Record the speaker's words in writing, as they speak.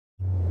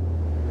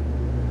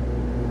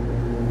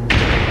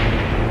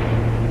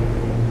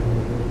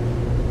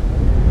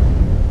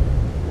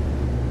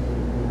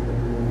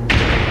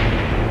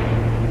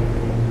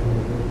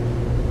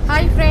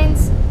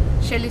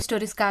Shelley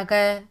ஸ்டோரிஸ்க்காக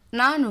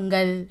நான்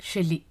உங்கள்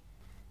Shelley.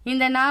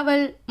 இந்த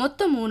நாவல்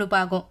மொத்தம் 3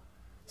 பாகம்.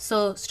 ஸோ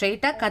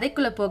ஸ்ட்ரெயிட்டாக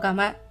கதைக்குள்ளே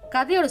போகாமல்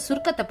கதையோட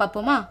சுருக்கத்தை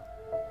பார்ப்போமா?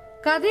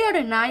 கதையோட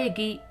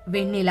நாயகி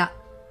வெண்ணிலா.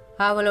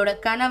 அவளோட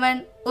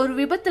கணவன் ஒரு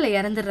விபத்தில்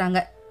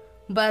இறந்துடுறாங்க.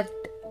 பட்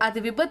அது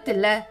விபத்து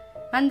இல்லை,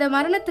 அந்த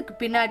மரணத்துக்கு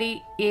பின்னாடி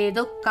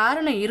ஏதோ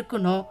காரணம்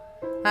இருக்கணும்.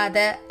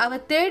 அதை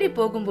அவ தேடி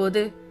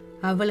போகும்போது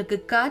அவளுக்கு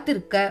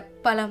காத்திருக்க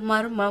பல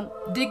மர்மம்,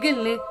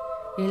 திகில்னு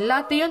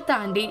எல்லாத்தையும்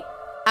தாண்டி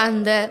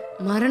அந்த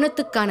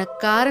மரணத்துக்கான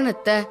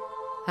காரணத்தை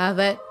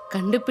அவ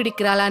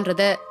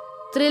கண்டுபிடிக்கிறாளான்றத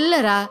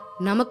த்ரில்லரா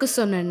நமக்கு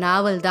சொன்ன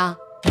நாவல் தான்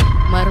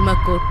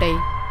மர்மக்கோட்டை.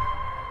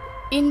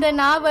 இந்த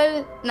நாவல்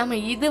நம்ம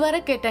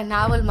இதுவரை கேட்ட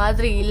நாவல்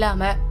மாதிரி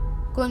இல்லாம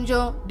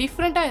கொஞ்சம்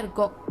டிஃப்ரெண்டா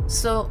இருக்கும்.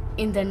 ஸோ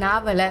இந்த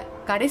நாவலை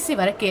கடைசி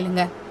வரை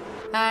கேளுங்க.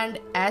 அண்ட்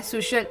ஆஸ்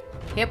யூஷுவல்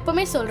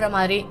எப்பவுமே சொல்ற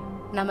மாதிரி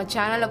நம்ம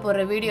சேனலில்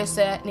போடுற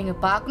வீடியோஸை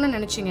நீங்கள் பார்க்கணும்னு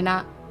நினச்சிங்கன்னா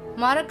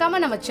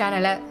மறக்காமல் நம்ம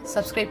சேனலை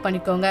சப்ஸ்கிரைப்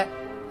பண்ணிக்கோங்க.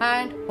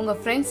 அண்ட் உங்கள்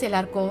ஃப்ரெண்ட்ஸ்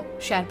எல்லாருக்கும்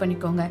ஷேர்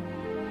பண்ணிக்கோங்க.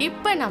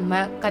 இப்போ நம்ம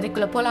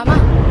கதைக்குள்ளே போகலாமா?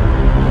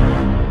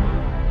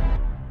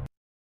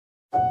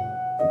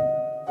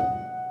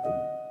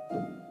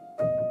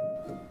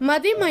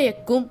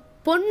 மதிமயக்கும்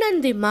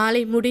பொன்னந்தி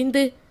மாலை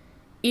முடிந்து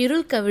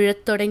இருள்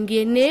கவிழத்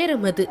தொடங்கிய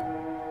நேரம் அது.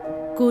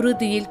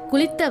 குருதியில்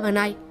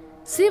குளித்தவனாய்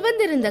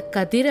சிவந்திருந்த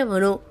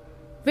கதிரவனோ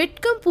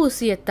வெட்கம்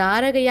பூசிய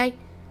தாரகையாய்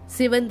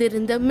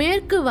சிவந்திருந்த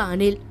மேற்கு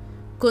வானில்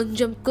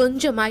கொஞ்சம்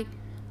கொஞ்சமாய்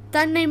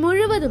தன்னை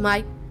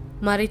முழுவதுமாய்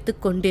மறைத்து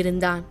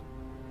கொண்டிருந்தான்.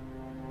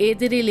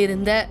 எதிரில்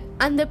இருந்த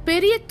அந்த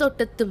பெரிய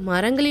தோட்டத்து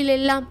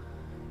மரங்களிலெல்லாம்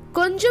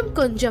கொஞ்சம்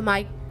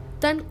கொஞ்சமாய்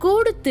தன்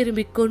கூடு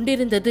திரும்பிக்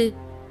கொண்டிருந்தது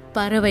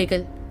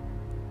பறவைகள்.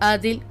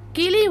 அதில்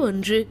கிளி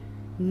ஒன்று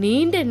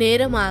நீண்ட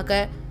நேரமாக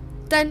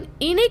தன்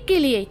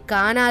இணைக்கிளியை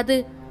காணாது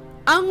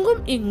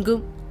அங்கும்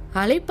இங்கும்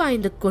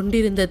அலைப்பாய்ந்து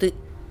கொண்டிருந்தது.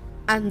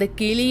 அந்த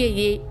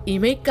கிளியையே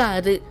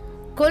இமைக்காது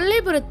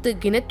கொல்லைப்புறத்து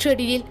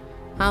கிணற்றடியில்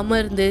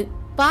அமர்ந்து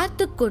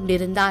பார்த்து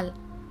கொண்டிருந்தாள்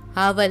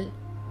அவள்.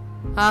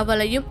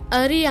 அவளையும்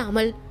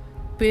அறியாமல்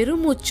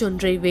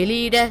பெருமூச்சொன்றை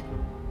வெளியிட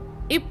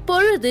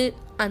இப்பொழுது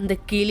அந்த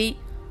கிளி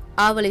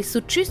அவளை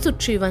சுற்றி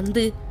சுற்றி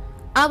வந்து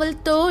அவள்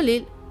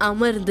தோளில்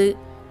அமர்ந்து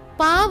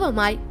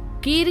பாவமாய்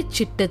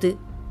கீறிச்சிட்டது.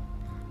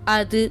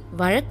 அது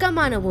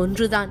வழக்கமான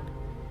ஒன்றுதான்.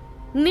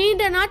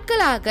 நீண்ட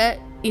நாட்களாக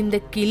இந்த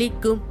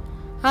கிளிக்கும்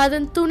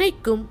அதன்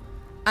துணைக்கும்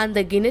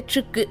அந்த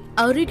கிணற்றுக்கு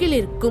அருகில்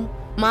இருக்கும்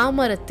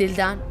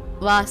மாமரத்தில்தான்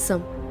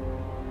வாசம்.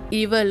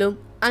 இவளும்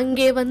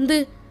அங்கே வந்து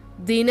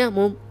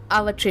தினமும்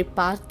அவற்றை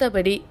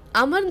பார்த்தபடி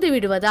அமர்ந்து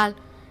விடுவதால்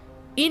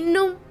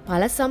இன்னும்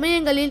பல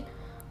சமயங்களில்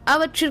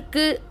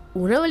அவற்றிற்கு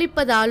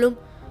உணவளிப்பதாலும்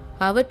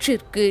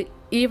அவற்றிற்கு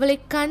இவளை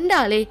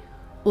கண்டாலே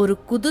ஒரு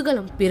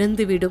குதூகலம்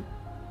பிறந்துவிடும்.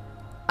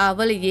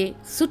 அவளையே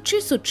சுற்றி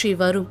சுற்றி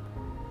வரும்.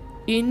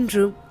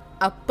 இன்றும்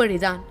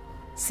அப்படிதான்.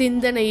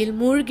 சிந்தனையில்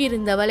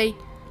மூழ்கியிருந்தவளை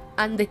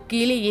அந்த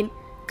கிளியின்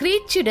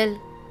கிரீச்சிடல்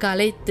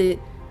கலைத்து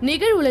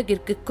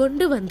நிகழ்வுலகிற்கு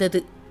கொண்டு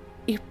வந்தது.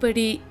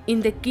 இப்படி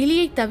இந்த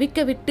கிளியை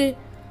தவிக்க விட்டு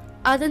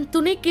அதன்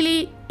துணைக்கிளி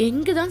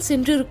எங்குதான்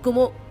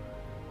சென்றிருக்குமோ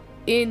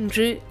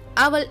என்று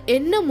அவள்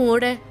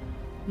எண்ணமோட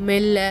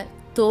மெல்ல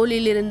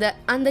தோளில் இருந்த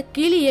அந்த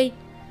கிளியை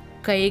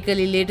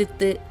கைகளில்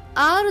எடுத்து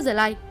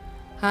ஆறுதலாய்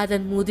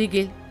அதன்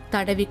முதுகில்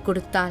தடவி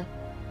கொடுத்தாள்.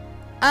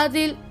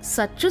 அதில்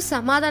சற்று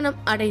சமாதானம்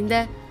அடைந்த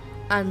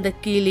அந்த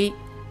கிளி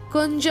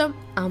கொஞ்சம்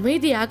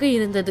அமைதியாக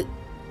இருந்தது.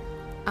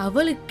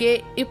 அவளுக்கே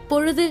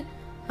இப்பொழுது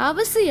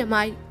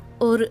அவசியமாய்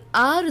ஒரு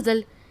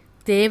ஆறுதல்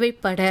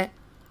தேவைப்பட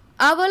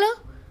அவளோ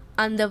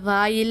அந்த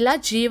வாயில்லா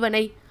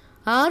ஜீவனை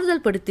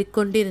ஆறுதல் படுத்தி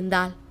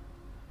கொண்டிருந்தாள்.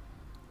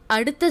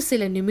 அடுத்த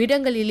சில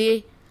நிமிடங்களிலே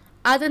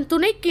அதன்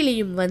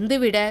துணைக்கிளியும்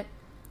வந்துவிட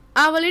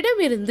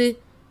அவளிடமிருந்து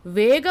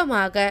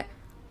வேகமாக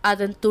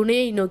அதன்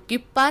துணையை நோக்கி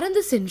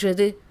பறந்து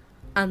சென்றது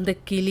அந்த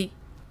கிளி.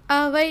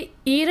 அவை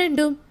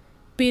இரண்டும்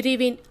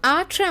பிரிவின்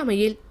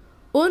ஆற்றாமையில்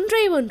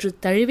ஒன்றை ஒன்று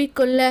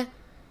தழுவிக்கொள்ள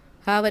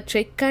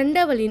அவற்றை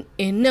கண்டவளின்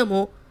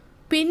எண்ணமோ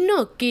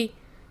பின்னோக்கி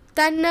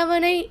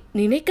தன்னவனை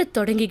நினைக்கத்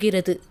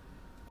தொடங்குகிறது.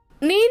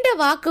 நீண்ட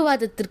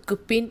வாக்குவாதத்திற்கு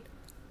பின்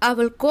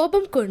அவள்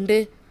கோபம் கொண்டு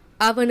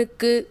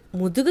அவனுக்கு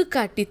முதுகு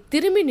காட்டி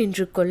திரும்பி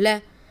நின்று கொள்ள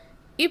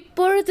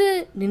இப்பொழுது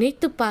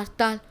நினைத்து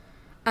பார்த்தால்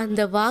அந்த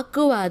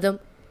வாக்குவாதம்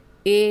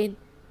ஏன்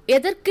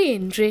எதற்கு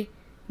என்றே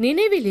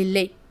நினைவில்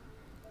இல்லை.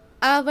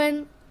 அவன்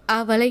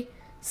அவளை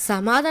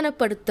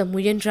சமாதானப்படுத்த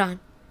முயன்றான்.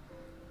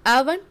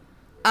 அவன்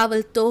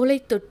அவள் தோளை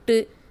தொட்டு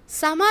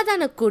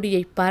சமாதான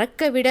கொடியை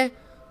பறக்கவிட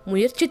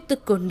முயற்சித்து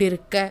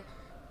கொண்டிருக்க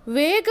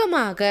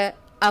வேகமாக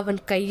அவன்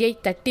கையை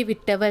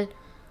தட்டிவிட்டவள்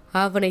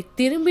அவனை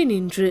திரும்பி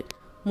நின்று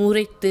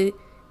முறைத்து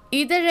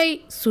இதழை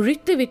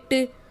சுழித்துவிட்டு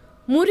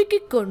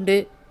முறுக்கிக் கொண்டு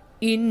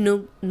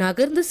இன்னும்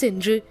நகர்ந்து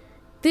சென்று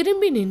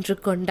திரும்பி நின்று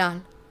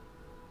கொண்டாள்.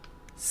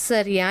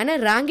 சரியான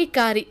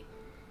ராங்கிக்காரி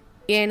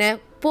என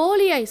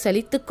போலியாய்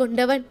சலித்து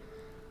கொண்டவன்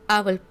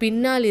அவள்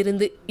பின்னால்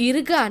இருந்து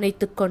இறுக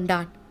அணைத்து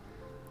கொண்டான்.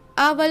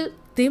 அவள்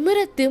திமிர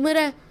திமிர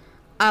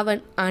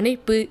அவன்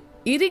அணைப்பு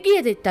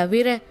இறுகியதை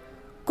தவிர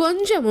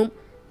கொஞ்சமும்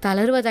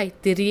தளர்வதாய்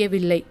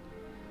தெரியவில்லை.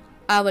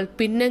 அவள்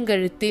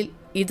பின்னங்கழுத்தில்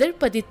இதழ்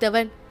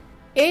பதித்தவன்,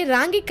 ஏ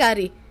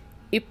ராங்கிக்காரி,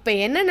 இப்ப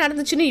என்ன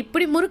நடந்துச்சுன்னு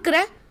இப்படி முறுக்குற?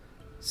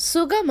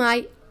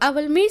 சுகமாய்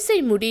அவள் மீசை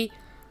முடி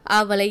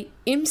அவளை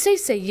இம்சை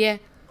செய்ய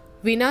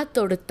வினா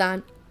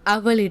தொடுத்தான்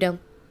அவளிடம்.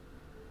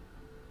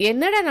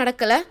 என்னடா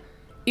நடக்கல?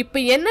 இப்ப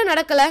என்ன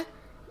நடக்கல?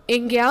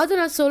 எங்கேயாவது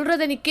நான்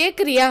சொல்றத நீ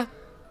கேக்குறியா?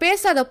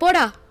 பேசாத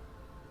போடா.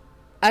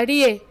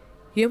 அடியே,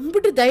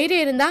 எம்புட்டு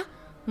தைரியம் இருந்தா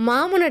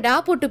மாமனை டா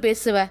போட்டு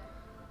பேசுவ?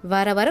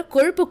 வர வர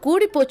கொழுப்பு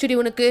கூடி போச்சுடி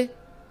உனக்கு.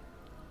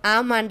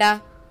 ஆமாண்டா,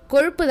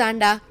 கொழுப்பு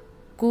தாண்டா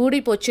கூடி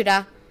போச்சுடா.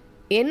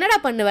 என்னடா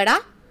பண்ணுவடா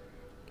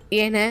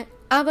என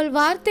அவள்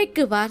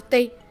வார்த்தைக்கு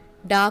வார்த்தை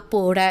டா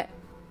போட.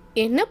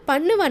 என்ன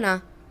பண்ணுவனா?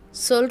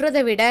 சொல்றத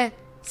விட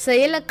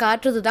செயலை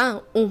காட்டுறதுதான்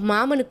உன்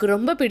மாமனுக்கு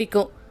ரொம்ப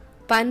பிடிக்கும்.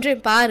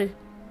 பண்றேன் பாரு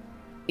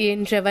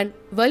என்றவன்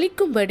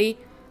வலிக்கும்படி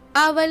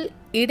அவள்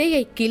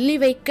இடையை கிள்ளி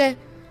வைக்க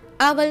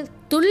அவள்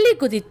துள்ளி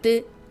குதித்து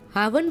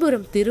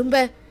அவன்புறம் திரும்ப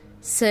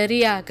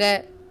சரியாக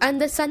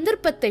அந்த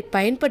சந்தர்ப்பத்தை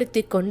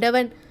பயன்படுத்தி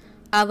கொண்டவன்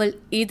அவள்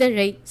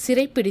இதழை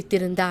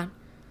சிறைப்பிடித்திருந்தான்.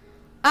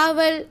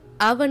 அவள்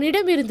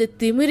அவனிடமிருந்து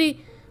திமிரி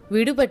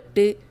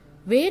விடுபட்டு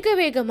வேக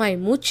வேகமாய்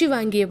மூச்சு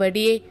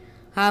வாங்கியபடியே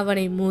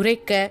அவனை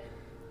முறைக்க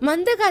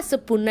மந்தகாச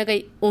புன்னகை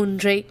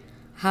ஒன்றை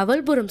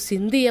அவள்புறம்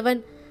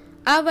சிந்தியவன்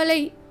அவளை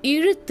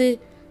இழுத்து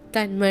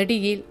தன்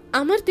மடியில்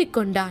அமர்த்தி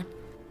கொண்டான்.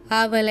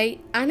 அவளை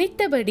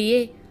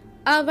அணைத்தபடியே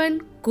அவன்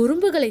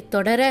குறும்புகளை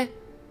தொடர,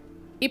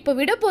 இப்ப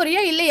விட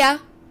போறியா இல்லையா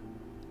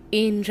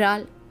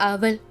என்றாள்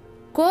அவள்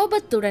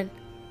கோபத்துடன்.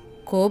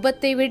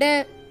 கோபத்தை விட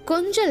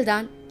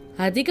கொஞ்சல்தான்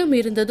அதிகம்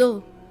இருந்ததோ?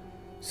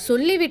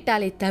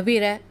 சொல்லிவிட்டாலே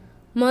தவிர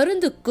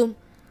மருந்துக்கும்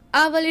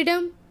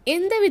அவளிடம்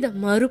எந்தவித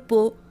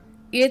மறுப்போ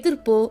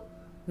எதிர்ப்போ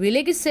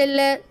விலகி செல்ல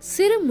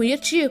சிறு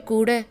முயற்சியோ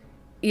கூட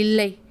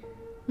இல்லை.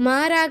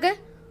 மாறாக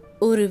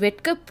ஒரு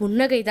வெட்க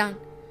புன்னகைதான்.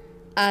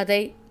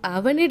 அதை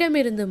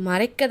அவனிடமிருந்து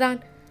மறைக்கதான்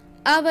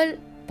அவள்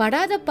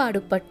படாத பாடு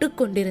பட்டு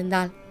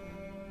கொண்டிருந்தாள்.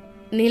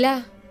 நிலா,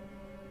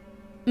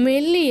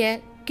 மெல்லிய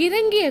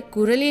கிறங்கிய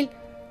குரலில்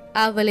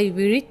அவளை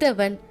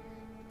விழித்தவன்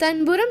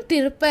தன்புறம்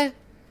திருப்ப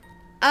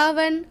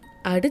அவன்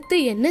அடுத்து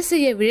என்ன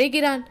செய்ய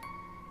விழைகிறான்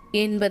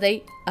என்பதை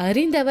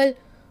அறிந்தவள்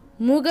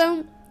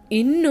முகம்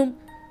இன்னும்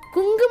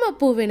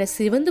குங்குமப்பூவென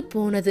சிவந்து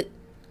போனது.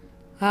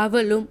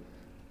 அவளும்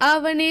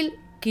அவனில்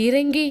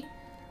கிறங்கி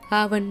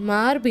அவன்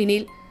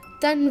மார்பினில்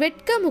தன்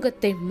வெட்க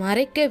முகத்தை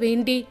மறைக்க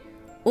வேண்டி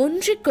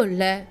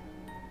ஒன்றிக்கொள்ள,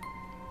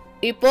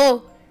 இப்போ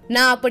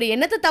நான் அப்படி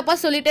என்னத்தை தப்பா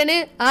சொல்லிட்டேன்னு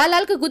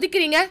ஆளாளுக்கு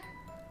குதிக்கிறீங்க?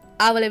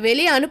 அவளை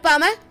வெளியே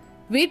அனுப்பாம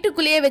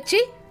வீட்டுக்குள்ளேயே வச்சு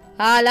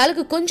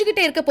ஆளாளுக்கு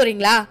கொஞ்சிக்கிட்டே இருக்க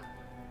போறீங்களா?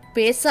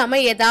 பேசாம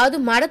ஏதாவது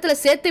மடத்துல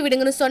சேர்த்து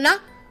விடுங்கன்னு சொன்னா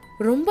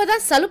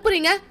ரொம்பதான்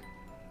சலுப்புறீங்க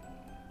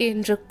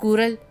என்ற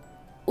குரல்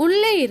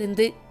உள்ளே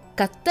இருந்து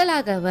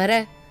கத்தலாக வர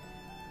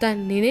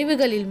தன்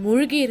நினைவுகளில்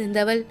மூழ்கி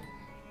இருந்தவள்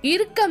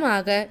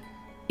இறுக்கமாக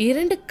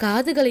 2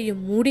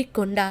 காதுகளையும்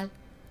மூடிக்கொண்டாள்.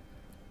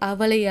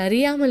 அவளை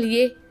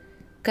அறியாமலேயே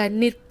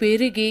கண்ணீர்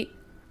பெருகி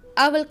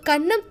அவள்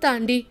கன்னம்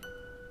தாண்டி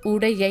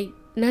உடையை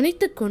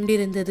நனைத்து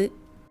கொண்டிருந்தது.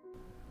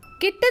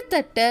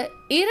 கிட்டத்தட்ட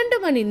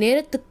 2 மணி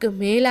நேரத்துக்கு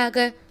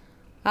மேலாக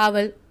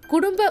அவள்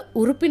குடும்ப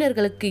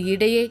உறுப்பினர்களுக்கு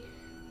இடையே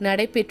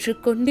நடைபெற்று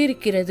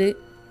கொண்டிருக்கிறது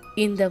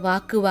இந்த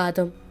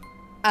வாக்குவாதம்.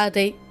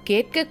 அதை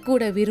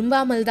கேட்கக்கூட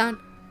விரும்பாமல்தான்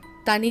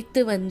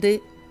தனித்து வந்து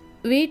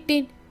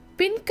வீட்டின்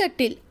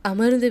பின்கட்டில்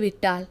அமர்ந்து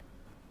விட்டாள்.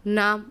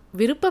 நாம்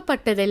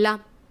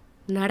விருப்பப்பட்டதெல்லாம்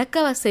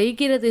நடக்கவா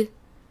செய்கிறது?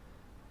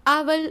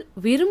 அவள்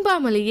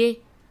விரும்பாமலேயே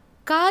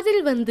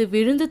காதில் வந்து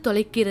விழுந்து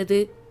தொலைக்கிறது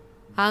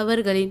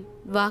அவர்களின்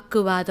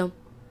வாக்குவாதம்.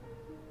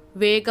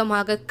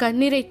 வேகமாக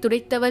கண்ணீரை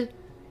துடைத்தவள்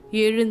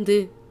எழுந்து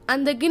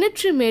அந்த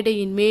கிணற்று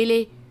மேடையின்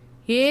மேலே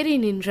ஏறி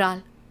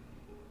நின்றாள்.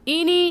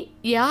 இனி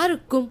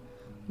யாருக்கும்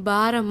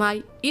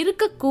பாரமாய்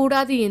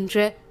இருக்கக்கூடாது என்ற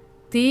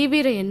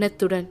தீவிர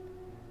எண்ணத்துடன்.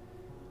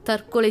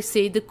 தற்கொலை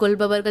செய்து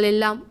கொள்பவர்கள்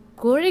எல்லாம்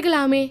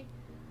கோழைகளாமே.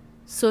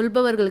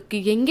 சொல்பவர்களுக்கு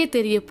எங்கே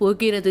தெரிய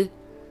போகிறது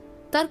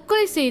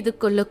தற்கொலை செய்து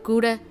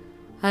கொள்ளக்கூட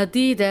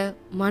அதீத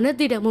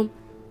மனதிடமும்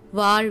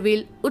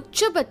வாழ்வில்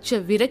உச்சபட்ச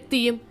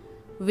விரக்தியும்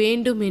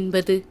வேண்டும்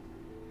என்பது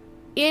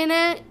என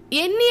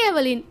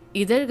எண்ணியவளின்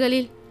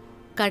இதழ்களில்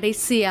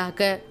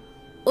கடைசியாக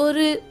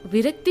ஒரு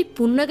விரக்தி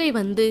புன்னகை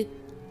வந்து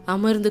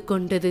அமர்ந்து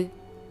கொண்டது.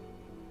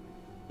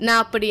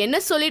 நான் அப்படி என்ன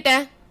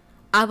சொல்லிட்டேன்?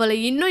 அவளை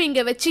இன்னும்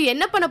இங்க வச்சு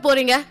என்ன பண்ண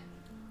போறீங்க?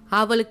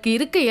 அவளுக்கு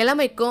இருக்க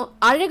இளமைக்கும்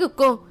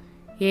அழகுக்கும்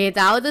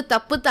ஏதாவது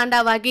தப்பு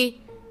தாண்டாவாகி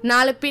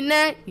நாளை பின்ன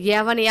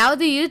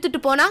எவனையாவது இழுத்துட்டு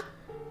போனா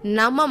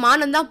நம்ம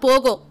மானம்தான்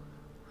போகும்.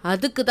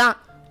 அதுக்கு தான்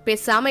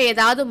பேசாம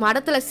ஏதாவது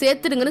மடத்துல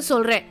சேர்த்துடுங்கன்னு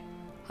சொல்றேன்.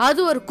 அது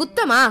ஒரு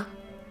குத்தமா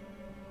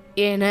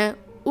என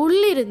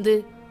உள்ளிருந்து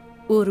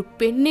ஒரு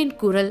பெண்ணின்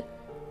குரல்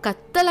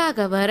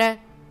கத்தலாக வர,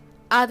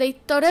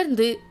 அதைத்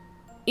தொடர்ந்து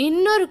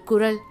இன்னொரு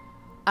குரல்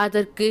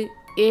அதற்கு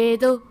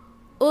ஏதோ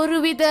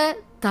ஒருவித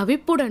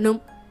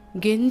தவிப்புடனும்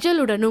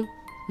கெஞ்சலுடனும்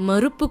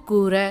மறுப்பு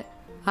கூற,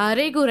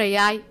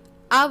 அரைகுறையாய்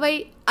அவை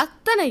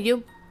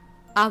அத்தனையும்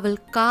அவள்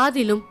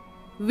காதிலும்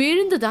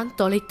விழுந்துதான்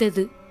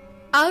தொலைத்தது.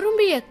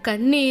 அரும்பிய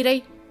கண்ணீரை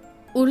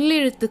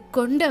உள்ளிழுத்து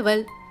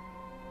கொண்டவள்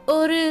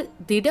ஒரு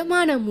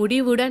திடமான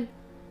முடிவுடன்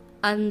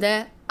அந்த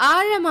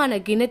ஆழமான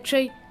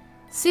கிணற்றை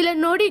சில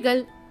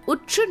நொடிகள்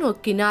உற்று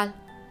நோக்கினாள்.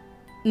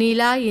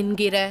 நிலா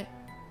என்கிற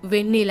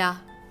வெண்ணிலா.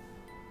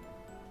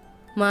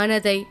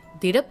 மனதை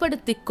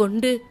திடப்படுத்திக்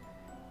கொண்டு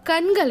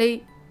கண்களை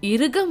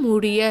இறுக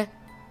மூடிய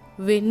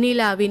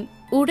வெண்ணிலாவின்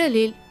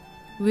உடலில்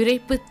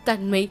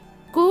விறைப்புத்தன்மை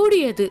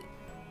கூடியது.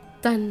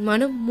 தன்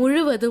மனம்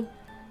முழுவதும்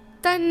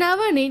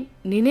தன்னவனின்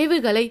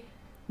நினைவுகளை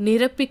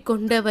நிரப்பிக்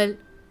கொண்டவள்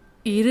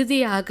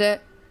இறுதியாக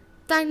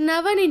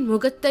தன்னவனின்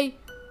முகத்தை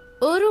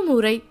ஒரு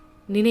முறை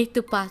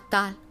நினைத்து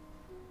பார்த்தாள்.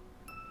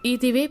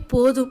 இதுவே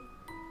போதும்,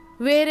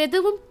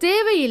 வேறெதுவும்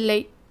தேவையில்லை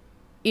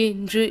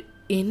என்று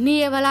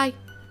எண்ணியவளாய்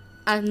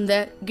அந்த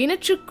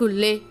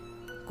கிணற்றுக்குள்ளே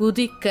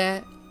குதிக்க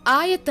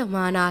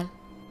ஆயத்தமானாள்.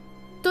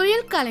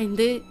 துயில்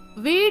கலைந்து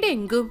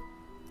வீடெங்கும்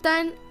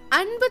தன்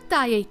அன்பு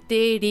தாயை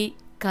தேடி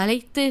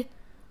கலைத்து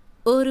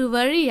ஒரு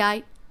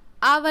வழியாய்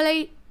அவளை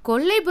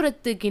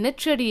கொல்லைப்புறத்து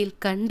கிணற்றடியில்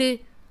கண்டு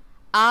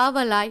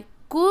ஆவலாய்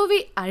கூவி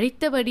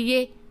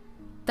அழைத்தபடியே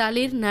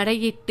தளிர்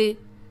நடையிட்டு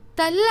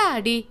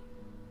தள்ளாடி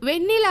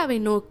வெண்ணிலாவை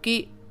நோக்கி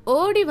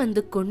ஓடி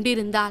வந்து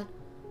கொண்டிருந்தாள்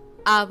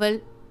அவள்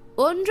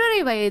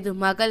 1.5 வயது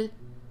மகள்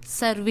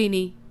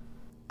சர்வினி.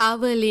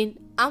 அவளின்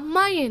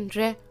அம்மா என்ற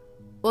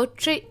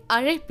ஒற்றை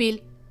அழைப்பில்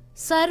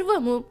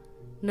சர்வமும்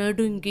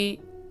நடுங்கி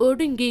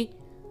ஒடுங்கி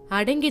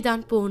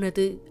அடங்கிதான்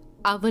போனது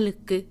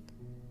அவளுக்கு.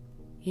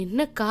 என்ன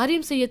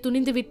காரியம் செய்ய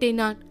துணிந்து விட்டேன்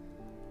நான்?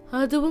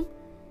 அதுவும்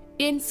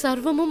என்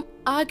சர்வமும்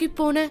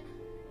ஆகிப்போன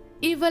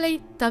இவளை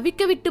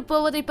தவிக்க விட்டு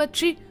போவதை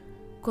பற்றி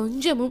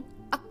கொஞ்சமும்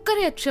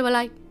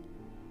அக்கறையற்றவளாய்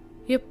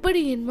எப்படி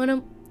என்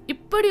மனம்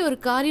இப்படி ஒரு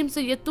காரியம்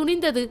செய்ய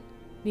துணிந்தது?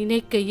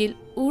 நினைக்கையில்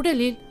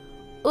உடலில்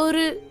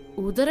ஒரு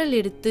உதறல்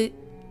எடுத்து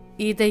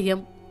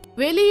இதயம்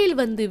வெளியில்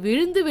வந்து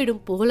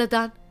விழுந்துவிடும்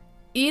போலதான்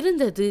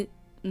இருந்தது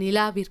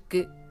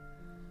நிலாவிற்கு.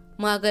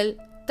 மகள்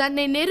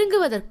தன்னை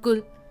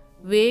நெருங்குவதற்குள்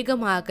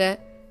வேகமாக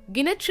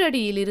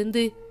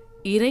கிணற்றடியிலிருந்து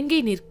இறங்கி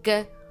நிற்க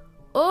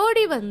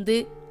ஓடி வந்து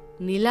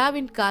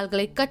நிலாவின்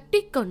கால்களை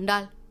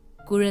கட்டிக்கொண்டாள்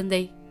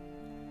குழந்தை.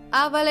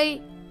 அவளை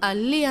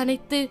அள்ளி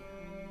அணைத்து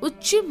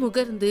உச்சி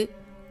முகர்ந்து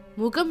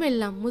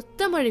முகமெல்லாம்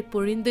முத்தமழை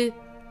பொழிந்து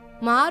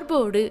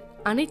மார்போடு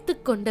அணைத்து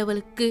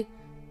கொண்டவளுக்கு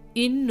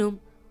இன்னும்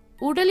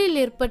உடலில்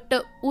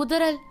ஏற்பட்ட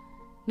உதறல்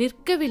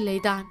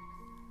நிற்கவில்லைதான்.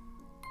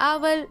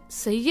 அவள்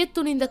செய்ய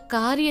துணிந்த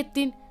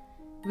காரியத்தின்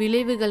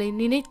விளைவுகளை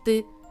நினைத்து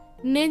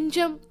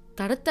நெஞ்சம்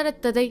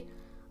தடத்தடத்ததை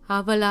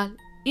அவளால்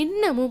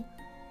இன்னமும்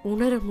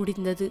உணர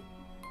முடிந்தது.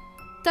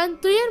 தன்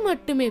துயர்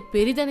மட்டுமே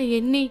பெரிதென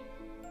எண்ணி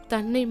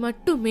தன்னை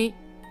மட்டுமே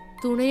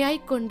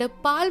துணையாய்க் கொண்ட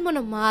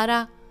பால்மனம் மாறா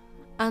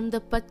அந்த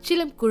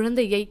பச்சிலம்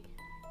குழந்தையை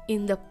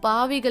இந்த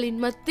பாவிகளின்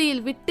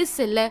மத்தியில் விட்டு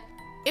செல்ல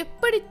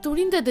எப்படி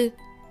துணிந்தது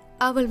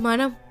அவள்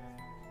மனம்?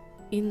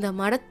 இந்த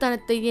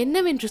மடத்தனத்தை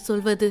என்னவென்று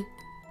சொல்வது?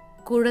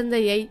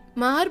 குழந்தையை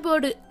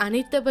மார்போடு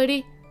அணைத்தபடி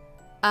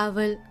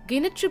அவள்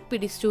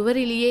கிணற்றுப்பிடி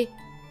சுவரிலேயே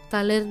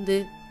தளர்ந்து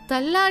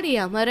தள்ளாடி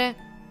அமர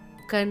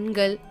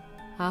கண்கள்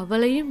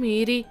அவளையும்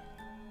மீறி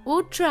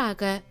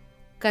ஊற்றாக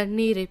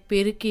கண்ணீரை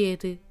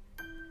பெருக்கியது.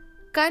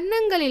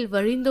 கன்னங்களில்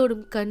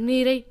வழிந்தோடும்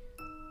கண்ணீரை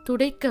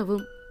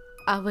துடைக்கவும்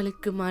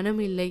அவளுக்கு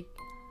மனமில்லை.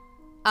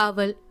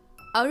 அவள்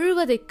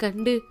அழுவதைக்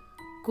கண்டு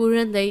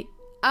குழந்தை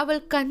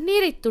அவள்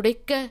கண்ணீரை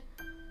துடைக்க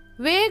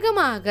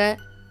வேகமாக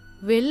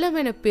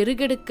வெள்ளமென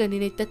பெருகெடுக்க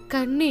நினைத்த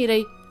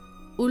கண்ணீரை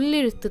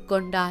உள்ளிழுத்து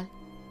கொண்டாள்.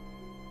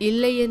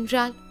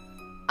 இல்லையென்றால்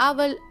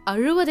அவள்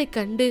அழுவதைக்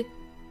கண்டு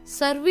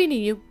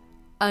சர்வினியும்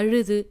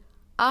அழுது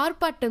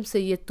ஆர்ப்பாட்டம்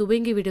செய்ய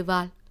துவங்கி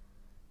விடுவாள்.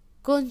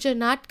 கொஞ்ச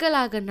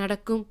நாட்களாக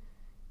நடக்கும்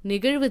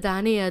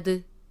நிகழ்வுதானே அது.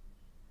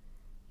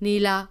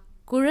 நீலா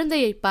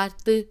குழந்தையை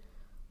பார்த்து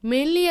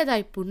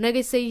மெல்லியதாய்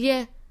புன்னகை செய்ய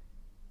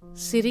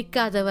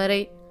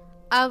சிரிக்காதவரை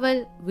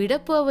அவள்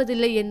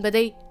விடப்போவதில்லை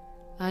என்பதை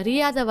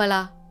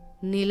அறியாதவளா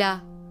நிலா?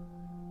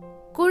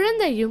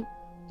 குழந்தையும்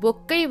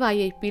பொக்கை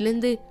வாயை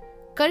பிளந்து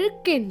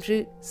கழுக்கென்று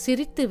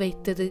சிரித்து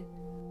வைத்தது.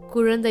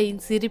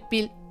 குழந்தையின்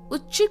சிரிப்பில்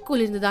உச்சி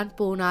குளிர்ந்துதான்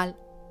போனாள்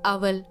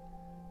அவள்.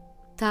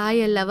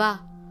 தாயல்லவா?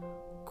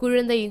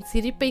 குழந்தையின்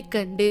சிரிப்பைக்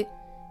கண்டு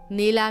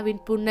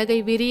நீலாவின் புன்னகை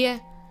விரிய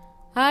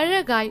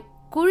அழகாய்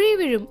குழி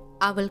விழும்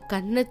அவள்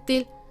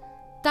கன்னத்தில்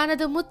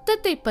தனது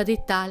முத்தத்தை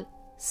பதித்தாள்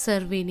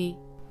சர்வினி.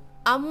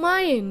 அம்மா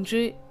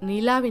என்று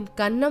நீலாவின்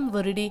கன்னம்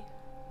வருடி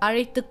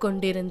அழைத்து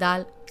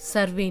கொண்டிருந்தாள்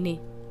சர்வினி.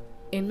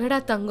 என்னடா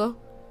தங்கம்,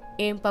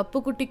 என் பப்பு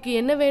குட்டிக்கு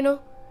என்ன வேணும்?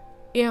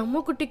 என் அம்மு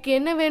குட்டிக்கு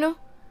என்ன வேணும்?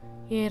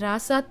 என்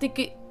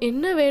ராசாத்திக்கு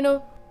என்ன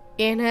வேணும்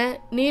என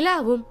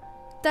நிலாவும்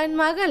தன்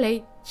மகளை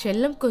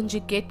செல்லம் கொஞ்சி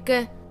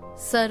கேட்க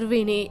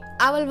சர்வினி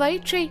அவள்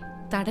வயிற்றை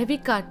தடவி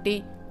காட்டி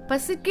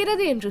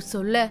பசிக்கிறது என்று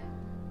சொல்ல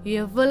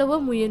எவ்வளவோ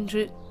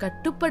முயன்று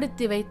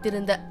கட்டுப்படுத்தி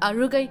வைத்திருந்த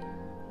அழுகை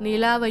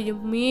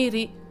நிலாவையும்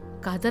மீறி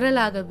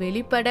கதறலாக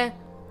வெளிப்பட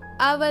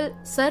அவள்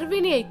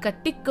சர்வினியை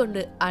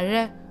கட்டிக்கொண்டு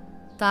அழ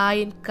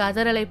தாயின்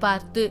கதறலை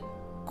பார்த்து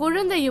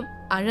குழந்தையும்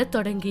அழத்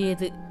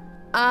தொடங்கியது.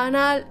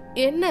 ஆனால்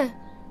என்ன,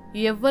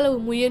 எவ்வளவு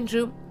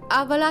முயன்றும்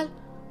அவளால்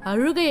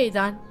அழுகையை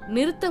தான்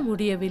நிறுத்த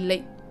முடியவில்லை.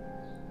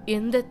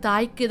 எந்த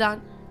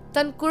தாய்க்குதான்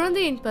தன்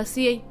குழந்தையின்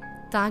பசியை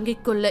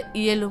தாங்கிக் கொள்ள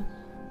இயலும்?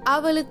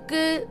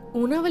 அவளுக்கு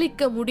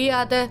உணவளிக்க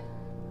முடியாத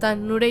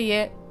தன்னுடைய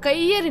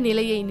கையறு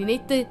நிலையை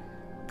நினைத்து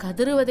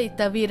கதறுவதை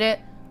தவிர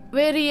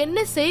வேறு என்ன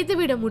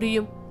செய்துவிட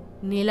முடியும்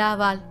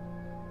நிலாவால்?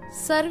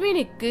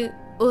 சர்வினிக்கு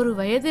 1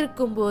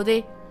 வயதிருக்கும் போதே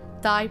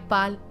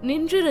தாய்ப்பால்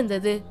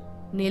நின்றிருந்தது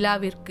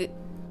நிலாவிற்கு.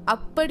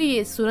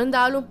 அப்படியே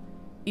சுரந்தாலும்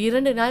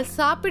 2 நாள்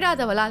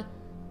சாப்பிடாதவளால்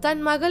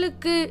தன்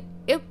மகளுக்கு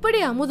எப்படி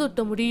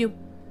அமுதூட்ட முடியும்?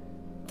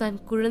 தன்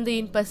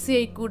குழந்தையின்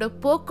பசியை கூட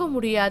போக்க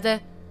முடியாத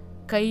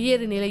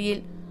கையேறு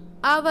நிலையில்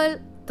அவள்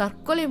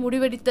தற்கொலை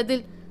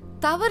முடிவெடுத்ததில்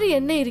தவறு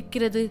என்ன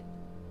இருக்கிறது?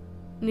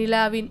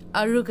 நிலாவின்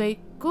அழுகை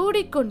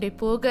கூடிக்கொண்டே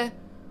போக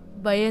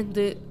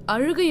பயந்து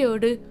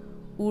அழுகையோடு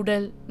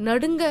உடல்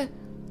நடுங்க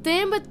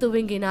தேம்பத்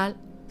துவங்கினாள்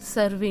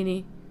சர்வினி.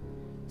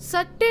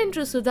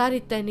 சட்டென்று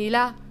சுதாரித்த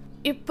நிலா,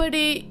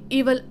 இப்படி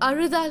இவள்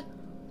அழுதால்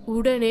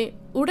உடனே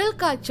உடல்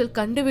காய்ச்சல்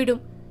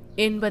கண்டுவிடும்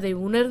என்பதை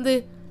உணர்ந்து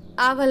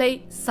அவளை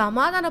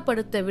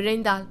சமாதானப்படுத்த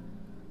விழைந்தாள்.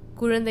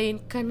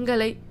 குழந்தையின்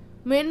கண்களை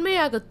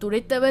மென்மையாக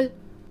துடைத்தவள்,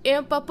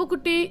 என்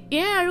பப்புக்குட்டி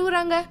ஏன்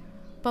அழுகுறாங்க?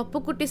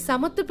 பப்புக்குட்டி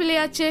சமத்து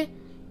பிள்ளையாச்சே,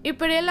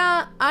 இப்படியெல்லாம்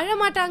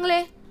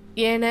அழமாட்டாங்களே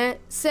என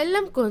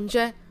செல்லம்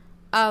கொஞ்ச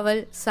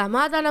அவள்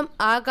சமாதானம்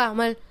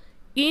ஆகாமல்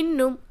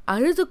இன்னும்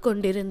அழுது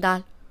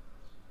கொண்டிருந்தாள்.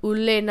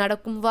 உள்ளே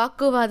நடக்கும்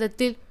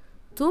வாக்குவாதத்தில்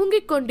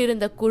தூங்கிக்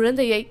கொண்டிருந்த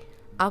குழந்தையை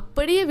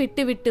அப்படியே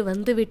விட்டுவிட்டு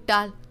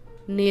வந்துவிட்டாள்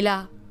நிலா.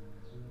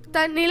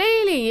 தன்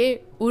நிலையிலேயே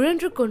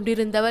உழன்று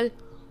கொண்டிருந்தவள்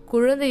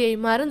குழந்தையை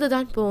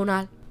மறந்துதான்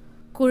போனாள்.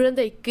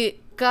 குழந்தைக்கு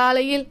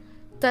காலையில்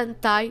தன்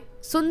தாய்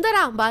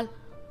சுந்தராம்பாள்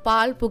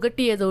பால்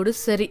புகட்டியதோடு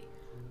சரி,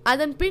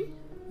 அதன் பின்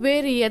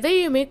வேறு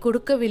எதையுமே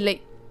கொடுக்கவில்லை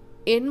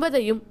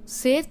என்பதையும்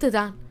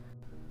சேர்த்துதான்.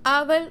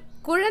 அவள்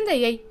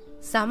குழந்தையை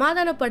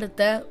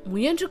சமாதானப்படுத்த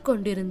முயன்று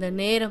கொண்டிருந்த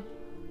நேரம்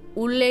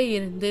உள்ளே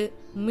இருந்து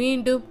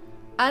மீண்டும்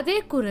அதே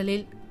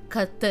குரலில்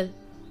கத்தல்.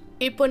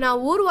 இப்போ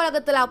நான் ஊர்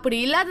உலகத்துல அப்படி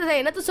இல்லாததை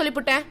என்னத்த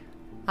சொல்லிவிட்டேன்?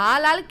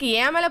 ஆளாளுக்கு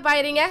ஏன் மேல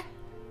பாயறீங்க?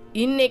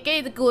 இன்னைக்கே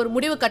இதுக்கு ஒரு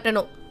முடிவு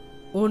கட்டணும்.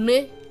 ஒண்ணு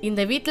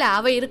இந்த வீட்டுல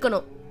அவ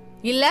இருக்கணும்,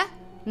 இல்ல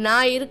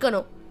நான்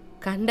இருக்கணும்.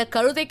 கண்ட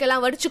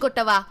கழுதைக்கெல்லாம் வடிச்சு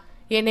கொட்டவா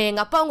என்னை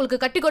எங்க அப்பா உங்களுக்கு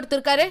கட்டி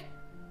கொடுத்திருக்காரு.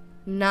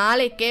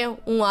 நாளைக்கே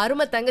உன்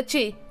அருமை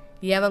தங்கச்சி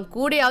எவன்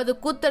கூடையாவது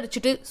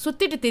கூத்தடிச்சுட்டு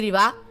சுத்திட்டு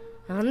திரிவா.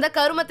 அந்த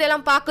கருமத்தை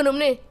எல்லாம்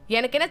பார்க்கணும்னு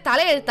எனக்கு என்ன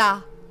தலையெழுத்தா?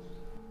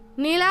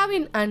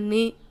 நிலாவின்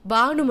அண்ணி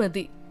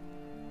பானுமதி.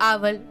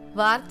 அவள்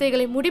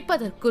வார்த்தைகளை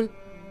முடிப்பதற்குள்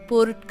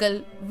பொருட்கள்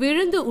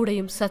விழுந்து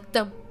உடையும்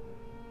சத்தம்.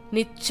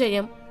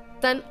 நிச்சயம்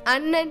தன்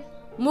அண்ணன்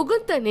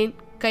முகுந்தனின்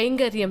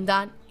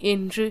கைங்கரியம்தான்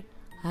என்று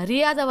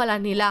அறியாதவளா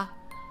நிலா?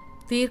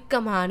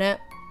 தீர்க்கமான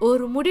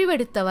ஒரு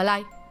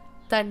முடிவெடுத்தவளாய்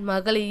தன்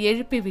மகளை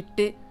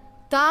எழுப்பிவிட்டு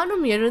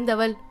தானும்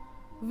எழுந்தவள்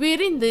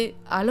விரிந்து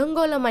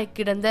அலங்கோலமாய்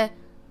கிடந்த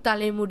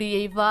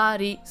தலைமுடியை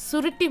வாரி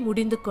சுருட்டி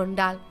முடிந்து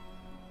கொண்டாள்.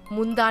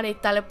 முந்தானை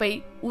தலைப்பை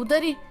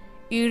உதறி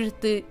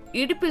இழுத்து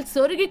இடுப்பில்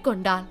சொருகிக்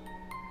கொண்டாள்.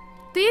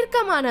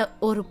 தீர்க்கமான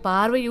ஒரு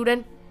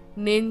பார்வையுடன்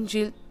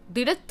நெஞ்சில்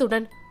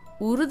திடத்துடன்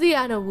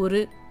உறுதியான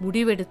ஒரு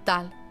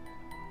முடிவெடுத்தாள்.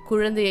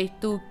 குழந்தையை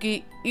தூக்கி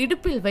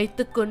இடுப்பில்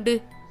வைத்துக்கொண்டு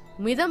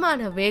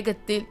மிதமான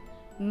வேகத்தில்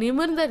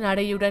நிமிர்ந்த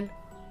நடையுடன்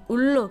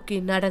உள்நோக்கி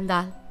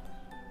நடந்தாள்.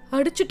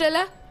 அடிச்சுட்டல,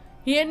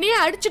 என்னையே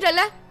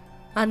அடிச்சுட்டல.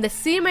 அந்த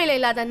சீமையில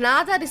இல்லாத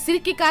நாதாரி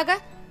சிரிக்கிக்காக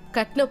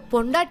கட்டின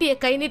பொண்டாட்டிய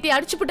கை நீட்டி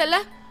அடிச்சுப்புட்டல.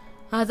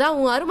 அதான்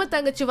உன் அருமை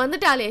தங்கச்சி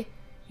வந்துட்டாளே,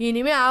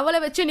 இனிமே அவளை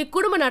வச்சு நீ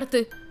குடும்பம்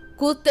நடத்து.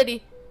 கூத்தடி,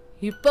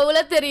 இப்பவுல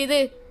தெரியுது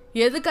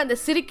எதுக்கு அந்த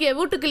சிரிக்கிய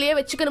வீட்டுக்குள்ளேயே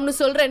வச்சுக்கணும்னு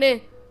சொல்றேன்னு.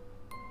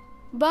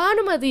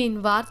 பானுமதியின்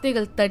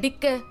வார்த்தைகள்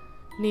தடிக்க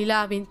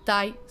நிலாவின்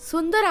தாய்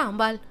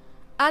சுந்தராம்பாள்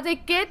அதை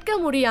கேட்க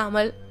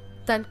முடியாமல்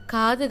தன்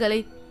காதுகளை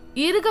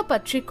இறுக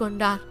பற்றி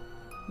கொண்டார்.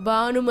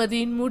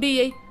 பானுமதியின்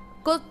முடியை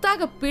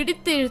கொத்தாக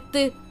பிடித்து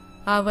இழுத்து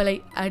அவளை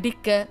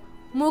அடிக்க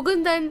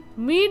முகுந்தன்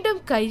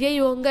மீண்டும் கையை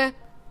ஓங்க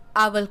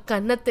அவள்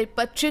கன்னத்தை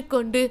பற்றி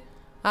கொண்டு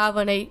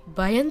அவனை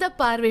பயந்த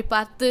பார்வை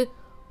பார்த்து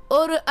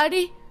ஒரு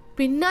அடி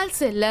பின்னால்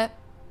செல்ல,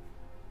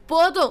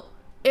 போதும்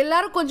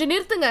எல்லாரும் கொஞ்சம்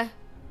நிறுத்துங்க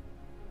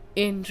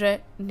என்ற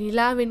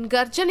நிலாவின்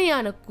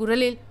கர்ஜனையான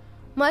குரலில்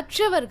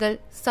மற்றவர்கள்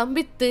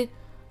சம்பித்து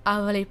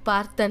அவளை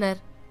பார்த்தனர்.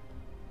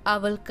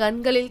 அவள்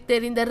கண்களில்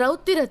தெரிந்த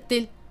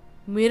ரௌத்திரத்தில்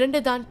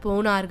மிரண்டுதான்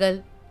போனார்கள்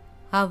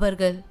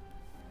அவர்கள்.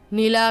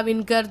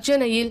 நிலாவின்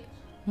கர்ஜனையில்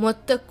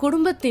மொத்த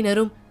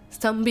குடும்பத்தினரும்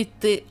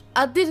ஸ்தம்பித்து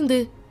அதிர்ந்து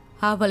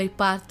அவளை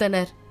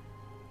பார்த்தனர்.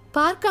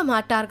 பார்க்க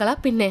மாட்டார்களா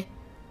பின்னே?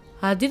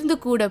 அதிர்ந்து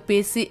கூட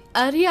பேசி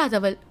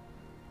அறியாதவள்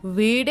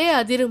வீடே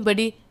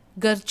அதிரும்படி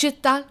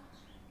கர்ஜித்தால்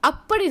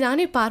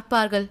அப்படித்தானே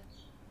பார்ப்பார்கள்.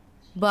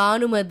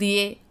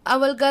 பானுமதியே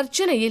அவள்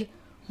கர்ஜனையில்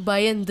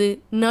பயந்து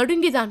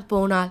நடுங்கிதான்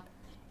போனாள்.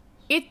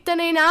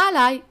 இத்தனை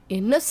நாளாய்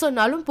என்ன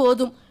சொன்னாலும்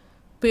போதும்,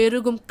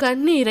 பெருகும்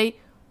கண்ணீரை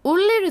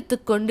உள்ளிழுத்து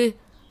கொண்டு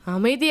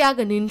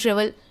அமைதியாக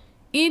நின்றவள்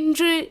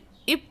இன்று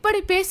இப்படி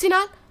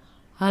பேசினால்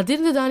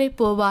அதிர்ந்துதானே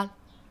போவாள்.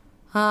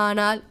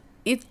 ஆனால்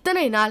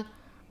இத்தனை நாள்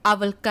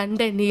அவள்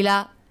கண்ட நிலா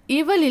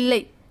இவள்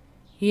இல்லை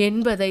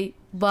என்பதை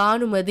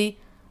பானுமதி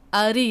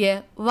அறிய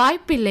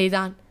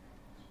வாய்ப்பில்லைதான்.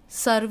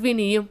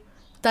 சர்வினியும்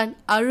தன்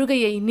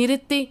அழுகையை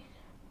நிறுத்தி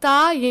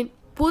தாயின்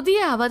புதிய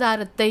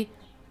அவதாரத்தை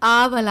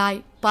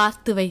ஆவலாய்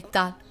பார்த்து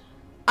வைத்தாள்.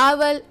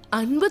 அவள்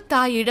அன்பு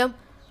தாயிடம்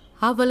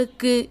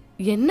அவளுக்கு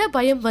என்ன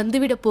பயம்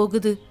வந்துவிட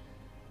போகுது?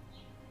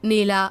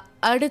 நிலா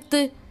அடுத்து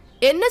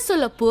என்ன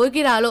சொல்ல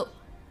போகிறாளோ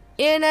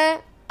என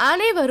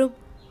அனைவரும்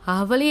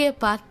அவளையே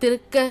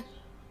பார்த்திருக்க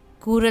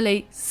குரலை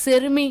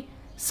செருமி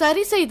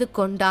சரி செய்து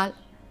கொண்டாள்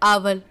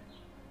அவள்.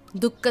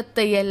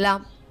 துக்கத்தை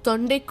எல்லாம்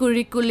தொண்டை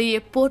குழிக்குள்ளேயே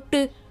போட்டு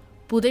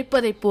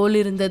புதைப்பதைப்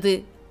போலிருந்தது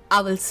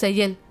அவள்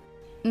செயல்.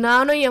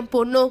 நானும் என்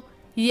பொண்ணும்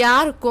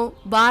யாருக்கும்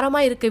பாரமா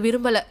இருக்க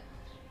விரும்பல.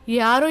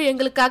 யாரும்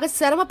எங்களுக்காக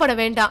சிரமப்பட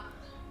வேண்டாம்.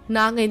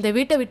 நாங்க இந்த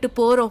வீட்டை விட்டு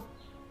போறோம்.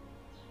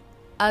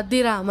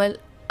 அதிராமல்,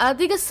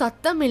 அதிக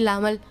சத்தம்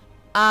இல்லாமல்,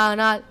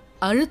 ஆனால்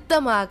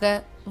அழுத்தமாக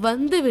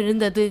வந்து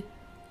விழுந்தது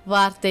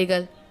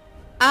வார்த்தைகள்.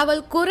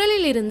 அவள்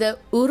குரலில் இருந்த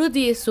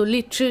உறுதியை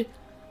சொல்லிற்று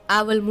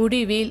அவள்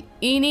முடிவில்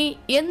இனி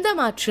எந்த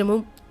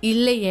மாற்றமும்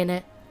இல்லை என.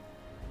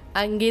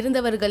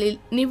 அங்கிருந்தவர்களில்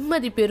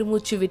நிம்மதி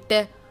பெருமூச்சு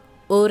விட்ட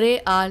ஒரே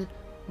ஆள்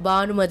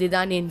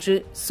பானுமதிதான் என்று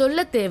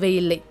சொல்ல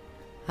தேவையில்லை.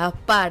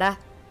 அப்பாடா,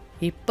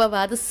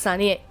 இப்பவாது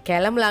சனிய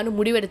கிளம்பலான்னு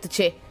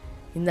முடிவெடுத்துச்சே.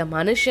 இந்த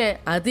மனுஷன்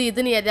அது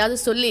இதுன்னு எதையாவது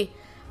சொல்லி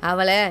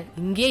அவளை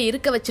இங்கே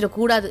இருக்க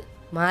வச்சிடக்கூடாது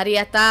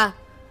மாரியாத்தா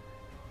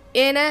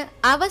என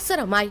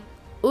அவசரமாய்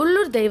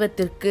உள்ளூர்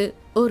தெய்வத்திற்கு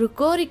ஒரு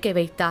கோரிக்கை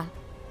வைத்தாள்.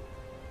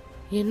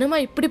 என்னம்மா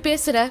இப்படி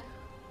பேசுற?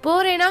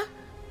 போறேனா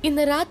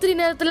இந்த ராத்திரி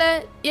நேரத்துல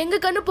எங்க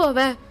கண்ணு போவ?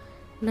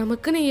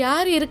 நமக்குன்னு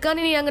யார்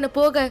இருக்கான்னு நீ அங்கன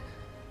போக?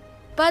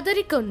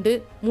 பதறிக்கொண்டு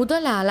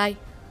முதல் ஆளாய்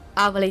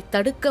அவளை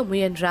தடுக்க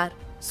முயன்றார்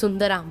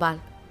சுந்தராம்பாள்.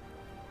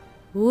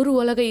 ஊர்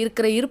உலக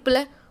இருக்கிற இருப்புல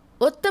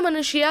ஒத்த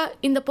மனுஷியா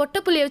இந்த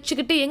பொட்டப்புள்ளைய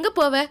வச்சுக்கிட்டு எங்க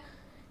போவ?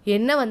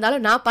 என்ன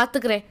வந்தாலும் நான்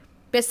பாத்துக்கிறேன்,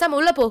 பேசாம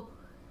உள்ள போ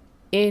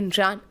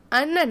என்றான்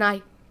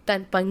அண்ணனாய்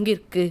தன்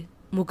பங்கிற்கு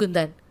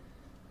முகுந்தன்.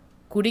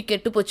 குடி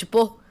கெட்டு போச்சு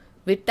போ,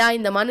 விட்டா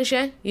இந்த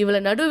மனுஷன் இவளை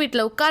நடு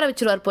வீட்டில் உட்கார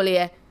வச்சிருவார்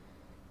போலையே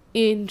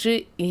என்று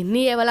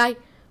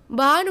எண்ணியவளாய்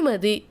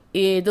பானுமதி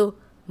ஏதோ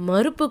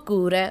மறுப்பு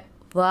கூற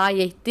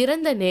வாயை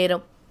திறந்த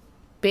நேரம்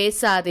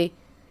பேசாதே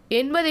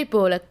என்பதை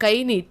போல கை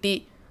நீட்டி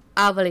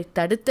அவளை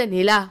தடுத்த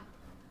நிலா,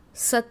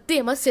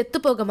 சத்தியமா செத்து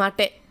போக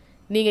மாட்டேன்.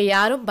 நீங்க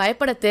யாரும்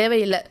பயப்பட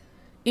தேவையில்லை.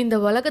 இந்த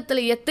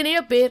உலகத்துல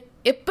எத்தனையோ பேர்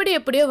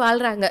எப்படியோ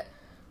வாழ்றாங்க.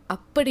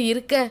 அப்படி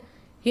இருக்க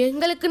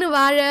எங்களுக்குன்னு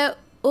வாழ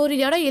ஒரு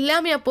இடம்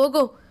இல்லாமையா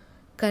போகும்?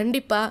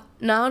 கண்டிப்பா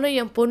நானும்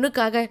என்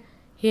பொண்ணுக்காக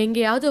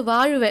எங்கேயாவது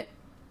வாழுவேன்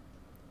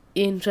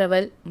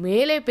என்றவள்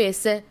மேலே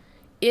பேச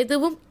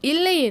எதுவும்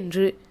இல்லை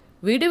என்று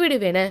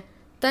விடுவிடுவென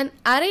தன்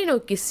அறை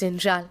நோக்கி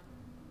சென்றாள்.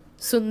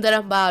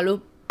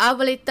 சுந்தரம்பாலும்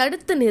அவளை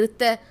தடுத்து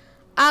நிறுத்த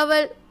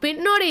அவள்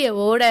பின்னோடைய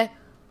ஓட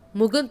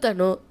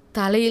முகுந்தனோ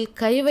தலையில்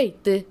கை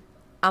வைத்து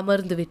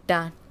அமர்ந்து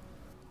விட்டான்.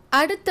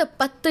 அடுத்த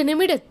 10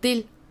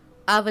 நிமிடத்தில்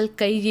அவள்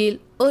கையில்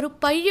ஒரு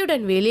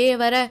பையுடன் வெளியே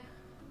வர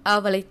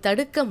அவளை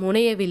தடுக்க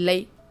முனையவில்லை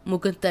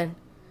முகுந்தன்.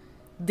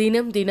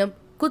 தினம் தினம்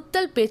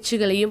குத்தல்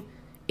பேச்சுகளையும்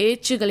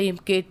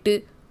ஏச்சுகளையும் கேட்டு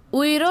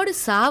உயிரோடு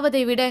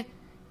சாவதை விட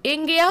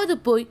எங்கேயாவது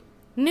போய்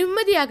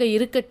நிம்மதியாக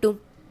இருக்கட்டும்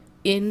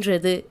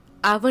என்றது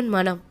அவன்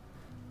மனம்.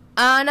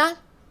 ஆனால்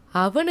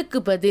அவனுக்கு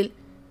பதில்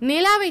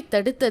நிலாவை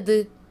தடுத்தது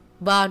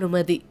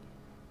பானுமதி.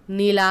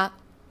 நிலா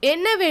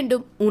என்ன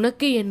வேண்டும்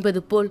உனக்கு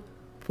என்பது போல்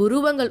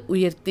புருவங்கள்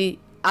உயர்த்தி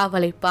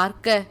அவளை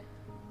பார்க்க,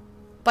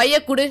 பைய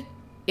குடு,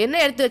 என்ன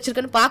எடுத்து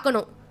வச்சிருக்கன்னு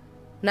பார்க்கணும்.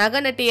 நகை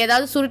நட்டி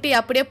ஏதாவது சுருட்டி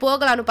அப்படியே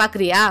போகலான்னு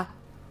பார்க்குறியா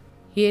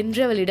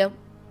என்றவளிடம்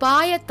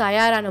பாய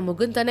தயாரான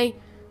முகுந்தனை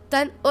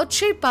தன்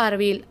ஒற்றை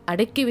பார்வையில்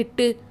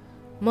அடக்கிவிட்டு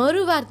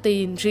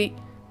மறுவார்த்தையின்றி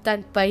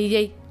தன்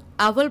பையை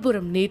அவள்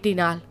புறம்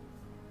நீட்டினாள்.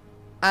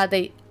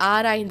 அதை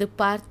ஆராய்ந்து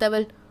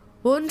பார்த்தவள்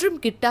ஒன்றும்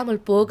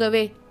கிட்டாமல்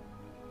போகவே,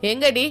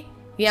 எங்கடி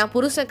என்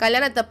புருஷன்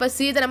கல்யாணத்தப்ப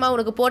சீதனமா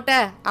உனக்கு போட்ட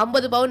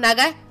 50 பவுன்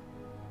நகை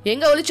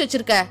எங்க ஒளிச்சு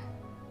வச்சிருக்க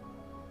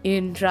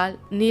என்றாள்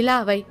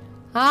நிலாவை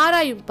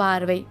ஆராயும்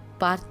பார்வை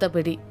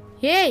பார்த்தபடி.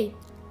 ஏய்,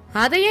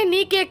 அதையே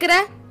நீ கேக்குற?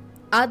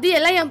 அது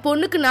எல்லாம் என்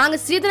பொண்ணுக்கு நாங்க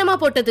சீதனமா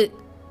போட்டது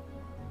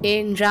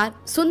என்றார்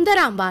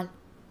சுந்தராம்பாள்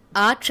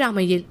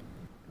ஆற்றாமையில்.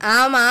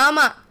 ஆமா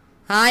ஆமா,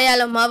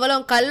 ஆயாலும்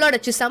அவளும்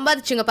கல்லோடச்சு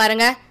சம்பாதிச்சுங்க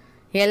பாருங்க.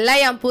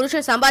 எல்லாம் என்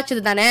புருஷன்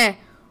சம்பாதிச்சது தானே,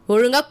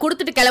 ஒழுங்கா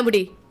கொடுத்துட்டு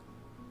கிளம்புடி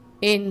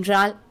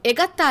என்றாள்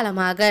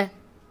எகத்தாளமாக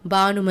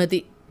பானுமதி.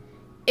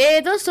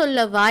 ஏதோ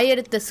சொல்ல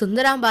வாயெடுத்த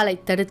சுந்தராம்பாளை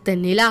தடுத்த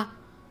நிலா,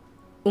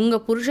 உங்க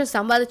புருஷன்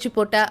சம்பாதிச்சு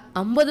போட்ட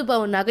 50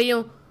 பவுன்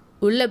நகையும்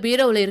உள்ள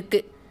பீரோவில் இருக்கு,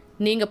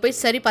 நீங்க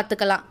போய் சரி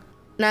பார்த்துக்கலாம்.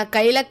 நான்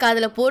கையில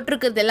காதுல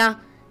போட்டிருக்கிறதெல்லாம்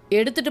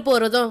எடுத்துட்டு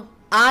போறதும்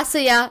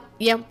ஆசையா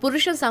என்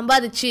புருஷன்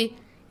சம்பாதிச்சு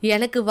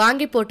எனக்கு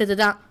வாங்கி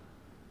போட்டதுதான்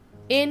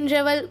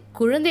என்றவள்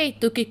குழந்தையை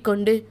தூக்கி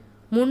கொண்டு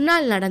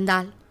முன்னால்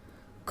நடந்தாள்.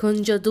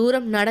 கொஞ்ச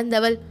தூரம்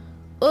நடந்தவள்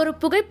ஒரு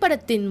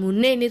புகைப்படத்தின்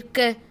முன்னே நிற்க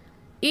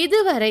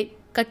இதுவரை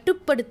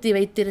கட்டுப்படுத்தி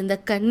வைத்திருந்த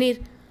கண்ணீர்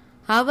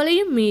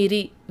அவளையும்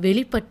மீறி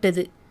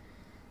வெளிப்பட்டது.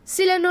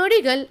 சில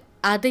நொடிகள்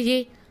அதையே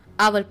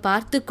அவள்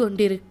பார்த்து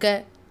கொண்டிருக்க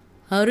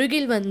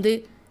அருகில் வந்து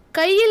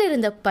கையில்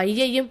இருந்த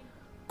பையையும்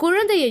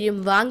குழந்தையையும்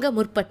வாங்க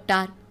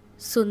முற்பட்டார்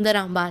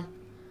சுந்தராம்பாள்.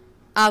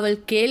 அவள்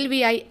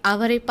கேள்வியாய்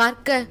அவரை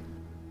பார்க்க,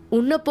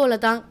 உன்னை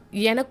போலதான்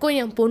எனக்கும்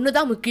என்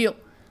பொண்ணுதான் முக்கியம்.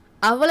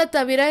 அவளை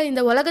தவிர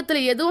இந்த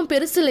உலகத்துல எதுவும்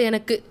பெருசில்லை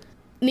எனக்கு.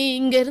 நீ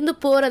இங்க இருந்து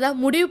போறதா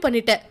முடிவு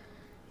பண்ணிட்ட,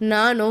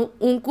 நானும்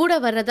உன் கூட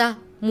வர்றதா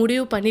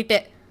முடிவு பண்ணிட்ட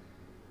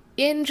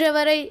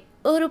என்றவரை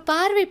ஒரு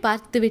பார்வை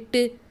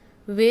பார்த்துவிட்டு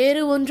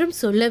வேறு ஒன்றும்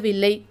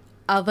சொல்லவில்லை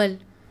அவள்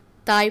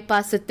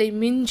தாய்ப்பாசத்தை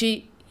மிஞ்சி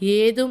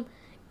ஏதும்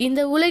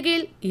இந்த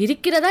உலகில்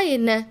இருக்கிறதா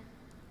என்ன?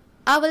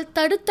 அவள்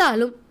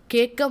தடுத்தாலும்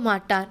கேட்க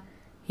மாட்டார்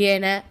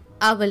என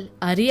அவள்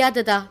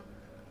அறியாததா?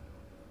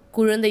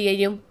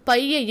 குழந்தையையும்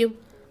பையையும்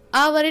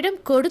அவரிடம்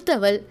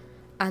கொடுத்தவள்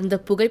அந்த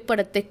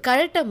புகைப்படத்தை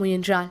கழட்ட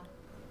முயன்றாள்.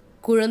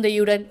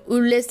 குழந்தையுடன்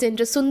உள்ளே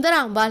சென்ற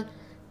சுந்தராம்பாள்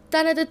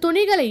தனது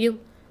துணிகளையும்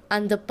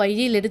அந்த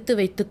பையில் எடுத்து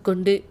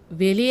வைத்துக்கொண்டு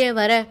வெளியே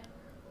வர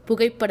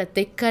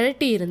புகைப்படத்தை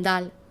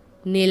கழட்டியிருந்தாள்.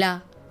 நிலா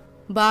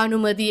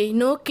பானுமதியை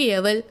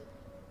நோக்கியவள்,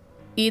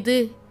 இது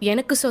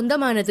எனக்கு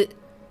சொந்தமானது,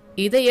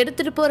 இதை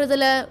எடுத்துட்டு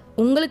போறதுல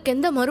உங்களுக்கு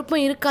எந்த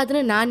மறுப்பும்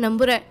இருக்காதுன்னு நான்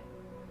நம்புறேன்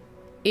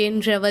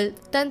என்றவள்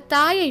தன்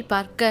தாயை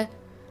பார்க்க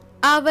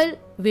அவள்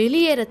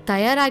வெளியேற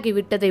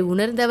தயாராகிவிட்டதை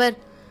உணர்ந்தவர்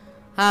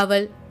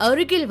அவள்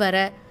அருகில் வர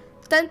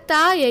தன்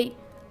தாயை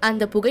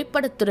அந்த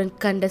புகைப்படத்துடன்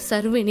கண்ட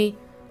சர்வினி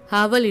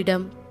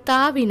அவளிடம்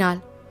தாவினாள்.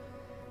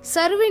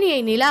 சர்வினியை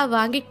நிலா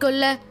வாங்கிக்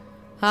கொள்ள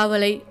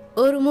அவளை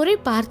ஒரு முறை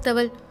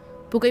பார்த்தவள்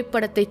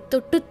புகைப்படத்தை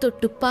தொட்டு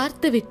தொட்டு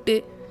பார்த்துவிட்டு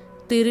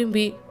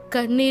திரும்பி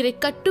கண்ணீரை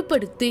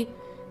கட்டுப்படுத்தி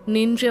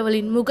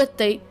நின்றவளின்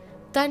முகத்தை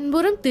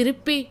தன்புறம்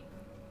திருப்பி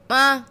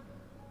மா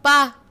பா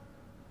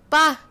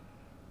பா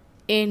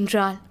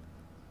என்றாள்.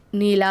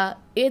 நிலா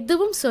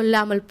எதுவும்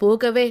சொல்லாமல்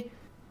போகவே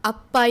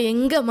அப்பா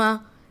எங்கம்மா,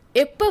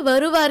 எப்ப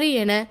வருவாரு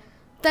என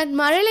தன்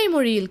மழலை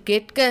மொழியில்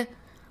கேட்க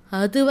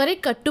அதுவரை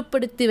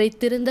கட்டுப்படுத்தி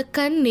வைத்திருந்த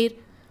கண்ணீர்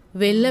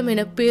வெள்ளமென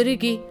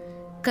பெருகி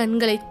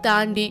கண்களை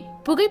தாண்டி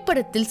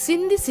புகைப்படத்தில்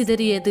சிந்தி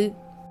சிதறியது.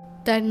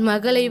 தன்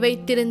மகளை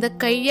வைத்திருந்த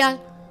கையால்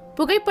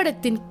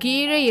புகைப்படத்தின்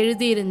கீழே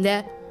எழுதியிருந்த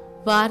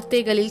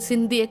வார்த்தைகளில்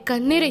சிந்திய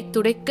கண்ணீரை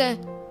துடைக்க,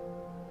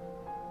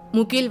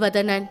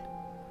 முகில்வதனன்,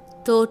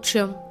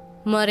 தோற்றம்,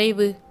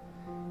 மறைவு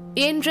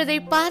என்றதை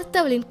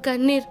பார்த்தவளின்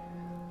கண்ணீர்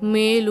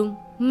மேலும்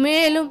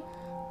மேலும்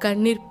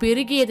கண்ணீர்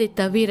பெருகியதை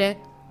தவிர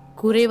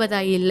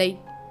குறைவதாயில்லை.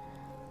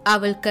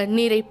 அவள்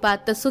கண்ணீரை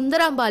பார்த்த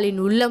சுந்தராம்பாளின்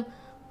உள்ளம்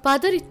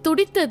பதறி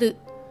துடித்தது.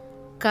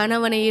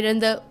 கணவனை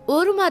இழந்த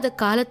 1 மாத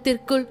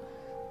காலத்திற்குள்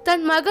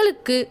தன்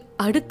மகளுக்கு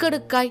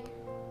அடுக்கடுக்காய்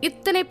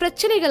இத்தனை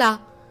பிரச்சனைகளா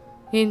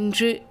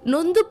என்று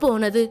நொந்து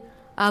போனது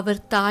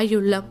அவர்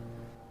தாயுள்ளம்.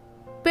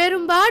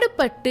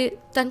 பெரும்பாடுபட்டு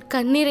தன்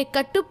கண்ணீரை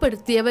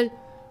கட்டுப்படுத்தியவள்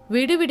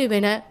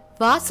விடுவிடுவென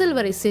வாசல்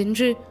வரை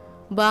சென்று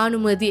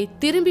பானுமதியை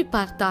திரும்பி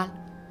பார்த்தாள்.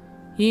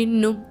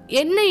 இன்னும்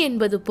என்ன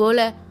என்பது போல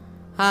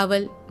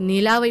அவள்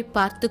நிலாவை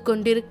பார்த்து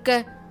கொண்டிருக்க,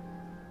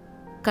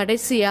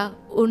 கடைசியா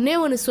ஒன்னே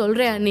ஒன்னு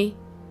சொல்றேன் அண்ணி.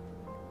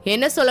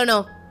 என்ன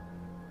சொல்லணும்?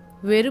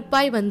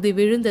 வெறுப்பாய் வந்து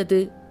விழுந்தது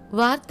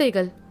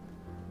வார்த்தைகள்.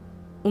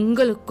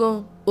 உங்களுக்கும்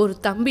ஒரு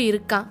தம்பி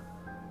இருக்கான்,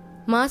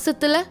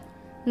 மாசத்துல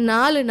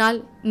 4 நாள்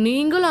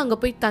நீங்களும் அங்க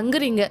போய்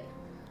தங்குறீங்க,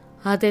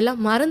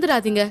 அதெல்லாம்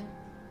மறந்துடாதீங்க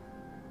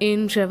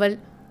என்றவள்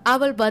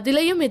அவள்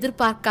பதிலையும்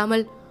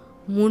எதிர்பார்க்காமல்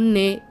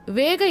முன்னே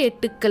வேக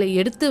எட்டுக்களை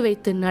எடுத்து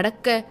வைத்து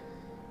நடக்க,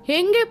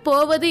 எங்கே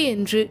போவது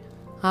என்று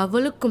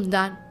அவளுக்கும்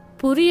தான்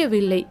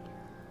புரியவில்லை.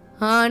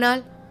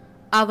 ஆனால்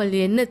அவள்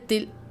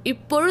எண்ணத்தில்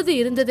இப்பொழுது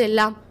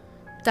இருந்ததெல்லாம்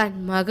தன்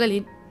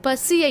மகளின்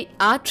பசியை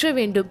ஆற்ற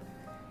வேண்டும்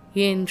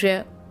என்ற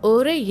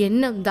ஒரே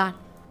எண்ணம்தான்.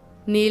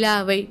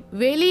 நிலாவை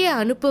வெளியே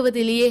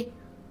அனுப்புவதிலேயே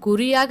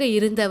குறியாக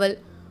இருந்தவள்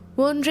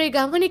ஒன்றை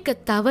கவனிக்க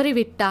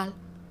தவறிவிட்டாள்.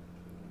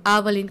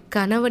 அவளின்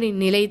கணவனின்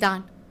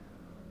நிலைதான்.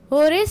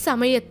 ஒரே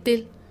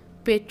சமயத்தில்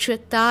பெற்ற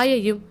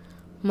தாயையும்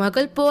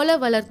மகள் போல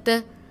வளர்த்த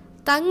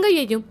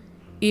தங்கையையும்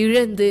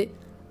இழந்து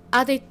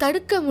அதை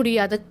தடுக்க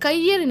முடியாத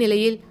கையறு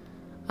நிலையில்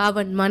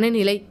அவன்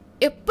மனநிலை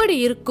எப்படி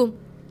இருக்கும்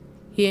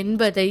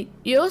என்பதை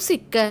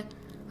யோசிக்க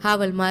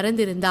அவள்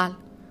மறந்திருந்தாள்.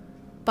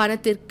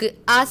 பணத்திற்கு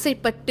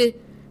ஆசைப்பட்டு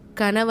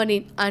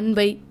கணவனின்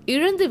அன்பை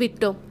இழந்து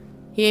விட்டோம்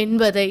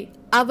என்பதை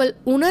அவள்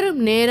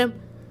உணரும் நேரம்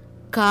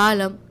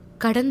காலம்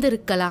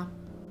கடந்திருக்கலாம்.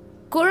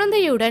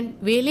 குழந்தையுடன்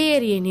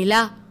வெளியேறிய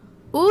நிலா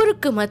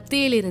ஊருக்கு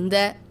மத்தியில் இருந்த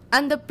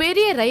அந்த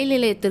பெரிய ரயில்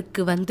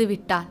நிலையத்திற்கு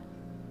வந்துவிட்டாள்.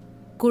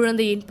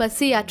 குழந்தையின்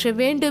பசியாற்ற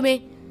வேண்டுமே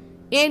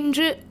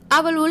என்று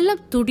அவள்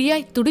உள்ளம்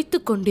துடியாய்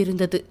துடித்துக்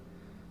கொண்டிருந்தது.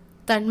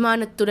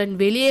 தன்மானத்துடன்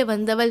வெளியே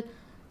வந்தவள்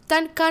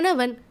தன்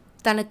கணவன்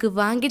தனக்கு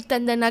வாங்கி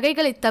தந்த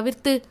நகைகளை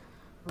தவிர்த்து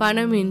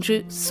பணம் என்று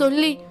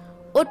சொல்லி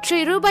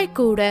 ₹1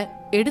 கூட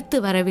எடுத்து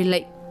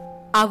வரவில்லை.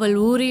 அவள்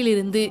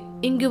ஊரிலிருந்து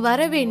இங்கு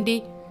வரவேண்டி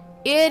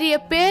ஏறிய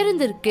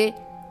பேருந்திற்கு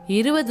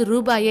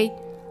 ₹20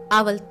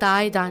 அவள்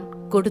தாய்தான்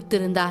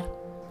கொடுத்திருந்தார்.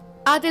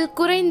 அதில்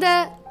குறைந்த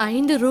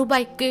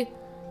 ₹5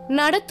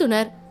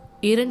 நடத்துனர்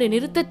 2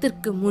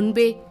 நிறுத்தத்திற்கு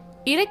முன்பே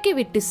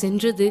இறக்கிவிட்டு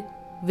சென்றது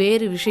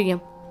வேறு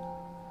விஷயம்.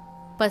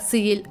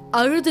 பசியில்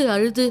அழுது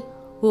அழுது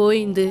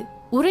ஓய்ந்து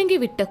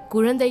உறங்கிவிட்ட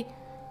குழந்தை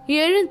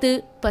எழுந்து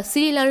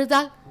பசியில்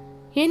அழுதால்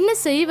என்ன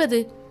செய்வது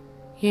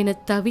என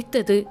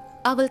தவித்தது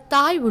அவள்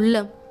தாய்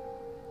உள்ளம்.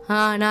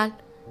 ஆனால்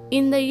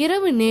இந்த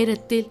இரவு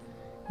நேரத்தில்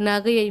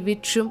நகையை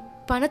விற்றும்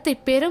பணத்தை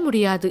பெற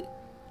முடியாது.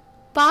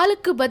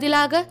 பாலுக்கு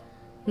பதிலாக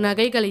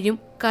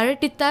நகைகளையும்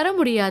கழட்டி தர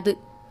முடியாது.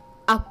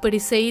 அப்படி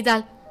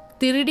செய்தால்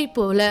திருடி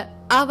போல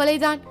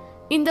அவளைதான்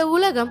இந்த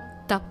உலகம்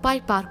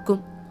தப்பாய்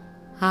பார்க்கும்.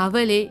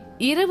 அவளே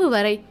இரவு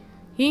வரை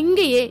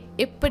இங்கேயே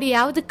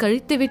எப்படியாவது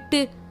கழித்துவிட்டு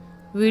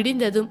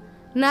விடிந்ததும்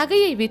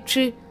நகையை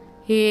விற்று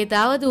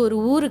ஏதாவது ஒரு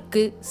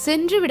ஊருக்கு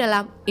சென்று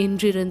விடலாம்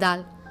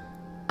என்றிருந்தாள்.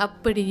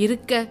 அப்படி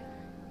இருக்க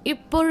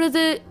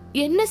இப்பொழுது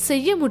என்ன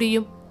செய்ய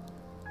முடியும்,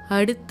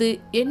 அடுத்து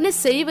என்ன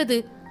செய்வது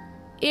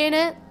என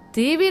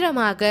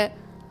தீவிரமாக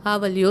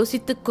அவள்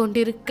யோசித்துக்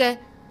கொண்டிருக்க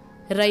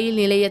ரயில்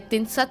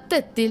நிலையத்தின்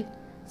சத்தத்தில்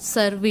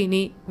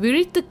சர்வினி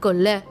விழித்து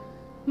கொள்ள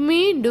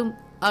மீண்டும்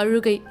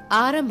அழுகை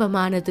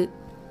ஆரம்பமானது.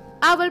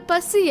 அவள்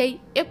பசியை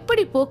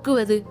எப்படி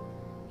போக்குவது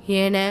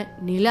என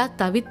நிலா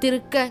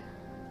தவித்திருக்க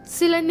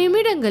சில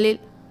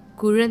நிமிடங்களில்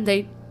குழந்தை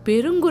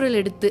பெருங்குரல்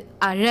எடுத்து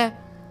அழ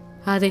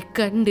அதைக்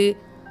கண்டு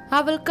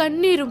அவள்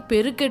கண்ணீரும்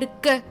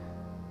பெருக்கெடுக்க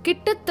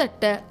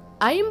கிட்டத்தட்ட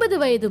 50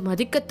 வயது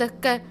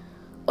மதிக்கத்தக்க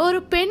ஒரு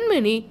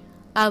பெண்மணி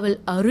அவள்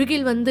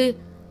அருகில் வந்து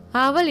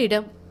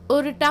அவளிடம்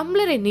ஒரு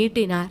டம்ளரை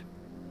நீட்டினார்.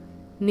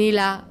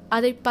 நிலா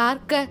அதை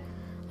பார்க்க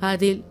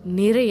அதில்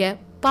நிறைய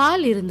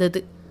பால்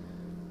இருந்தது.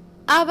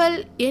 அவள்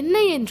என்ன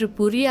என்று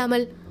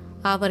புரியாமல்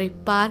அவரை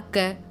பார்க்க,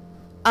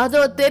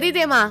 அதோ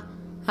தெரியுதேமா,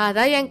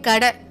 அதான் என்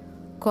கடை,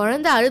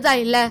 குழந்தை அழுதா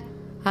இல்ல,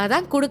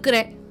 அதான்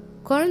குடுக்கிறேன்,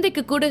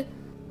 குழந்தைக்கு குடு,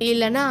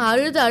 இல்லைன்னா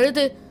அழுது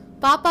அழுது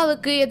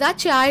பாப்பாவுக்கு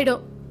ஏதாச்சும்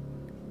ஆயிடும்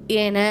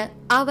என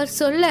அவர்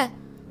சொல்ல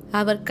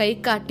அவர் கை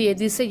காட்டிய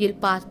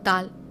திசையில்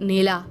பார்த்தாள்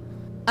நிலா.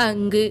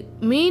 அங்கு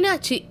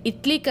மீனாட்சி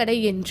இட்லி கடை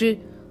என்று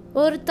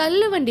ஒரு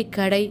தள்ளுவண்டி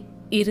கடை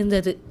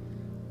இருந்தது.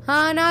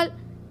 ஆனால்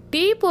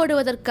டீ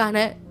போடுவதற்கான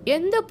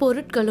எந்த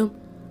பொருட்களும்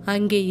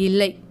அங்கே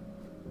இல்லை.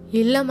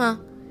 இல்லம்மா,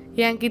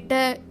 என்கிட்ட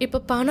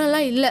இப்ப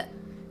பணம்லாம் இல்லை,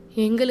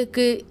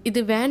 எங்களுக்கு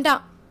இது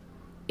வேண்டாம்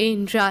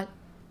என்றாள்.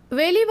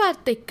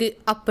 வெளிவார்த்தைக்கு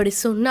அப்படி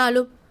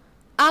சொன்னாலும்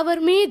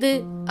அவர் மீது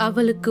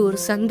அவளுக்கு ஒரு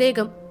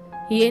சந்தேகம்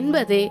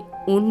என்பதே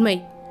உண்மை.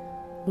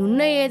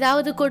 உன்னை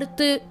ஏதாவது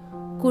கொடுத்து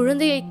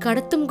குழந்தையை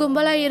கடத்தும்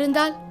கும்பலாய்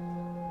இருந்தால்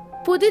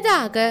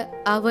புதிதாக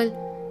அவள்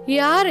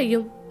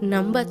யாரையும்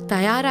நம்ப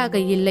தயாராக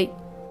இல்லை.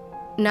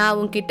 நான்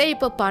உன்கிட்ட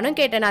இப்ப பணம்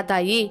கேட்டனா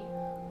தாயி,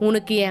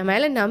 உனக்கு என்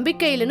மேல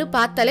நம்பிக்கை இல்லைன்னு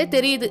பார்த்தாலே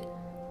தெரியுது,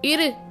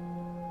 இரு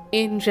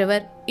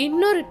என்றவர்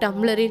இன்னொரு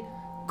டம்ளரில்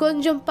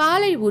கொஞ்சம்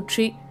பாலை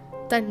ஊற்றி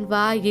தன்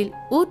வாயில்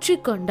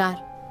ஊற்றிக்கொண்டார்.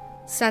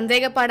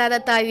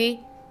 சந்தேகப்படாத தாயி,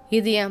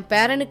 இது என்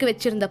பேரனுக்கு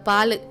வச்சிருந்த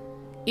பால்.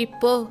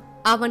 இப்போ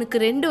அவனுக்கு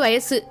 2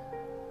 வயசு,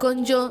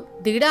 கொஞ்சம்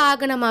திட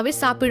ஆகனமாவே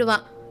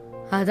சாப்பிடுவான்,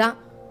 அதான்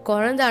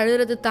குழந்தை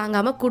அழுறது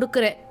தாங்காம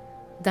குடுக்கிறேன்,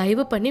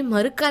 தயவு பண்ணி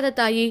மறுக்காத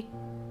தாயி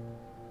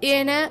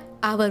என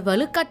அவர்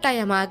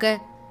வலுக்கட்டாயமாக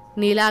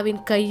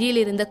நிலாவின் கையில்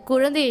இருந்த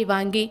குழந்தையை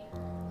வாங்கி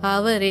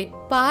அவரே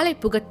பாலை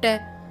புகட்ட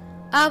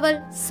அவள்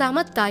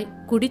சமத்தாய்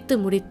குடித்து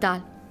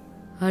முடித்தாள்.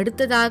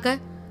 அடுத்ததாக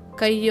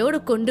கையோடு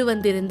கொண்டு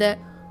வந்திருந்த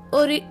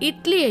ஒரு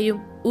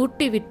இட்லியையும்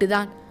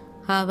ஊட்டிவிட்டுதான்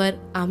அவர்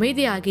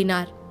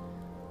அமைதியாகினார்.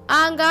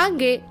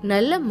 ஆங்காங்கே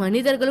நல்ல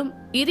மனிதர்களும்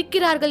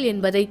இருக்கிறார்கள்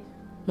என்பதை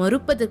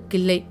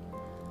மறுப்பதற்கில்லை.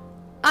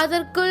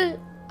 அதற்குள்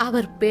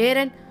அவர்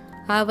பேரன்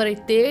அவரை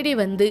தேடி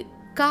வந்து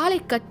காலை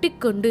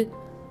கட்டிக்கொண்டு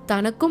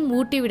தனக்கும்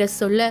ஊட்டிவிட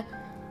சொல்ல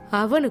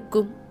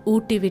அவனுக்கும்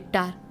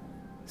ஊட்டிவிட்டார்.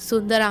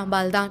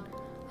 சுந்தராம்பாள் தான்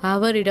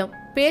அவரிடம்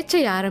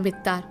பேச்சை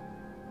ஆரம்பித்தார்.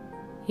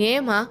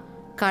 ஏமா,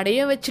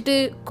 கடையை வச்சுட்டு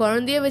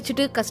குழந்தைய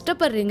வச்சுட்டு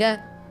கஷ்டப்படுறீங்க,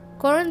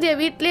 குழந்தைய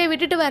வீட்டிலே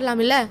விட்டுட்டு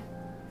வரலாமில்ல?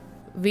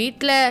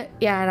 வீட்டில்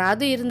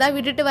யாராவது இருந்தா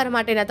விட்டுட்டு வர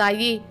மாட்டேனா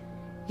தாயி,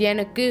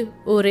 எனக்கு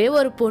ஒரே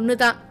ஒரு பொண்ணு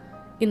தான்,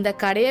 இந்த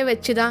கடையை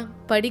வச்சுதான்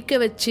படிக்க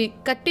வச்சு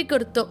கட்டி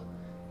கொடுத்தோம்,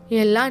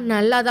 எல்லாம்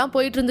நல்லா தான்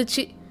போயிட்டு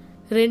இருந்துச்சு.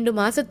 2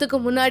 மாசத்துக்கு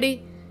முன்னாடி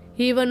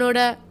இவனோட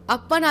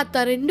அப்பா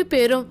நாத்தா 2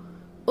 பேரும்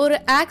ஒரு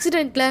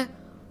ஆக்சிடென்ட்ல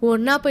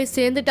ஒன்னா போய்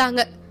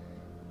சேர்ந்துட்டாங்க.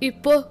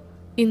 இப்போ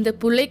இந்த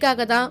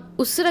பிள்ளைக்காக தான்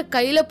உசுர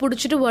கையில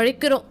புடிச்சிட்டு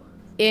உழைக்கிறோம்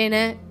என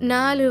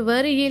 4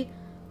 வரியில்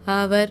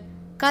அவர்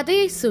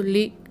கதையை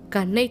சொல்லி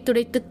கண்ணை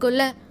துடைத்துக் கொள்ள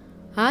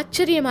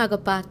ஆச்சரியமாக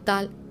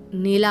பார்த்தாள்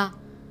நிலா.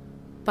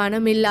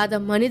 பணமில்லாத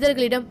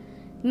மனிதர்களிடம்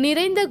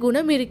நிறைந்த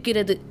குணம்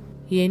இருக்கிறது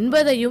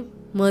என்பதையும்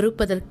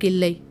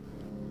மறுப்பதற்கில்லை.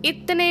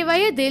 இத்தனை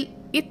வயதில்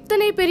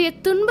இத்தனை பெரிய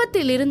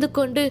துன்பத்தில் இருந்து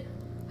கொண்டு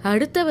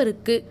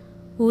அடுத்தவருக்கு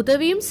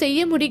உதவியும் செய்ய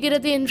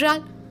முடிகிறது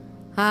என்றால்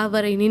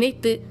அவரை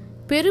நினைத்து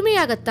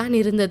பெருமையாகத்தான்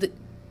இருந்தது.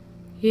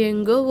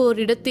 எங்கோ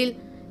ஓரிடத்தில்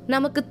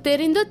நமக்கு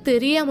தெரிந்தோ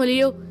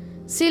தெரியாமலையோ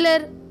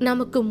சிலர்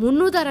நமக்கு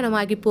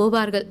முன்னுதாரணமாகி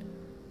போவார்கள்.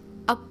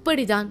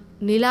 அப்படிதான்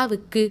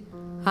நிலாவுக்கு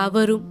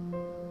அவரும்.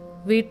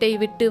 வீட்டை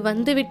விட்டு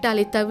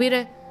வந்துவிட்டாலே தவிர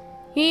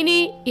இனி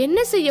என்ன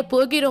செய்ய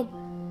போகிறோம்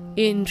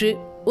என்று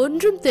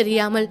ஒன்றும்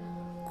தெரியாமல்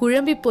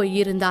குழம்பி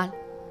போயிருந்தாள்.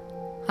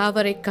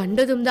 அவரை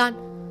கண்டதும் தான்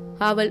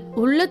அவள்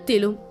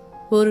உள்ளத்திலும்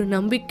ஒரு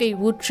நம்பிக்கை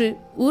ஊற்று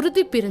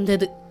உறுதி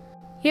பிறந்தது.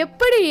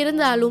 எப்படி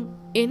இருந்தாலும்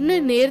என்ன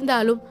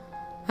நேர்ந்தாலும்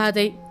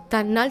அதை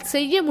தன்னால்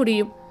செய்ய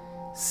முடியும்,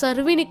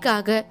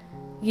 சர்வினிக்காக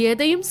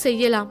எதையும்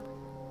செய்யலாம்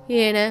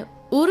என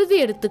உறுதி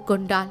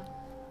எடுத்துக்கொண்டாள்.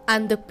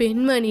 அந்த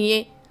பெண்மணியே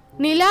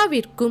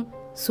நிலாவிற்கும்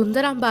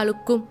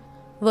சுந்தராம்பாளுக்கும்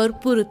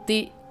வற்புறுத்தி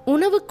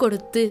உணவு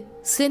கொடுத்து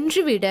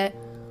சென்றுவிட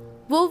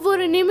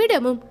ஒவ்வொரு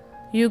நிமிடமும்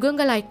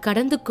யுகங்களாய்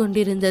கடந்து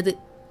கொண்டிருந்தது.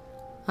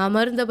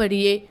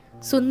 அமர்ந்தபடியே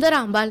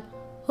சுந்தராம்பாள்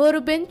ஒரு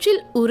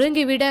பெஞ்சில்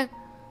உறங்கிவிட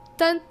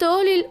தன்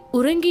தோளில்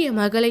உறங்கிய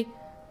மகளை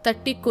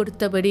தட்டி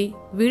கொடுத்தபடி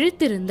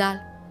விழித்திருந்தாள்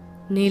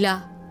நிலா.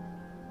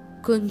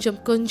 கொஞ்சம்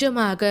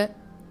கொஞ்சமாக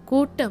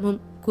கூட்டமும்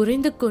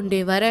குறைந்து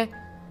கொண்டே வர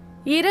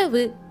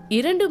இரவு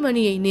 2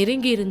 மணியை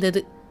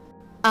நெருங்கியிருந்தது.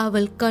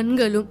 அவள்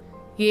கண்களும்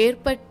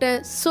ஏற்பட்ட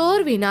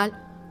சோர்வினால்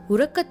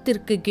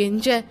உறக்கத்திற்கு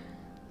கெஞ்ச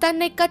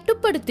தன்னை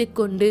கட்டுப்படுத்திக்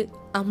கொண்டு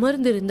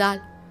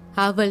அமர்ந்திருந்தாள்.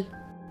 அவள்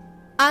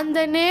அந்த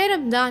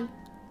நேரம்தான்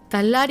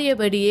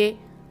தள்ளாடியபடியே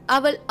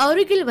அவள்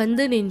அருகில்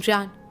வந்து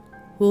நின்றான்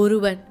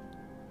ஒருவன்.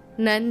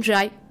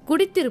 நன்றாய்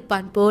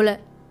குடித்திருப்பான் போல.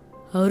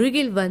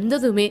 அருகில்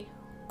வந்ததுமே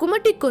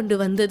குமட்டிக் கொண்டு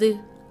வந்தது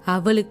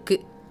அவளுக்கு.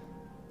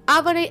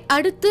 அவனை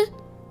அடுத்து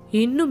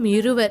இன்னும்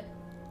இருவர்.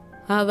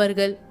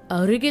 அவர்கள்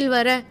அருகில்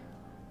வர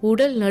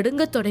உடல்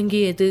நடுங்கத்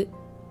தொடங்கியது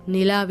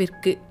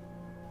நிலாவிற்கு.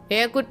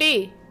 ஏ குட்டி,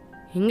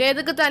 இங்க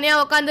எதுக்கு தனியா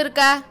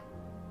உக்காந்துருக்க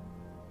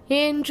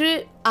என்று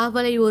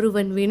அவளை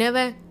ஒருவன் வினவ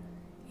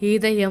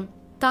இதயம்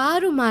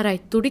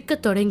தாறுமாறாய்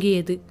துடிக்கத்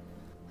தொடங்கியது.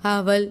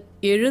 அவள்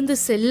எழுந்து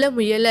செல்ல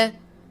முயல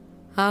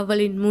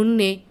அவளின்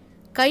முன்னே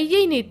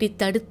கையை நீட்டி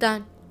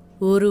தடுத்தான்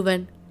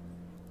ஒருவன்.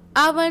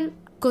 அவன்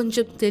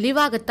கொஞ்சம்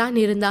தெளிவாகத்தான்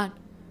இருந்தான்.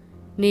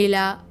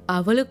 நிலா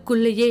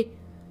அவளுக்குள்ளேயே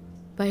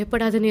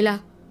பயப்படாத நிலா,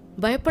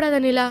 பயப்படாத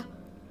நிலா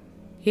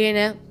என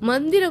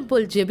மந்திரம்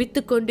போல்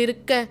ஜெபித்து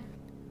கொண்டிருக்க,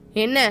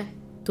 என்ன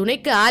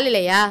துணைக்கு ஆள்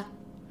இல்லையா?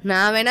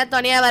 நான் வேணா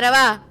துணையா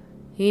வரவா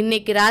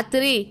இன்னைக்கு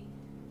ராத்திரி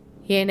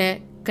என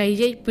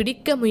கையை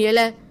பிடிக்க முயல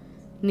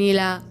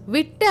நிலா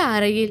விட்ட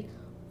அறையில்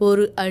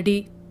ஒரு அடி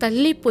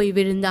தள்ளி போய்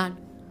விழுந்தான்.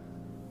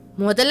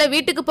 முதல்ல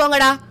வீட்டுக்கு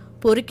போங்கடா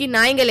பொறுக்கி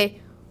நாய்ங்களே.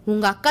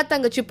 உங்க அக்கா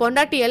தங்கச்சி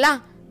பொண்டாட்டி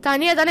எல்லாம்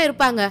தனியா தானே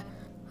இருப்பாங்க.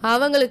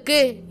 அவங்களுக்கு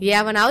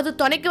எவனாவது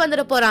துணைக்கு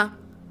வந்துட போறான்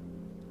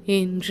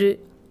என்று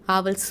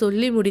அவள்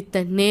சொல்லி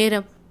முடித்த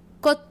நேரம்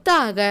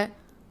கொத்தாக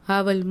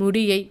அவள்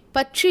முடியை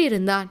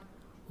பற்றியிருந்தான்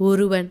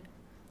ஒருவன்.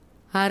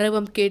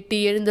 அரவம் கேட்டு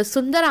எழுந்த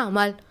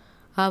சுந்தராமால்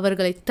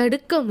அவர்களை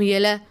தடுக்க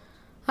முயல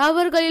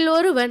அவர்களில்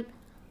ஒருவன்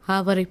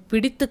அவரை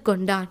பிடித்து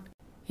கொண்டான்.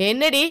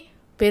 என்னடி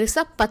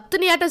பெருசா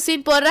பத்துனியாட்டம்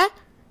சீன் போடுற?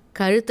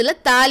 கழுத்துல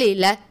தாலி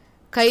இல்ல,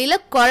 கையில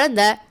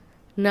குழந்தை,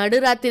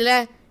 நடுராத்திரில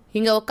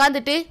இங்க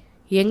உக்காந்துட்டு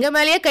எங்க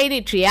மேலேயே கை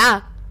நீற்றியா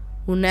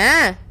உன்ன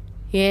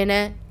என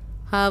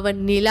அவன்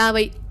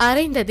நிலாவை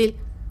அறைந்ததில்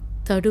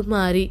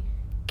தடுமாறி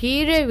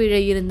கீழே விழ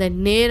இருந்த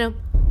நேரம்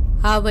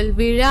அவள்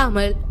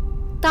விழாமல்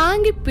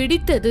தாங்கி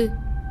பிடித்தது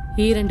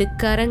 2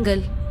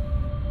 கரங்கள்.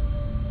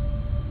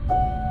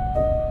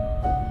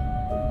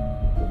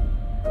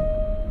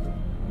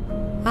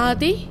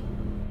 ஆதி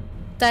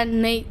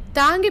தன்னை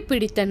தாங்கி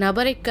பிடித்த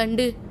நபரைக்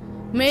கண்டு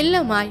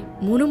மெல்லமாய்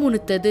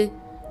முணுமுணுத்தது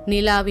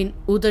நிலாவின்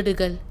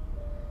உதடுகள்.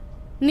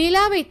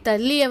 நிலாவை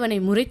தள்ளியவனை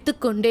முறைத்து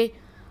கொண்டே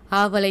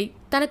அவளை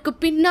தனக்கு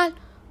பின்னால்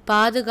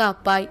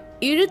பாதுகாப்பாய்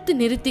இழுத்து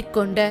நிறுத்தி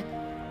கொண்ட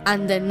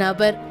அந்த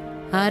நபர்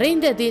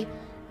அறைந்ததில்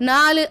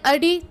 4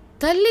 அடி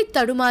தள்ளி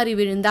தடுமாறி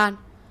விழுந்தான்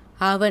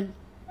அவன்.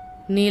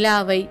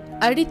 நிலாவை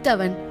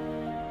அடித்தவன்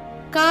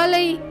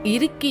காலை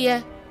இறுக்கிய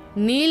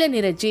நீல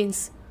நிற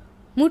ஜீன்ஸ்,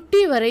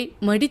 முட்டி வரை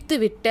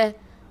மடித்துவிட்ட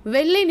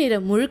வெள்ளை நிற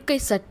முழுக்கை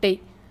சட்டை,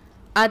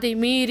 அதை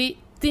மீறி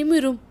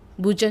திமிரும்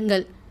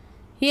புஜங்கள்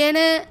என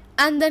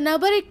அந்த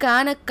நபரை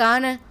காண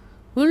காண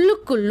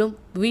உள்ளுக்குள்ளும்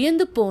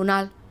வியந்து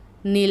போனாள்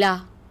நிலா.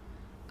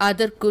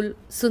 அதற்குள்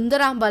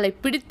சுந்தராம்பாளை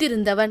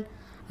பிடித்திருந்தவன்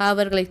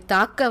அவர்களை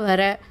தாக்க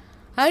வர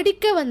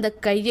அடிக்க வந்த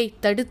கையை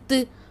தடுத்து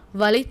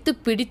வளைத்து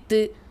பிடித்து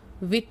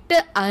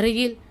விட்ட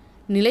அறையில்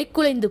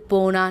நிலைகுலைந்து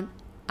போனான்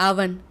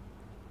அவன்.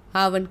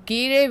 அவன்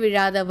கீழே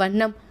விழாத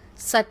வண்ணம்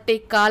சட்டை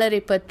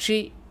காலரை பற்றி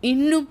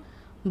இன்னும்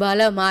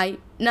பலமாய்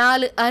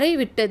 4 அறை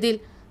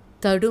விட்டதில்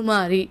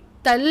தடுமாறி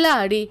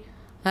தள்ளாடி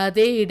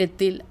அதே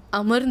இடத்தில்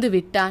அமர்ந்து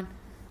விட்டான்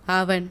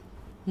அவன்.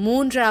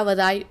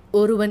 3ஆவதாய்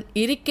ஒருவன்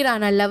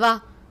இருக்கிறான் அல்லவா?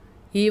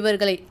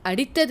 இவர்களை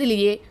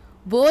அடித்ததிலேயே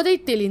போதை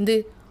தெளிந்து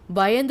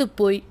பயந்து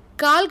போய்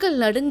கால்கள்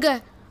நடுங்க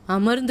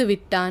அமர்ந்து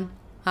விட்டான்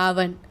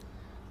அவன்.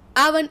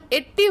 அவன்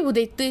எட்டி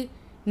உதைத்து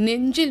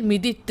நெஞ்சில்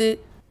மிதித்து,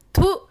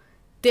 தூ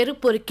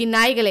தெருப்பொறுக்கி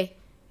நாய்களே,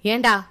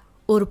 ஏண்டா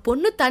ஒரு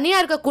பொண்ணு தனியா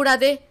இருக்க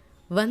கூடாதே,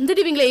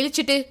 வந்துடுவீங்களே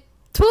இழிச்சிட்டு,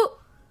 தூ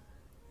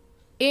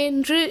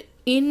என்று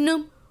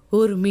இன்னும்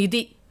ஒரு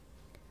மிதி.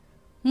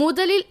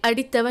 முதலில்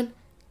அடித்தவன்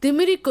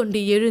திமிரிக்கொண்டு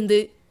எழுந்து,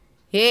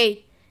 ஏய்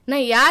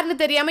நான் யாருன்னு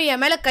தெரியாம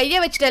என் மேல கைய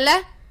வச்சிட்டல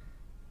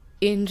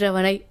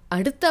என்றவனை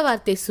அடுத்த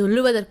வார்த்தை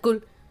சொல்லுவதற்குள்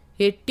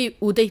எட்டி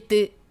உதைத்து,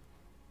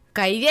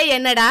 கைய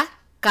என்னடா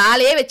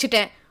காலையே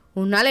வச்சிட்டேன்,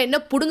 உன்னால என்ன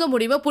புடுங்க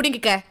முடியுமோ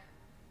புடுங்கிக்க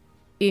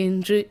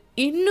என்று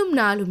இன்னும்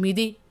 4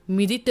 மிதி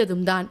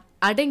மிதித்ததும் தான்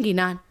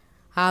அடங்கினான்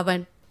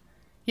அவன்.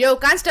 யோ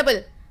கான்ஸ்டபிள்,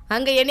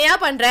 அங்க என்னையா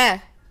பண்ற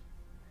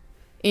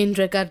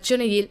என்ற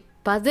கர்ஜனையில்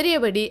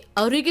பதறியபடி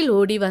அருகில்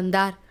ஓடி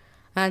வந்தார்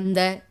அந்த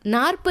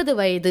 40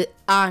 வயது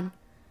ஆண்.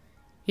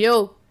 யோ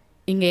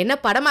இங்க என்ன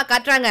படமா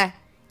காட்டுறாங்க?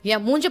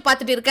 என் மூஞ்ச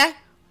பார்த்துட்டு இருக்க?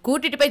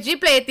 கூட்டிட்டு போய்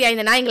ஜீப்ல ஏத்தியா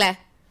இந்த நாய்ங்கள?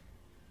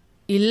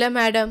 இல்ல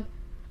மேடம்,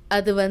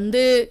 அது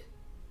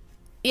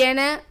என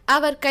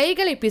அவர்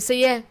கைகளை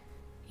பிசைய,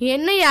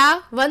 என்னையா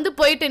வந்து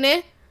போயிட்டுன்னு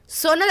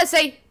சொன்னதை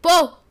செய் போ.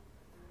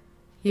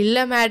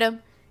 இல்ல மேடம்,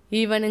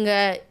 இவனுங்க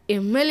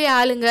எம்எல்ஏ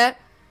ஆளுங்க,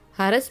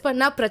 அரெஸ்ட்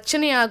பண்ணா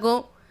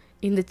பிரச்சனையாகும்.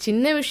 இந்த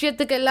சின்ன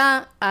விஷயத்துக்கெல்லாம்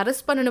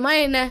அரெஸ்ட் பண்ணணுமா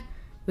என்ன?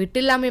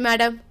 விட்டுலாமே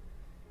மேடம்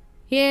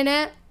என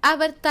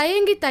அவர்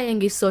தயங்கி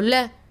தயங்கி சொல்ல,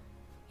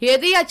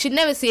 எதையா சின்ன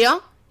விஷயம்?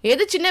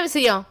 எது சின்ன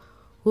விஷயம்?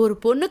 ஒரு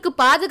பொண்ணுக்கு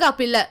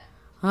பாதுகாப்பு இல்லை,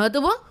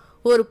 அதுவும்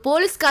ஒரு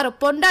போலீஸ்கார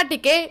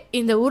பொண்டாட்டிக்கே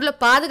இந்த ஊர்ல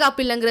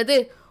பாதுகாப்பு இல்லைங்கிறது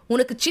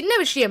உனக்கு சின்ன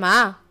விஷயமா?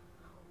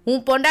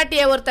 உன்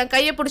பொண்டாட்டிய ஒருத்தன்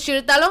கையை பிடிச்சி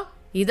இழுத்தாலும்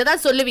இதை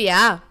தான்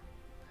சொல்லுவியா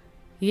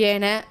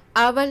என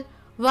அவள்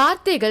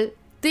வார்த்தைகள்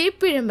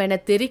தீப்பிழம்பென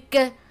தெரிக்க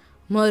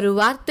மறு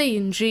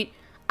வார்த்தையின்றி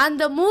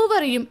அந்த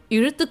மூவரையும்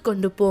இழுத்து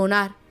கொண்டு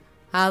போனார்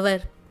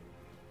அவர்.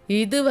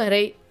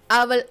 இதுவரை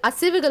அவள்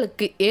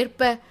அசைவுகளுக்கு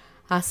ஏற்ப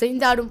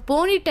அசைந்தாடும்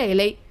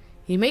போனிட்டைலை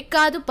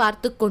இமைக்காது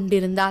பார்த்து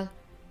கொண்டிருந்தாள்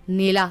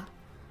நிலா.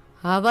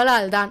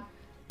 அவளால் தான்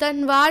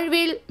தன்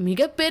வாழ்வில்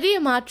மிகப்பெரிய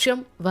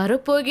மாற்றம்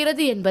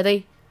வரப்போகிறது என்பதை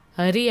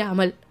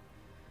அறியாமல்.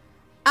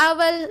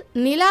 அவள்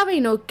நிலாவை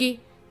நோக்கி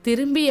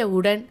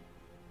திரும்பியவுடன்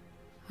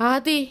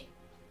ஆதி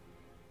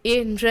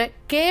என்ற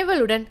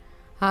கேவலுடன்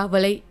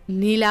அவளை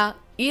நிலா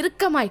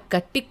இறுக்கமாய்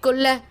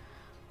கட்டிக்கொள்ள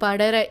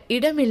படர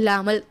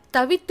இடமில்லாமல்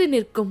தவித்து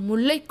நிற்கும்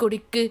முல்லை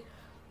கொடிக்கு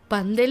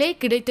பந்தலே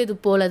கிடைத்தது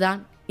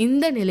போலதான்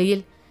இந்த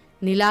நிலையில்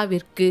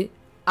நிலாவிற்கு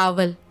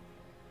அவள்.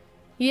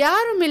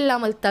 யாரும்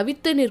இல்லாமல்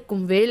தவித்து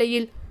நிற்கும்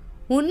வேளையில்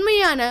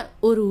உண்மையான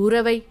ஒரு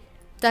உறவை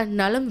தன்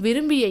நலம்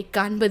விரும்பியை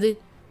காண்பது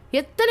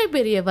எத்தனை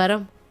பெரிய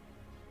வரம்.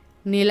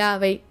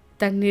 நிலாவை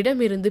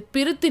தன்னிடமிருந்து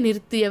பிரித்து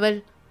நிறுத்தியவள்,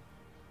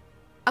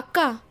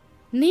 அக்கா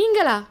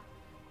நீங்களா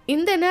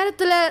இந்த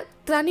நேரத்துல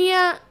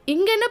தனியா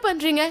இங்க என்ன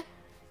பண்றீங்க?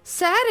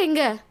 சார்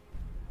எங்க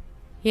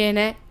என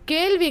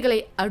கேள்விகளை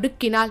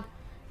அடுக்கினால்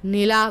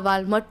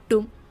நிலாவால்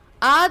மட்டும்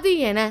ஆதி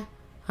என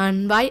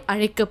அன்பாய்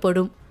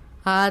அழைக்கப்படும்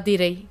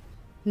ஆதிரை.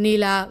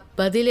 நிலா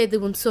பதில்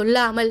எதுவும்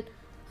சொல்லாமல்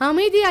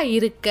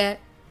அமைதியாயிருக்க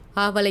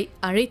அவளை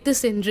அழைத்து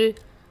சென்று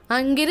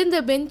அங்கிருந்த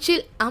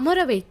பெஞ்சில்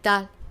அமர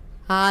வைத்தாள்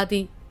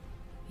ஆதி.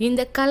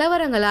 இந்த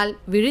கலவரங்களால்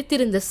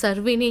விழித்திருந்த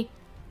சர்வினி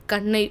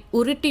கண்ணை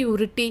உருட்டி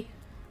உருட்டி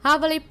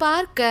அவளை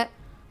பார்க்க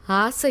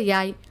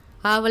ஆசையாய்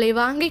அவளை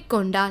வாங்கிக்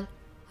கொண்டாள்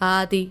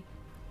ஆதி.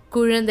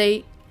 குழந்தை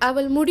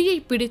அவள் முடியை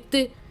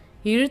பிடித்து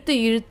இழுத்து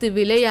இழுத்து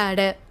விளையாட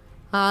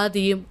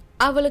ஆதியும்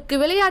அவளுக்கு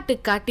விளையாட்டு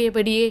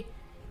காட்டியபடியே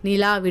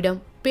நிலாவிடம்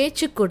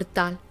பேச்சு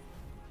கொடுத்தாள்.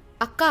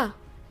 அக்கா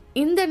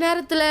இந்த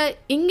நேரத்துல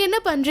இங்க என்ன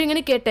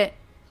பண்றீங்கன்னு கேட்டேன்,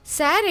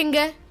 சார் எங்க?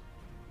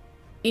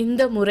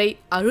 இந்த முறை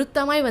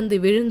அழுத்தமாய் வந்து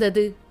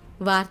விழுந்தது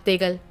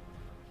வார்த்தைகள்.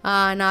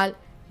 ஆனால்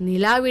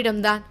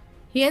நிலாவிடம்தான்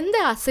எந்த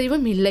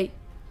அசைவும் இல்லை.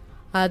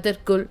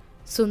 அதற்குள்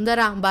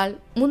சுந்தராம்பாள்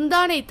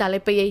முந்தானை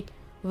தலைப்பையை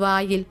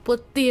வாயில்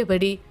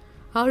பொத்தியபடி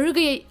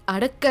அழுகையை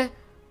அடக்க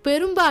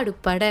பெரும்பாடு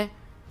பட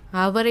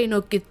அவரை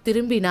நோக்கி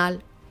திரும்பினாள்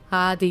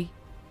ஆதி.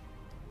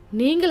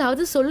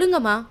 நீங்களாவது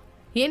சொல்லுங்கம்மா,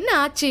 என்ன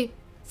ஆச்சு?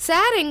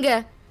 சார் எங்க?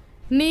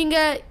 நீங்க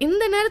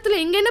இந்த நேரத்துல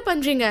இங்க என்ன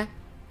பண்றீங்க?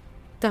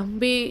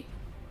 தம்பி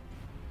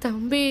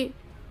தம்பி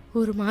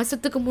 1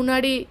 மாசத்துக்கு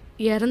முன்னாடி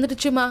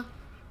இறந்துடுச்சுமா.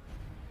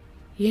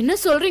 என்ன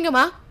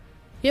சொல்றீங்கம்மா?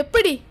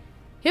 எப்படி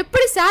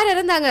எப்படி சார்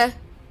இறந்தாங்க?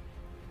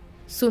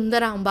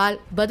 சுந்தராம்பாள்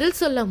பதில்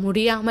சொல்ல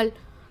முடியாமல்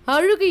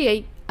அழுகையை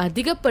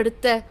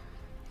அதிகப்படுத்த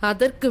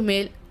அதற்கு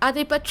மேல்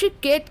அதை பற்றி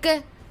கேட்க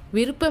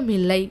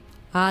விருப்பமில்லை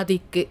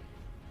ஆதிக்கு.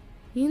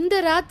 இந்த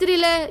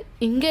ராத்திரியில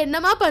இங்க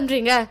என்னமா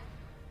பண்றீங்க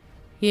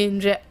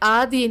என்ற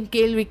ஆதியின்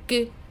கேள்விக்கு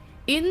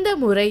இந்த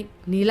முறை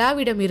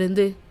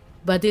நிலாவிடமிருந்து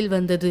பதில்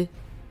வந்தது.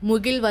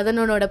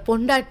 முகில்வதனனோட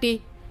பொண்டாட்டி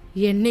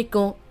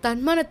என்னைக்கும்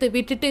தன்மானத்தை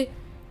விட்டுட்டு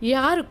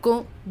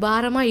யாருக்கும்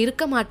பாரமா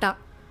இருக்க மாட்டா,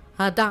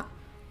 அதான்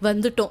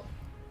வந்துட்டோம்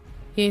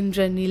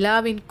என்ற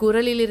நிலாவின்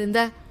குரலில் இருந்த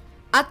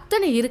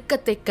அத்தனை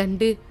இறுக்கத்தை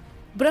கண்டு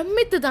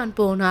பிரமித்துதான்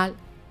போனாள்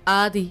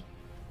ஆதி.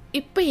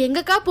 இப்ப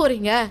எங்கக்கா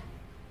போறீங்க?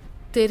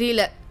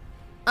 தெரியல,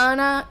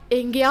 ஆனா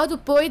எங்கேயாவது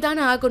போய்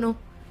தானே ஆகணும்.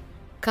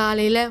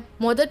 காலையில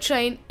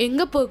ட்ரெயின்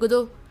எங்க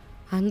போகுதோ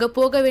அங்க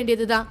போக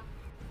வேண்டியதுதான்.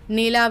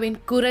 நிலாவின்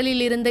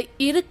குரலில் இருந்த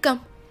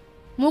இறுக்கம்,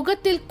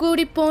 முகத்தில்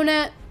கூடிப்போன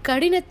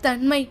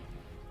கடினத்தன்மை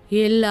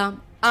எல்லாம்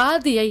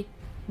ஆதியை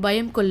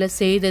பயம் கொள்ள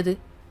செய்தது.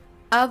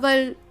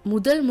 அவள்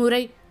முதல்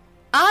முறை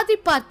ஆதி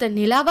பார்த்த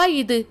நிலாவா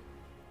இது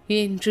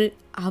என்று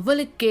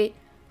அவளுக்கே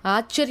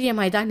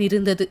ஆச்சரியமாய்தான்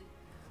இருந்தது.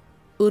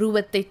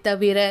 உருவத்தை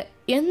தவிர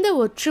எந்த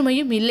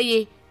ஒற்றுமையும்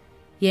இல்லையே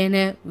என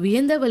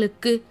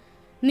வியந்தவளுக்கு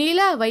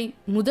நிலாவை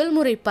முதல்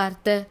முறை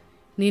பார்த்த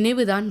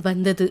நினைவுதான்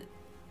வந்தது.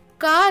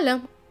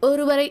 காலம்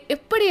ஒருவரை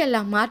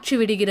எப்படியெல்லாம்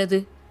மாற்றிவிடுகிறது.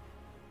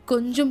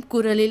 கொஞ்சம்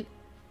குரலில்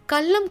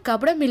கள்ளம்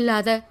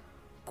கபடமில்லாத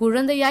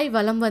குழந்தையாய்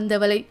வலம்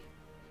வந்தவளை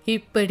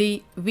இப்படி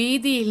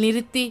வீதியில்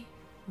நிறுத்தி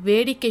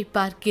வேடிக்கை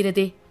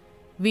பார்க்கிறதே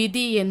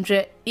விதி என்ற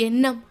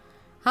எண்ணம்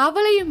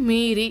அவளையும்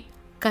மீறி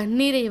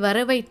கண்ணீரை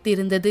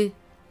வரவைத்திருந்தது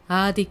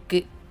ஆதிக்கு.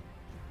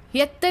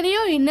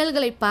 எத்தனையோ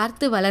இன்னல்களை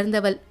பார்த்து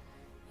வளர்ந்தவள்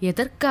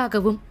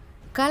எதற்காகவும்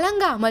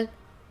கலங்காமல்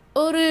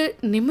ஒரு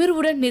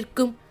நிமிர்வுடன்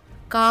நிற்கும்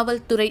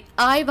காவல்துறை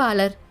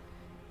ஆய்வாளர்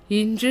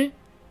இன்று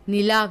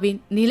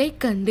நிலாவின் நிலை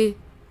கண்டு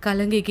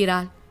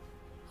கலங்குகிறாள்.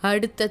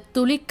 அடுத்த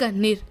துளி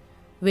கண்ணீர்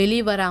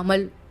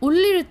வெளிவராமல்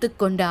உள்ளிழுத்து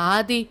கொண்ட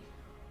ஆதி,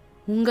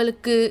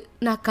 உங்களுக்கு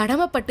நான்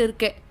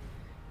கடமைப்பட்டிருக்கேன்.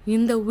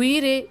 இந்த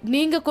உயிரே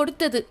நீங்க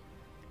கொடுத்தது.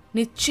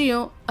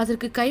 நிச்சயம்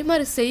அதற்கு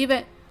கைமாறு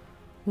செய்வேன்.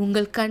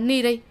 உங்கள்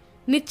கண்ணீரை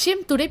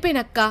நிச்சயம் துடைப்பேன்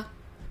அக்கா.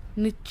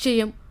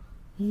 நிச்சயம்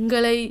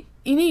உங்களை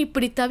இனி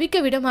இப்படி தவிக்க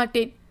விட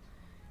மாட்டேன்.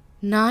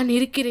 நான்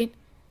இருக்கிறேன்.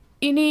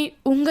 இனி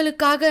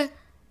உங்களுக்காக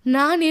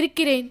நான்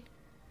இருக்கிறேன்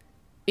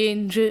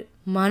என்று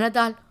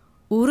மனதால்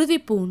உறுதி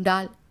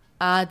பூண்டாள்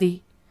ஆதி.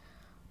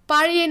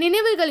 பழைய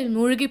நினைவுகளில்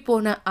மூழ்கி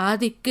போன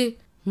ஆதிக்கு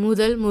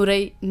முதல்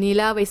முறை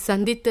நிலாவை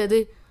சந்தித்தது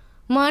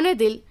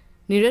மனதில்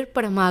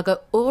நிழற்படமாக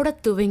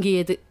ஓடத்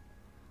துவங்கியது.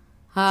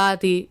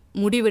 ஆதி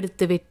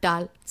முடிவெடுத்து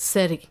விட்டாள்.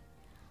 சரி,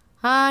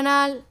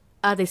 ஆனால்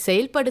அதை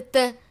செயல்படுத்த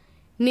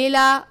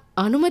நிலா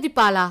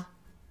அனுமதிப்பாளா?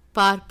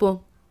 பார்ப்போம்.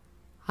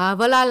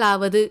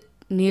 அவளாலாவது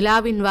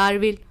நிலாவின்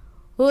வாழ்வில்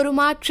ஒரு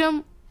மாற்றம்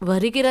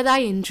வருகிறதா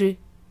என்று.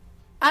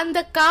 அந்த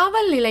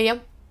காவல்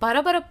நிலையம்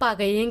பரபரப்பாக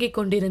இயங்கிக்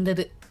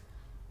கொண்டிருந்தது.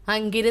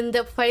 அங்கிருந்த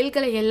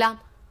ஃபைல்களை எல்லாம்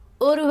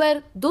ஒருவர்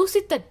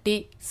தூசி தட்டி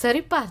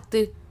சரிபார்த்து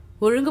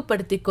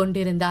ஒழுங்குபடுத்தி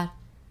கொண்டிருந்தார்.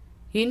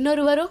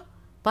 இன்னொருவரோ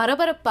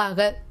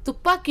பரபரப்பாக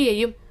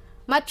துப்பாக்கியையும்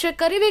மற்ற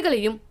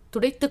கருவிகளையும்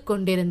துடைத்து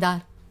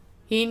கொண்டிருந்தார்.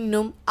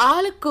 இன்னும்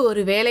ஆளுக்கு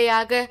ஒரு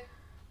வேலையாக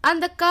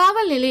அந்த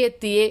காவல்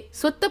நிலையத்தையே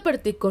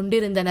சுத்தப்படுத்தி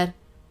கொண்டிருந்தனர்.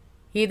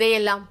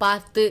 இதையெல்லாம்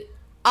பார்த்து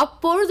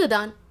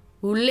அப்பொழுதுதான்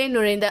உள்ளே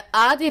நுழைந்த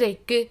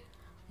ஆதிரைக்கு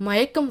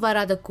மயக்கம்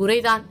வராத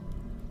குறைதான்.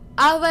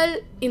 அவள்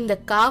இந்த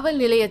காவல்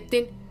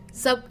நிலையத்தின்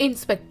சப்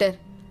இன்ஸ்பெக்டர்.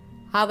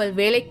 அவள்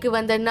வேலைக்கு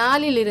வந்த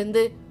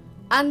நாளிலிருந்து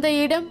அந்த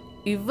இடம்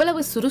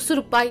இவ்வளவு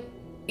சுறுசுறுப்பாய்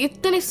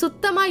இத்தனை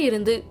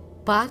சுத்தமாயிருந்து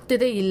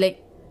பார்த்ததே இல்லை.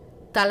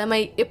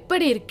 தலைமை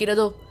எப்படி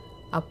இருக்கிறதோ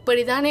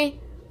அப்படித்தானே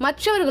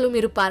மற்றவர்களும்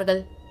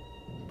இருப்பார்கள்.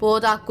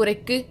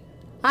 போதாக்குறைக்கு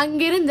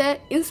அங்கிருந்த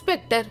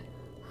இன்ஸ்பெக்டர்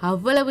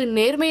அவ்வளவு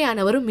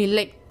நேர்மையானவரும்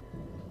இல்லை.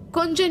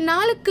 கொஞ்ச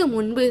நாளுக்கு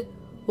முன்பு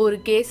ஒரு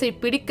கேஸை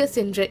பிடிக்க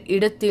சென்ற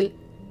இடத்தில்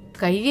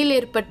கையில்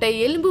ஏற்பட்ட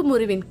எலும்பு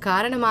முறிவின்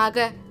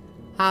காரணமாக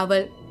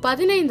அவள்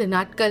 15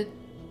 நாட்கள்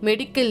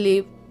மெடிக்கல்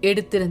லீவ்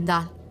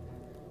எடுத்திருந்தாள்.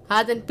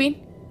 அதன் பின்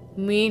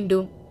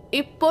மீண்டும்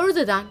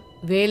இப்பொழுதுதான்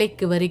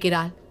வேலைக்கு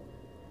வருகிறாள்.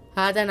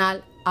 அதனால்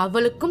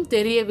அவளுக்கும்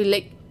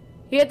தெரியவில்லை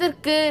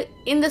எதற்கு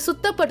இந்த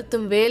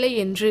சுத்தப்படுத்தும் வேலை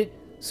என்று.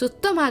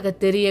 சுத்தமாக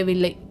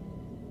தெரியவில்லை.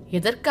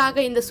 எதற்காக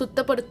இந்த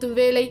சுத்தப்படுத்தும்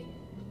வேலை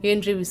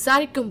என்று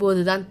விசாரிக்கும்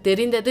போதுதான்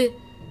தெரிந்தது,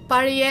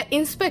 பழைய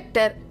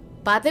இன்ஸ்பெக்டர்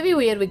பதவி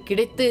உயர்வு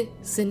கிடைத்து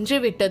சென்று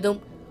விட்டதும்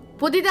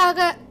புதிதாக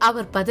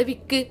அவர்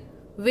பதவிக்கு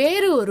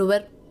வேறு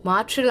ஒருவர்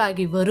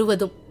மாற்றலாகி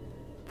வருவதும்.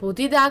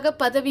 புதிதாக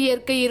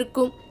பதவியேற்க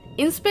இருக்கும்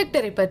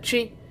இன்ஸ்பெக்டரை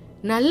பற்றி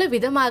நல்ல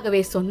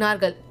விதமாகவே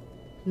சொன்னார்கள்.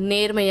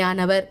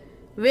 நேர்மையானவர்,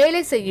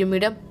 வேலை செய்யும்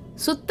இடம்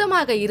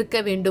சுத்தமாக இருக்க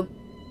வேண்டும்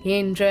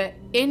என்ற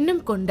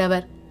எண்ணம்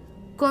கொண்டவர்,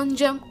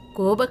 கொஞ்சம்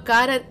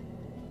கோபக்காரர்.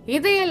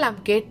 இதையெல்லாம்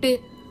கேட்டு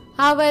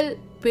அவள்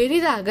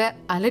பெரிதாக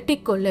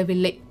அலட்டிக்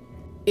கொள்ளவில்லை.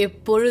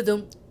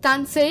 எப்பொழுதும்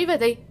தான்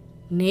செய்வதை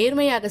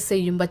நேர்மையாக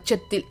செய்யும்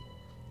பட்சத்தில்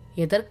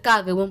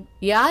எதற்காகவும்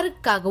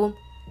யாருக்காகவும்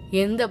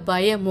எந்த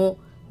பயமோ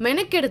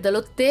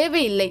மெனக்கெடுதலோ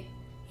தேவையில்லை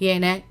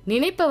என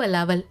நினைப்பவள்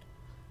அவள்.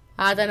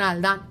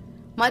 அதனால்தான்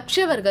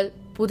மற்றவர்கள்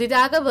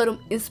புதிதாக வரும்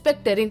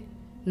இன்ஸ்பெக்டரின்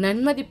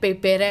நன்மதிப்பை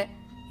பெற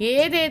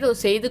ஏதேதோ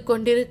செய்து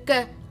கொண்டிருக்க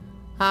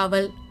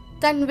அவள்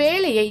தன்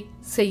வேலையை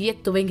செய்ய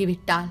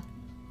துவங்கிவிட்டாள்.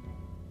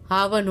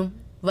 அவனும்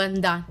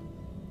வந்தான்.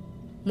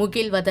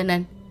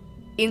 முகில்வதனன்,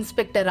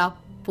 இன்ஸ்பெக்டர் ஆஃப்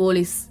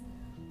போலீஸ்.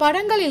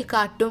 படங்களில்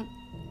காட்டும்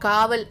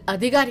காவல்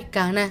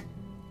அதிகாரிக்கான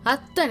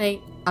அத்தனை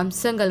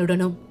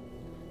அம்சங்களுடனும்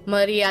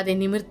மரியாதை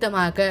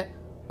நிமித்தமாக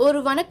ஒரு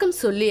வணக்கம்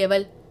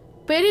சொல்லியவள்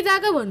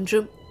பெரிதாக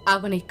ஒன்றும்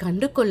அவனை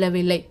கண்டு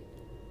கொள்ளவில்லை.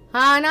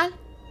 ஆனால்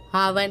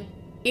அவன்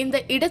இந்த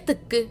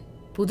இடத்துக்கு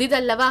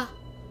புதிதல்லவா?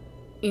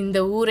 இந்த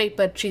ஊரை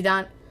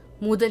பற்றிதான்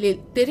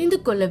முதலில் தெரிந்து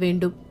கொள்ள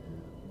வேண்டும்.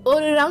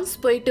 ஒரு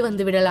ரவுண்ட்ஸ் போயிட்டு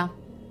வந்து விடலாம்.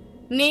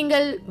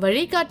 நீங்கள்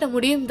வழிகாட்ட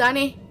முடியும்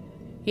தானே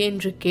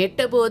என்று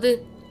கேட்டபோது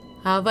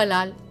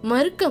அவளால்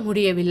மறுக்க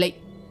முடியவில்லை.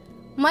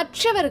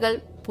 மற்றவர்கள்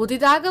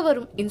புதிதாக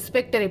வரும்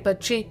இன்ஸ்பெக்டரை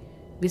பற்றி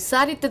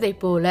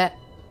விசாரித்ததைப் போல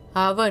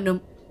அவனும்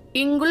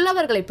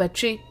இங்குள்ளவர்களை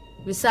பற்றி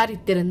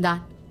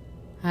விசாரித்திருந்தான்.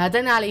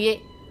 அதனாலேயே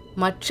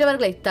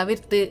மற்றவர்களை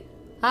தவிர்த்து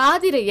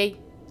ஆதிரையை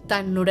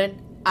தன்னுடன்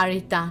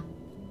அழைத்தான்.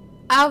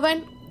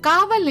 அவன்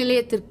காவல்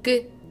நிலையத்திற்கு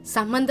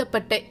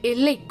சம்பந்தப்பட்ட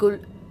எல்லைக்குள்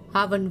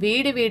அவன்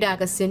வீடு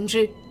வீடாக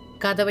சென்று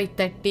கதவை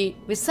தட்டி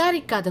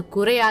விசாரிக்காத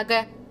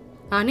குறையாக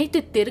அனைத்து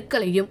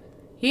தெருக்களையும்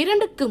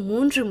 2க்கு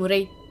 3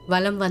 முறை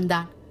வலம்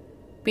வந்தான்.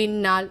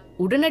 பின்னால்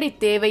உடனடி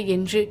தேவை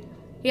என்று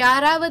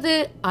யாராவது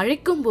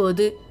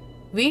அழைக்கும்போது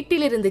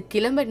வீட்டிலிருந்து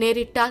கிளம்ப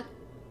நேரிட்டால்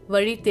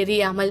வழி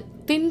தெரியாமல்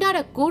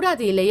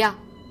திண்டாடக்கூடாது இல்லையா?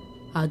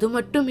 அது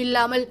மட்டும்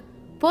இல்லாமல்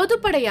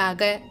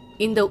பொதுப்படையாக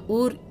இந்த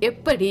ஊர்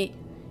எப்படி,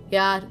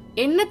 யார்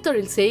என்ன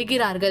தொழில்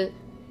செய்கிறார்கள்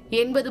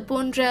என்பது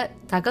போன்ற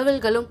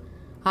தகவல்களும்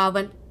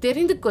அவன்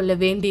தெரிந்து கொள்ள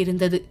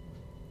வேண்டியிருந்தது.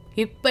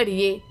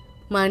 இப்படியே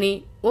மணி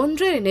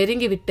 1:30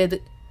 நெருங்கிவிட்டது.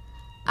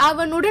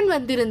 அவனுடன்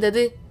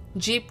வந்திருந்தது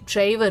ஜீப்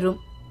டிரைவரும்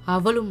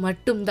அவளும்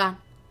மட்டும்தான்.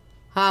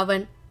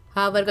 அவன்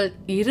அவர்கள்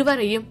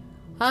இருவரையும்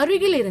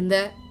அருகில் இருந்த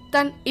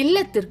தன்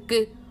இல்லத்திற்கு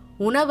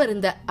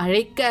உணவருந்த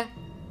அழைக்க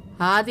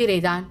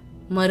ஆதிரைதான்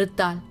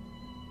மறுத்தாள்.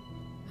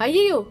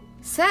 ஐயோ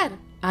சார்,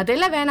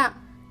 அதெல்லாம் வேணாம்,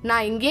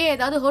 நான் இங்கே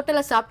ஏதாவது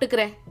ஹோட்டல்ல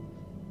சாப்பிட்டுக்கிறேன்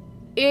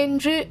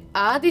என்று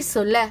ஆதி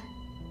சொல்ல,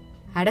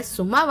 அட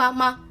சும்மா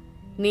வாமா,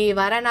 நீ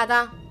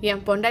வரனாதான்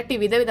என் பொண்டாட்டி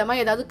விதவிதமா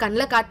ஏதாவது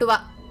கண்ணில் காட்டுவா,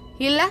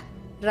 இல்ல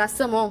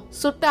ரசமோ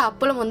சுட்ட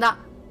அப்பளமும் தான்,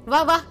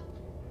 வா வா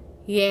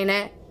என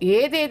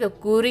ஏதேதோ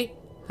கூறி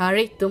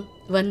அழைத்தும்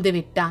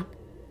வந்துவிட்டான்.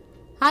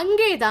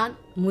 அங்கேதான்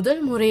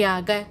முதல்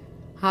முறையாக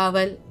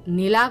அவள்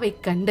நிலாவை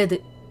கண்டது.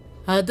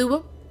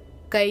 அதுவும்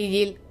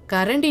கையில்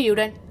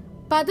கரண்டியுடன்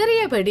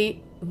பதறியபடி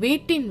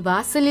வீட்டின்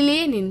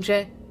வாசலிலேயே நின்ற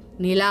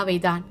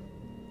நிலாவைதான்.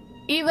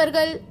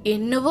 இவர்கள்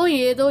என்னவோ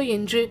ஏதோ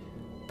என்று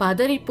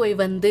பதறிப்போய்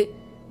வந்து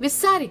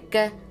விசாரிக்க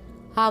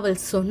அவள்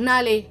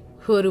சொன்னாலே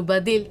ஒரு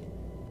பதில்,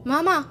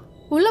 மாமா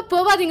உள்ள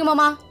போவாதீங்க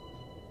மாமா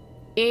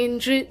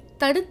என்று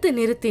தடுத்து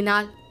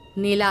நிறுத்தினாள்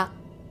நிலா.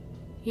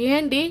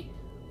 ஏண்டி,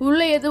 உள்ள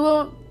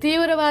எதுவும்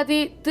தீவிரவாதி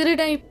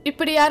திருடன்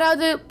இப்படி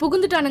யாராவது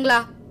புகுந்துட்டானுங்களா?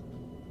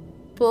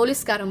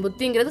 போலீஸ்காரன்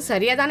புத்திங்கிறது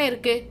சரியா தானே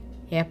இருக்கு,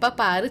 எப்ப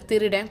பாரு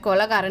திருடன்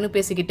கொலகாரன்னு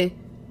பேசிக்கிட்டு.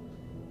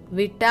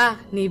 விட்டா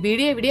நீ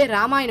விடிய விடிய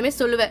ராமாயணமே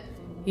சொல்லுவ,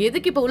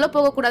 எதுக்கு இப்ப உள்ள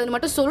போக கூடாதுன்னு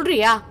மட்டும்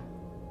சொல்றியா?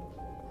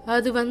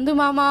 அது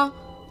மாமா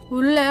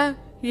உள்ள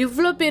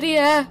இவ்ளோ பெரிய.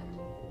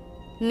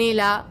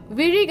 நீலா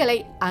விழிகளை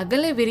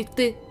அகல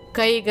விரித்து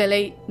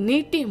கைகளை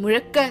நீட்டி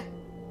முழக்க,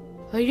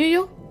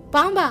 ஐயோ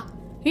பாம்பா,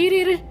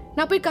 இரு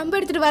நான் போய் கம்பு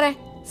எடுத்துட்டு வரேன்.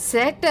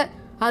 சேட்ட,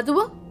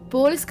 அதுவும்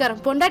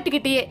போலீஸ்காரன்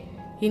பொண்டாட்டிக்கிட்டேயே.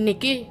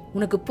 இன்னைக்கு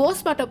உனக்கு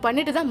போஸ்ட்மார்ட்டம்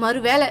பண்ணிட்டு தான் மறு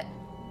வேலை.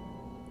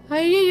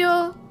 ஐயோ,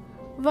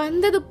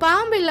 வந்தது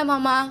பாம்பு இல்ல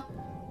மாமா,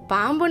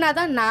 பாம்புனா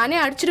தான் நானே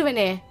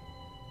அடிச்சிடுவேனே.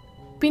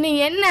 பின்ன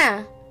என்ன?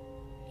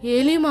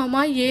 எலி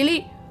மாமா, எலி.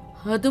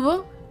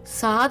 அதுவும்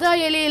சாதா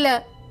எலி இல்ல,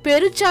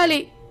 பெருச்சாலி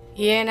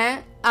என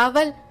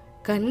அவள்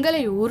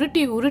கண்களை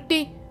உருட்டி உருட்டி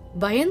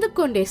பயந்து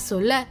கொண்டே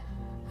சொல்ல,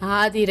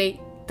 ஆதிரை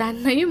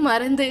தன்னையும்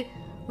மறந்து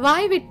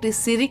வாய்விட்டு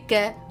சிரிக்க,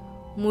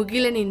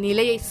 முகிலனின்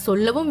நிலையை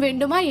சொல்லவும்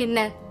வேண்டுமா என்ன?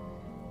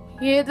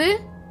 எது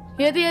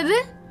எது எது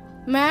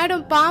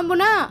மேடம்,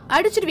 பாம்புனா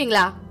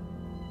அடிச்சிடுவீங்களா?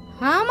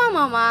 ஆமா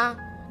மாமா,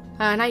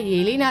 ஆனா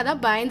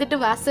எலினாதான் பயந்துட்டு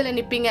வாசல்ல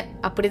நிப்பீங்க,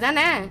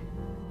 அப்படிதானே?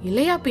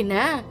 இல்லையா பின்ன?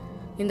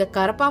 இந்த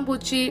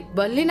கரப்பாம்பூச்சி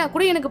பல்லினா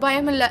கூட எனக்கு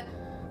பயம் இல்ல,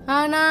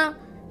 ஆனா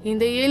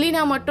இந்த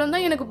எலினா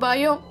மட்டும்தான் எனக்கு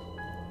பயம்.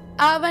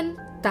 அவன்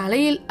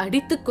தலையில்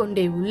அடித்து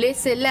கொண்டே உள்ளே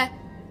செல்ல,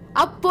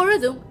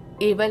 அப்பொழுதும்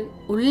இவள்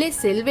உள்ளே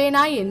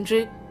செல்வேனா என்று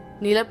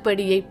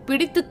நிலப்படியை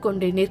பிடித்து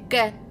கொண்டே நிற்க,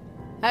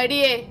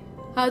 அடியே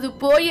அது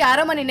போய்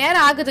 1/2 மணி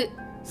நேரம் ஆகுது,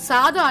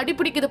 சாதம்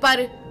அடிப்பிடிக்குது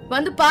பாரு,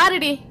 வந்து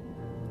பாருடி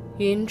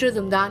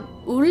என்றதும் தான்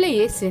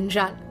உள்ளேயே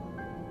சென்றாள்.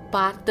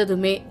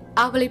 பார்த்ததுமே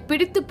அவளை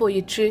பிடித்து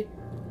போயிற்று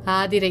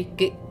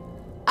ஆதிரைக்கு.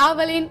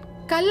 அவளின்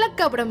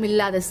கள்ளக்கபடம்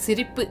இல்லாத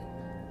சிரிப்பு,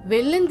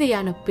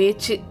 வெள்ளந்தியான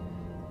பேச்சு,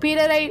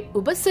 பிறரை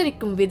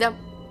உபசரிக்கும் விதம்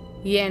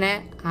என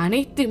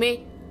அனைத்துமே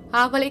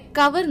அவளை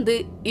கவர்ந்து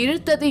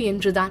இழுத்தது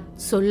என்றுதான்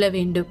சொல்ல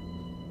வேண்டும்.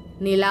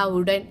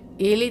 நிலாவுடன்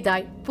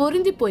எளிதாய்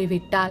பொருந்தி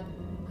போய்விட்டாள்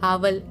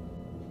அவள்.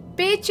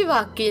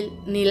 பேச்சுவாக்கில்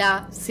நிலா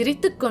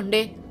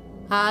சிரித்துக்கொண்டே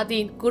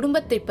ஆதியின்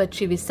குடும்பத்தை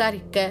பற்றி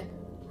விசாரிக்க,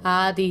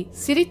 ஆதி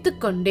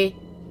சிரித்துக்கொண்டே,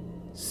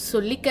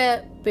 சொல்லிக்க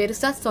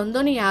பெருசா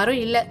சொந்தம்னு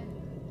யாரும் இல்ல,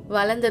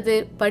 வளர்ந்தது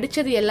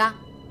படிச்சது எல்லாம்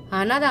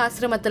அநாத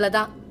ஆசிரமத்துல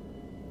தான்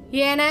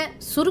என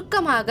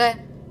சுருக்கமாக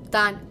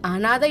தான்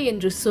அநாதை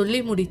என்று சொல்லி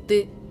முடித்து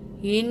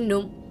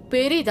இன்னும்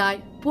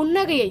பெரிதாய்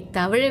புன்னகையை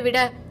தவழவிட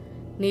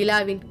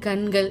நிலாவின்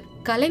கண்கள்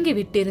கலங்கி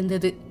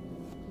விட்டிருந்தது.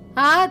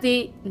 ஆதி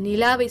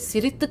நிலாவை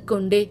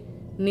சிரித்துக்கொண்டே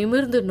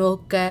நிமிர்ந்து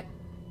நோக்க,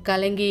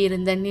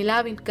 கலங்கியிருந்த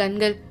நிலாவின்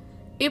கண்கள்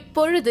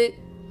இப்பொழுது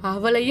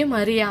அவளையும்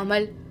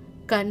அறியாமல்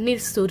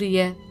கண்ணீர் சொரிய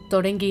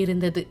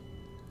தொடங்கியிருந்தது.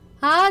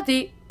 ஆதி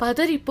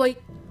பதறிப்போய்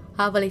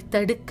அவளை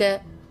தடுக்க,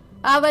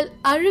 அவள்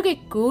அழுகை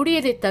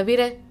கூடியதை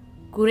தவிர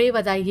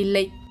குறைவதாய்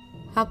இல்லை.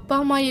 அப்பா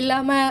அம்மா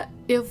இல்லாம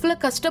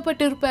எவ்வளவு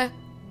கஷ்டப்பட்டு இருப்ப,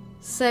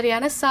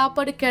 சரியான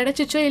சாப்பாடு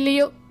கிடைச்சிச்சோ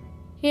இல்லையோ,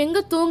 எங்க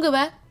தூங்குவ,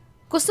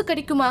 கொசு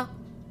கடிக்குமா,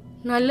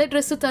 நல்ல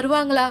ட்ரெஸ்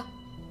தருவாங்களா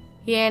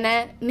என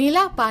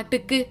நிலா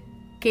பாட்டுக்கு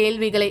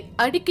கேள்விகளை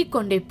அடுக்கிக்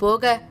கொண்டே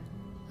போக,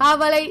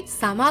 அவளை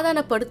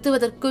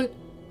சமாதானப்படுத்துவதற்குள்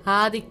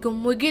ஆதிக்கும்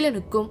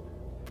முகிலனுக்கும்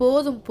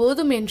போதும்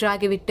போதும்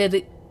என்றாகிவிட்டது.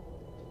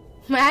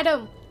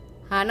 மேடம்,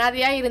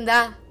 அனாதையா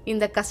இருந்தா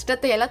இந்த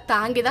கஷ்டத்தை எல்லாம்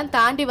தாங்கிதான்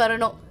தாண்டி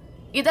வரணும்,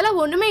 இதெல்லாம்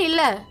ஒண்ணுமே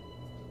இல்ல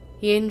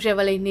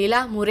என்றவளை நிலா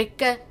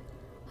முறைக்க,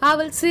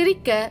 அவள்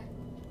சிரிக்க,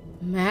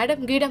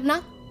 மேடம் கீடம்னா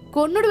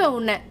கொன்னுடுவேன்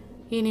உன்னை,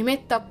 இனிமே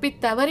தப்பி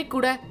தவறி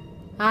கூட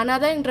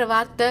அனாதை என்ற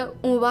வார்த்தை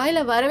உன் வாயில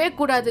வரவே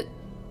கூடாது,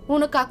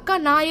 உனக்கு அக்கா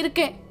நான்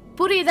இருக்கேன்,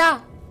 புரியுதா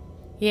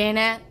என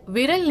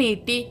விரல்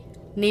நீட்டி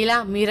நிலா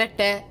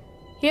மிரட்ட,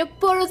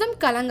 எப்பொழுதும்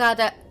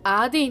கலங்காத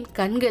ஆதியின்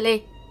கண்களே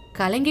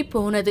கலங்கி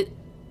போனது.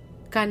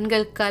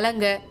 கண்கள்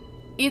கலங்க,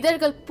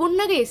 இதழ்கள்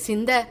புன்னகை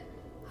சிந்த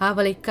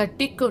அவளை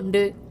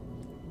கட்டிக்கொண்டு,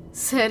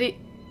 சரி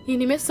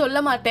இனிமே சொல்ல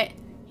மாட்டேன்,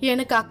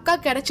 எனக்கு அக்கா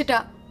கிடைச்சிட்டா,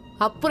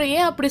 அப்புறம்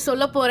ஏன் அப்படி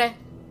சொல்ல போறேன்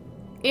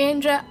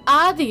என்ற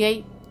ஆதியை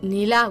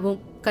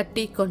நிலாவும்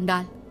கட்டி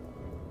கொண்டாள்.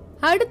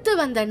 அடுத்து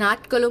வந்த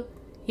நாட்களும்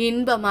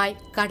இன்பமாய்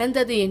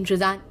கடந்தது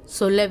என்றுதான்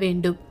சொல்ல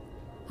வேண்டும்.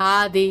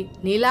 ஆதி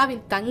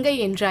நிலாவின் தங்கை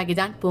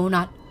என்றாகிதான்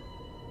போனாள்.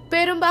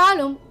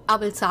 பெரும்பாலும்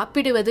அவள்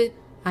சாப்பிடுவது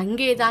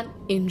அங்கேதான்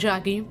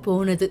என்றாகியும்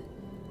போனது.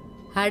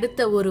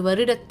 அடுத்த 1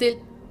 வருடத்தில்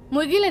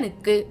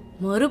முகிலனுக்கு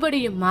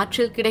மறுபடியும்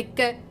மாற்றல் கிடைக்க,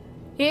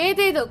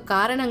 ஏதேதோ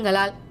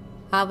காரணங்களால்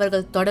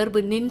அவர்கள் தொடர்பு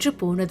நின்று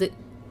போனது.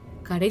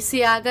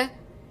 கடைசியாக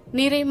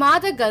நிறை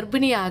மாத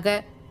கர்ப்பிணியாக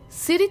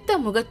சிரித்த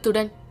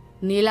முகத்துடன்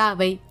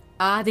நிலாவை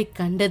ஆதி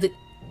கண்டது.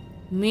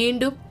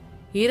 மீண்டும்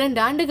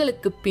 2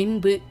 ஆண்டுகளுக்கு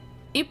பின்பு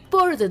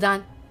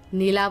இப்பொழுதுதான்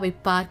நிலாவை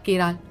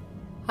பார்க்கிறாள்.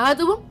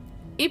 அதுவும்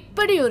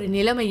இப்படி ஒரு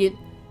நிலைமையில்.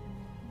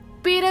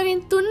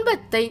 பிறரின்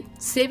துன்பத்தை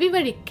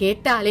செவிவழி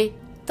கேட்டாலே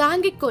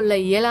தாங்கிக் கொள்ள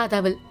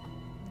இயலாதவள்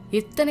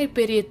இத்தனை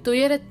பெரிய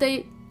துயரத்தை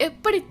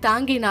எப்படி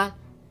தாங்கினாள்?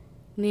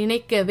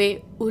 நினைக்கவே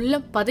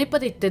உள்ளம்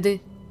பதைப்பதைத்தது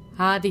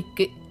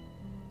ஆதிக்கு.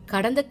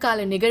 கடந்த கால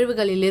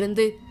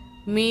நிகழ்வுகளிலிருந்து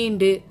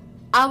மீண்டு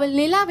அவள்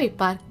நிலாவை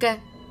பார்க்க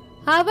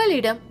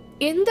அவளிடம்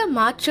எந்த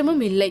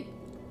மாற்றமும் இல்லை.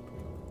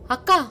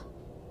 அக்கா,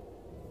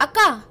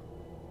 அக்கா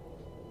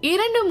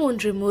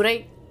 2-3 முறை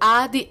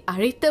ஆதி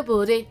அழைத்த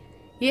போதே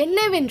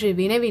என்னவென்று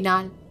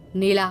வினவினாள்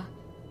நிலா.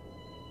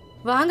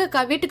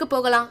 வாங்கக்கா, வீட்டுக்கு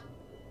போகலாம்.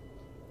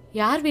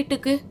 யார்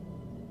வீட்டுக்கு?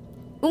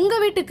 உங்க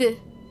வீட்டுக்கு.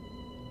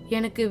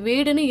 எனக்கு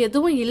வீடுன்னு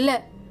எதுவும் இல்லை,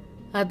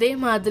 அதே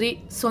மாதிரி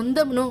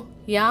சொந்தம்னு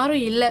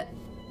யாரும் இல்லை.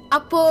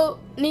 அப்போ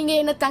நீங்க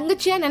என்ன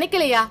தங்கச்சியா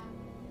நினைக்கலையா?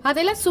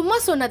 அதெல்லாம் சும்மா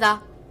சொன்னதா?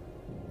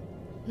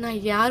 நான்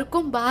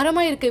யாருக்கும்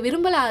பாரமா இருக்க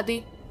விரும்பல ஆதி.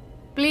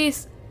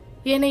 ப்ளீஸ்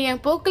என்னை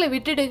என் போக்குல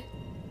விட்டுடு.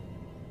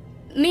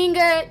 நீங்க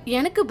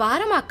எனக்கு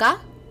பாரமாக்கா?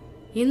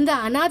 இந்த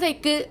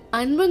அனாதைக்கு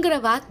அன்புங்கிற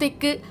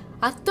வார்த்தைக்கு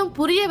அர்த்தம்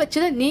புரிய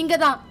வச்சது நீங்க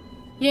தான்.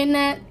 என்ன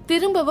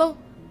திரும்பவும்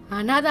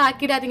அனாதை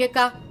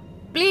ஆக்கிடாதீங்கக்கா.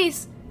 ப்ளீஸ்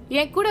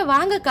என் கூட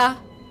வாங்கக்கா.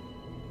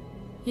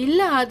 இல்ல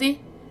ஆதி,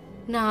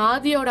 நான்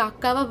ஆதியோட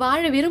அக்காவை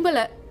வாழ விரும்பல.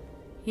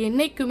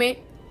 என்னைக்குமே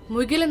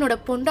முகிலனோட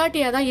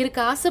பொண்டாட்டியா தான் இருக்க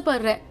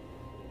ஆசைப்படுறேன்.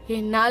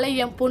 என்னால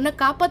என் பொண்ணை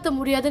காப்பாற்ற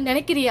முடியாதுன்னு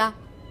நினைக்கிறியா?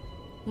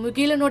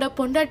 முகிலனோட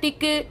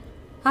பொண்டாட்டிக்கு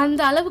அந்த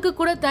அளவுக்கு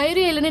கூட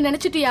தைரியம் இல்லைன்னு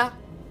நினைச்சிட்டியா?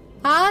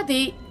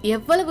 ஆதி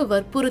எவ்வளவு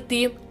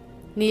வற்புறுத்தியும்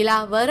நிலா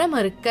வர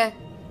மறுக்க,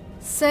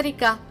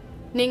 சரிக்கா,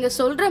 நீங்க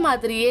சொல்ற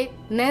மாதிரியே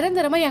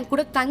நிரந்தரமா என்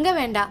கூட தங்க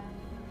வேண்டாம்,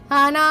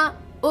 ஆனா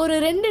ஒரு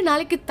 2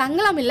 நாளைக்கு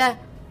தங்கலாம் இல்ல?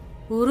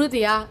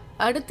 உறுதியா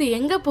அடுத்து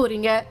எங்க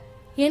போறீங்க,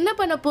 என்ன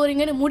பண்ண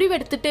போறீங்கன்னு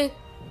முடிவெடுத்துட்டு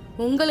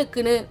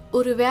உங்களுக்குன்னு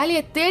ஒரு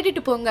வேலையை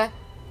தேடிட்டு போங்க.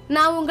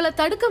 நான் உங்களை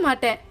தடுக்க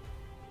மாட்டேன்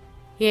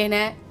என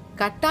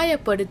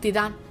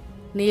கட்டாயப்படுத்திதான்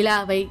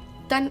நிலாவை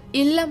தன்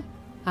இல்லம்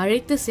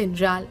அழைத்து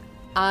சென்றாள்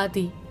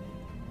ஆதி.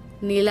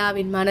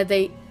 நிலாவின்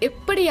மனதை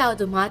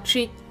எப்படியாவது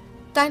மாற்றி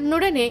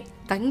தன்னுடனே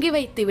தங்கி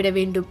வைத்து விட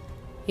வேண்டும்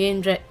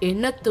என்ற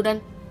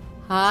எண்ணத்துடன்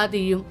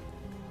ஆதியும்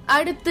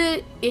அடுத்து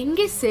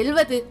எங்கே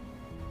செல்வது,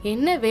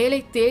 என்ன வேலை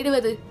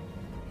தேடுவது,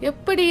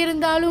 எப்படி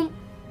இருந்தாலும்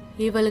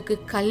இவளுக்கு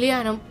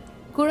கல்யாணம்,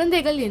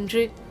 குழந்தைகள்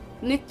என்று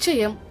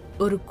நிச்சயம்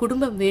ஒரு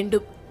குடும்பம்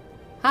வேண்டும்.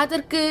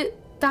 அதற்கு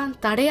தான்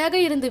தடையாக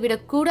இருந்து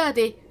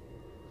விடக்கூடாதே.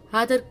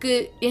 அதற்கு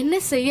என்ன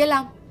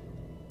செய்யலாம்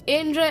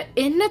என்ற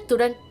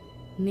எண்ணத்துடன்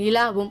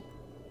நிலாவும்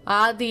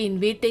ஆதியின்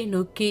வீட்டை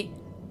நோக்கி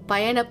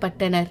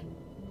பயணப்பட்டனர்.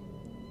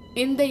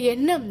 இந்த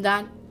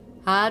எண்ணம்தான்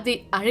ஆதி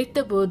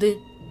அழைத்தபோது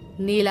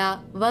நிலா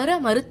வர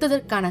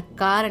மறுத்ததற்கான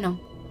காரணம்.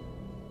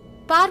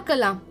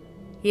 பார்க்கலாம்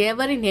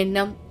எவரின்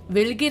எண்ணம்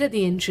வெல்கிறது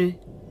என்று.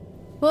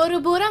 ஒரு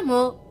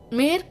புறமோ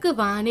மேற்கு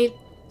வானில்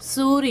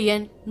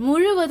சூரியன்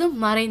முழுவதும்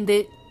மறைந்து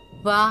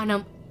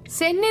வானம்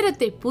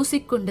செந்நிறத்தை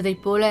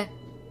பூசிக்கொண்டதைப் போல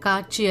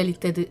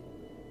காட்சியளித்தது.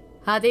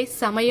 அதே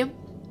சமயம்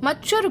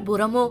மற்றொரு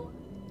புறமோ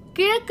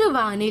கிழக்கு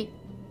வானில்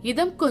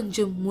இதம்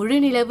கொஞ்சம்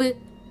முழுநிலவு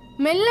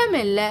மெல்ல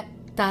மெல்ல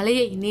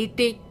தலையை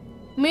நீட்டி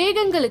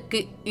மேகங்களுக்கு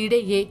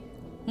இடையே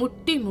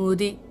முட்டி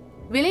மோதி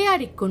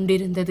விளையாடிக்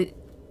கொண்டிருந்தது.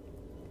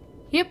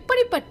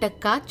 எப்படிப்பட்ட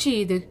காட்சி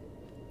இது!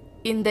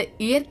 இந்த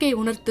இயற்கை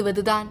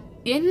உணர்த்துவதுதான்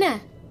என்ன?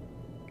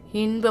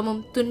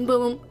 இன்பமும்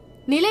துன்பமும்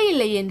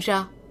நிலையில்லை என்றா?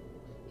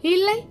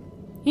 இல்லை,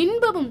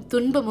 இன்பமும்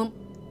துன்பமும்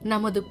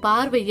நமது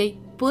பார்வையை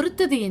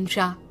பொறுத்தது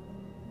என்றா?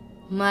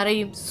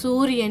 மறையும்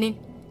சூரியனின்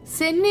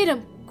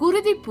செந்நிறம்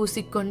குருதி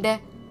பூசிக்கொண்ட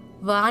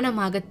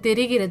வானமாக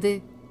தெரிகிறது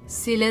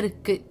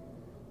சிலருக்கு.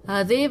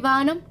 அதே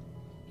வானம்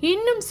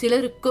இன்னும்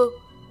சிலருக்கோ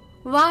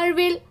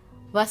வாழ்வில்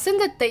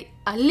வசந்தத்தை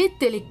அள்ளித்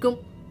தெளிக்கும்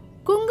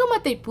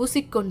குங்குமத்தை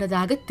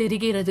பூசிக்கொண்டதாக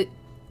தெரிகிறது.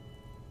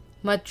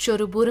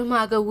 மற்றொரு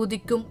புறமாக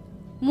உதிக்கும்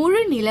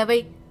முழு நிலவை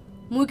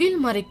முகில்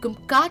மறைக்கும்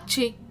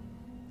காட்சி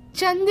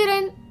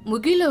சந்திரன்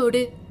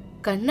முகிலோடு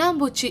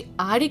கண்ணாம்பூச்சி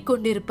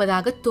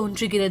ஆடிக்கொண்டிருப்பதாக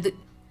தோன்றுகிறது.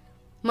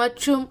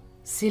 மற்றும்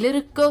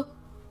சிலருக்கோ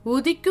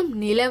உதிக்கும்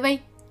நிலவை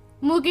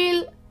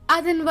முகில்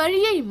அதன்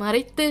வழியை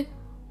மறைத்து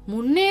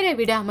முன்னேற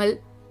விடாமல்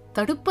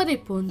தடுப்பதை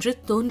போன்று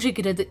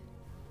தோன்றுகிறது.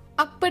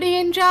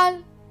 அப்படியென்றால்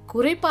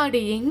குறைபாடு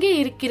எங்கே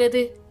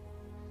இருக்கிறது?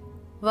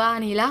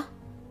 வானிலா,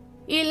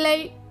 இல்லை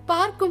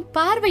பார்க்கும்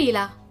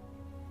பார்வையிலா?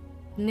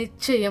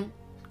 நிச்சயம்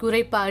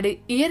குறைபாடு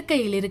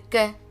இயற்கையில் இருக்க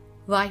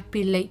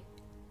வாய்ப்பில்லை.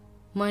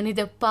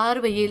 மனித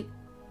பார்வையில்,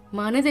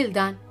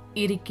 மனதில்தான்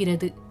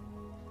இருக்கிறது.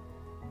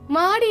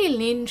 மாடியில்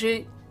நின்று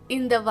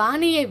இந்த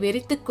வானியை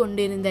வெறித்துக்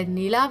கொண்டிருந்த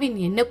நிலாவின்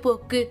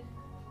எண்ணப்போக்கு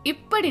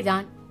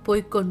இப்படிதான்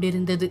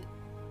போய்கொண்டிருந்தது.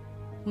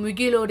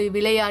 முகிலோடு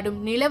விளையாடும்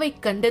நிலவை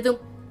கண்டதும்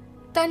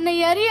தன்னை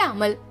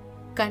அறியாமல்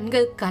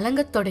கண்கள்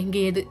கலங்கத்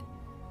தொடங்கியது.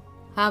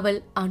 அவள்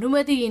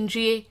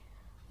அனுமதியின்றியே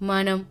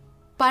மனம்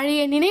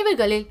பழைய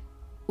நினைவுகளில்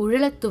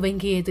உழலத்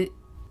துவங்கியது.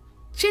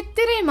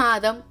 சித்திரை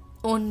மாதம்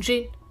 1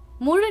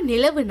 முழு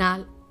நிலவு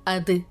நாள்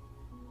அது.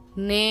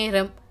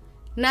 நேரம்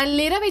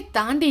நள்ளிரவை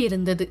தாண்டி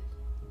இருந்தது.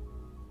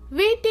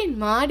 வீட்டின்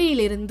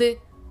மாடியிலிருந்து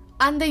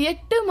அந்த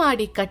 8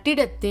 மாடி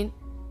கட்டிடத்தின்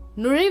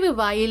நுழைவு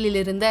வாயிலில்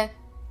இருந்த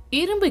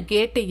இரும்பு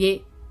கேட்டையே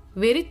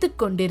வெறித்து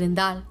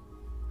கொண்டிருந்தாள்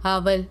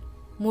அவள்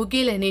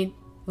முகிலனின்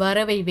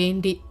வரவை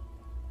வேண்டி.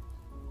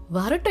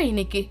 வரட்டும்,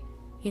 இன்னைக்கு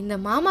இந்த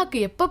மாமாக்கு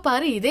எப்ப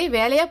பாரு இதே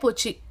வேலையா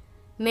போச்சு.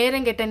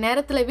 நேரங்கெட்ட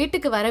நேரத்துல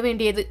வீட்டுக்கு வர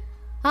வேண்டியது,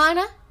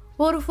 ஆனா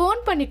ஒரு ஃபோன்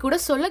பண்ணி கூட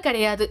சொல்ல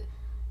கிடையாது.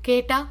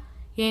 கேட்டா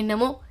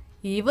என்னமோ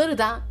இவரு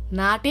தான்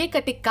நாட்டையே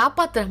கட்டி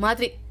காப்பாத்துற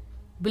மாதிரி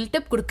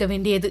பில்டப் கொடுக்க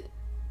வேண்டியது.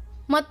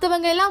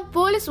 மற்றவங்க எல்லாம்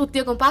போலீஸ்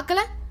உத்தியோகம் பார்க்கல,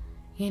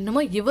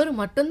 என்னமோ இவரு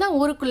மட்டும்தான்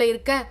ஊருக்குள்ள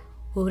இருக்க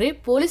ஒரே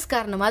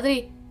போலீஸ்காரன மாதிரி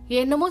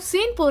என்னமோ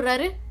சீன்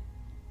போடுறாரு.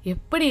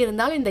 எப்படி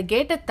இருந்தாலும் இந்த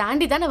கேட்டை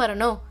தாண்டி தானே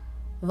வரணும்.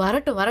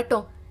 வரட்டும்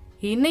வரட்டும்,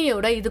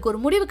 இன்னையோட இதுக்கு ஒரு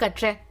முடிவு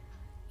கட்டுறேன்.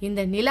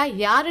 இந்த நிலா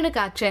யாருன்னு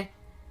காட்டுறேன்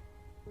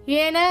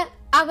ஏன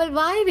அவள்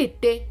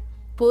வாய்விட்டே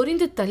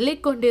பொறிந்து தள்ளி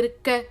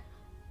கொண்டிருக்க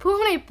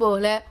பூனை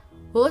போல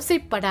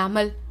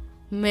ஓசைப்படாமல்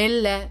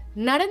மெல்ல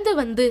நடந்து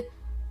வந்து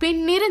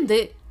பின்னிருந்து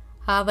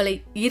அவளை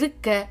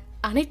இருக்க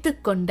அணைத்து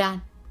கொண்டான்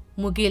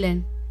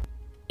முகிலன்.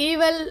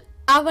 இவள்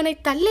அவனை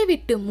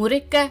தள்ளிவிட்டு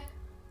முறைக்க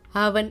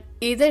அவன்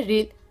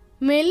இதழில்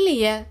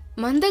மெல்லிய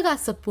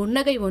மந்தகாச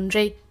புன்னகை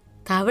ஒன்றை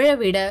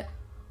தவழவிட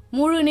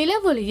முழு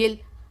நிலவொளியில்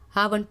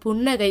அவன்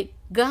புன்னகை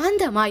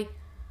காந்தமாய்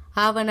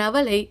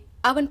அவளை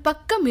அவன்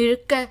பக்கம்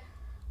இழுக்க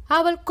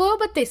அவள்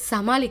கோபத்தை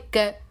சமாளிக்க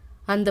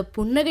அந்த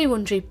புன்னகை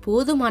ஒன்றை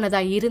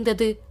போதுமானதாய்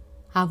இருந்தது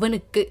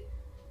அவனுக்கு.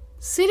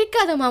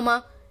 சிரிக்காத மாமா,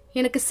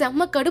 எனக்கு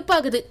செம்ம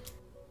கடுப்பாகுது.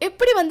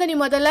 எப்படி வந்த நீ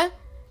முதல்ல?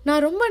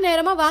 நான் ரொம்ப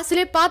நேரமா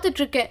வாசலே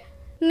பார்த்துட்டு இருக்கேன்,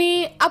 நீ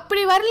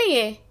அப்படி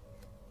வரலையே.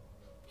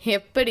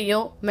 எப்படியோ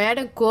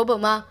மேடம்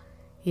கோபமா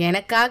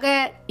எனக்காக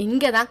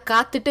இங்கதான்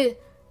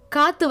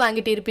காத்து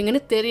வாங்கிட்டு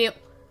இருப்பீங்கன்னு தெரியும்.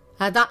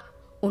 அதான்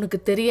உனக்கு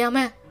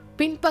தெரியாம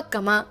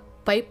பின்பக்கமா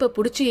பைப்பை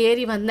புடிச்சு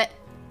ஏறி வந்தேன்.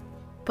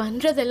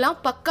 பண்றதெல்லாம்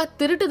பக்கா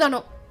திருட்டுதானோ,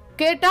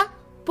 கேட்டா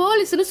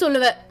போலீஸ்னு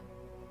சொல்லுவ.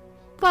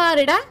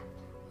 பாருடா,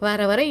 வர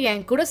வர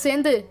என் கூட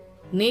சேர்ந்து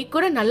நீ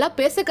கூட நல்லா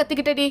பேச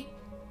கத்துக்கிட்டடி.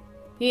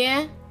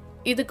 ஏன்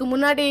இதுக்கு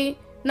முன்னாடி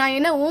நான்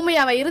என்ன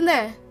ஊமையாவா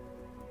இருந்தேன்?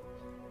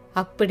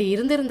 அப்படி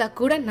இருந்திருந்தா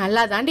கூட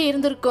நல்லா தாண்டி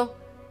இருந்திருக்கோம்.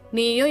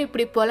 நீயும்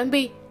இப்படி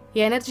புலம்பி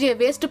எனர்ஜியை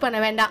வேஸ்ட் பண்ண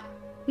வேண்டாம்,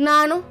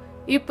 நானும்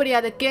இப்படி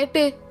அதை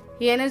கேட்டு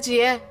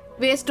எனர்ஜிய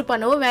வேஸ்ட்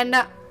பண்ணவும்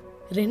வேண்டாம்.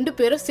 2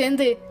 பேரும்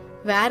சேர்ந்து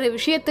வேற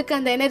விஷயத்துக்கு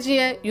அந்த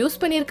எனர்ஜியை யூஸ்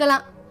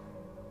பண்ணிருக்கலாம்.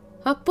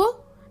 அப்போ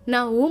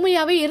நான்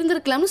ஊமையாவே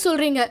இருந்திருக்கலாம்னு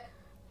சொல்றீங்க.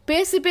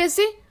 பேசி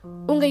பேசி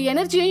உங்க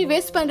எனர்ஜியையும்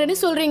வேஸ்ட் பண்றேன்னு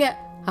சொல்றீங்க,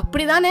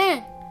 அப்படிதானே?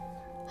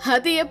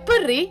 அது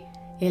எப்படி?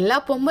 எல்லா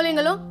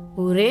பொம்பளைங்களும்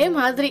ஒரே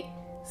மாதிரி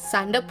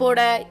சண்டை போட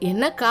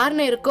என்ன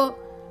காரணம் இருக்கோ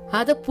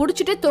அதை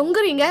புடிச்சிட்டு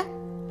தொங்குறீங்க.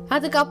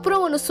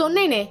 அதுக்கப்புறம் ஒன்னு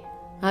சொன்னேனே,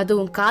 அது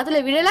உன் காதுல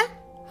விழல,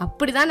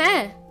 அப்படிதானே?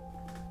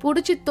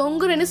 புடிச்சு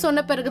தொங்குறேன்னு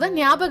சொன்ன பிறகுதான்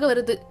ஞாபகம்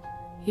வருது.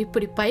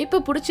 இப்படி பைப்பை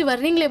புடிச்சு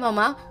வர்றீங்களே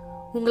மாமா,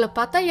 உங்களை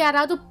பார்த்தா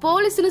யாராவது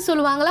போலீஸ்னு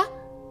சொல்லுவாங்களா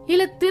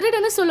இல்ல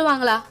திருடன்னு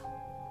சொல்லுவாங்களா?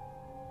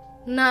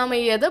 நாம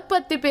எதை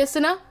பத்தி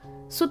பேசுனா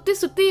சுத்தி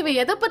சுத்தி இவ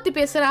எதை பத்தி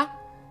பேசுறா?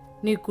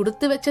 நீ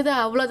குடுத்து வச்சது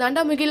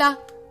அவ்வளவுதாண்டா முகிலா.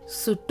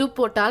 சுட்டு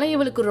போட்டாலும்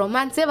இவளுக்கு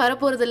ரொமான்ஸே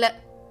வரப்போறது இல்ல.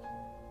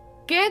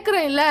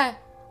 கேக்குறேன் இல்ல,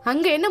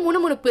 அங்க என்ன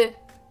முணுமுணுப்பு?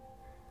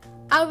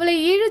 அவளை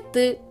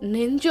இழுத்து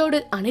நெஞ்சோடு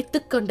அணைத்து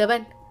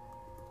கொண்டவன்,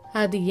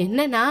 அது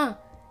என்னன்னா,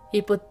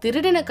 இப்போ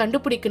திருடனை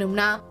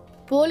கண்டுபிடிக்கணும்னா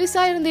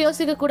போலீஸா இருந்து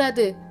யோசிக்க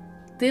கூடாது,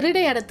 திருட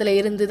இடத்துல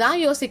இருந்துதான்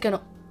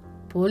யோசிக்கணும்.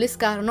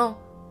 போலீஸ்காரனும்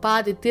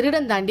பாதி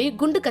திருடன் தாண்டி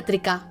குண்டு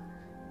கத்திரிக்கா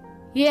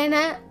என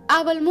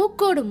அவள்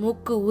மூக்கோடு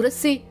மூக்கு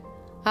உரசி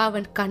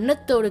அவன்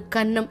கன்னத்தோடு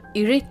கன்னம்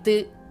இழைத்து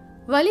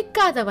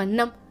வலிக்காத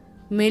வண்ணம்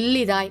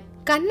மெல்லிதாய்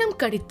கன்னம்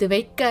கடித்து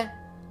வைக்க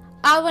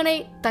அவனை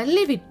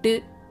தள்ளிவிட்டு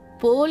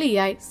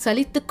போலியாய்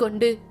சலித்து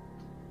கொண்டு,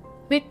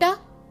 விட்டா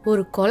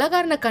ஒரு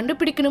கொலைகாரனை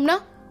கண்டுபிடிக்கணும்னா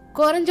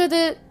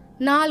குறைஞ்சது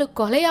 4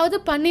 கொலையாவது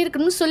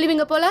பண்ணிருக்கணும்னு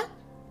சொல்லுவீங்க போல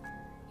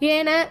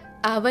என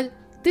அவள்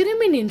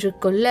திரும்பி நின்று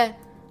கொள்ள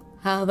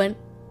அவன்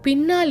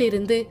பின்னால்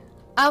இருந்து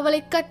அவளை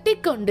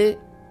கட்டிக்கொண்டு,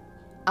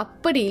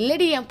 அப்படி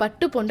இல்லடி என்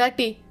பட்டு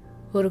பொண்டாட்டி,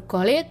 ஒரு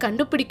கொலைய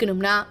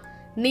கண்டுபிடிக்கணும்னா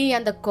நீ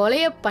அந்த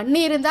கொலைய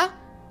பண்ணியிருந்தா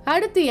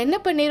அடுத்து என்ன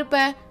பண்ணிருப்ப,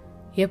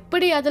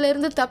 எப்படி அதுல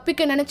இருந்து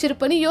தப்பிக்க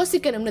நினைச்சிருப்பன்னு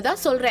யோசிக்கணும்னு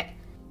தான் சொல்றேன்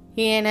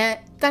என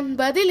தன்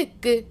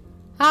பதிலுக்கு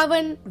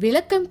அவன்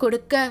விளக்கம்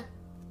கொடுக்க,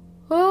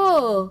 ஓ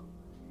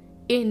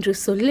என்று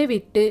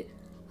சொல்லிவிட்டு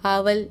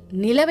அவள்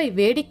நிலவை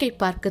வேடிக்கை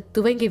பார்க்க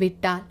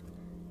துவங்கிவிட்டாள்.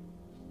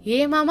 ஏ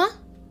மாமா,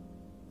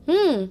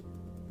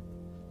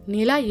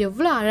 நிலா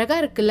எவ்வளோ அழகா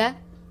இருக்குல்ல,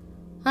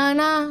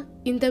 ஆனா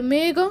இந்த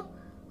மேகம்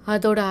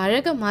அதோட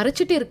அழக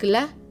மறைச்சிட்டு இருக்குல்ல.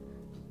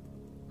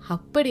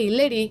 அப்படி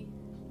இல்லடி,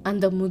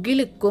 அந்த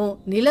முகிலுக்கும்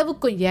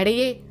நிலவுக்கும்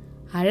இடையே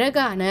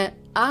அழகான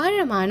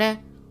ஆழமான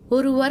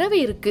ஒரு உறவு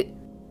இருக்கு.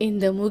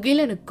 இந்த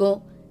முகிலனுக்கும்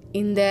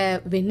இந்த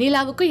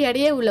வெண்ணிலாவுக்கும்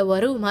இடையே உள்ள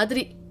உறவு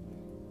மாதிரி.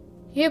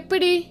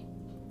 எப்படி?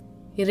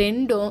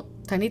 2ம்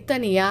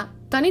தனித்தனியா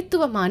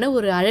தனித்துவமான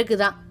ஒரு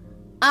அழகுதான்,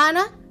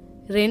 ஆனா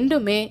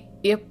 2மே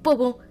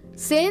எப்பவும்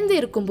சேர்ந்து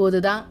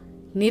இருக்கும்போதுதான்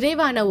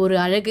நிறைவான ஒரு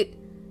அழகு.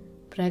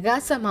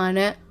 பிரகாசமான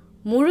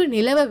முழு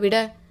நிலவை விட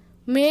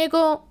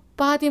மேகம்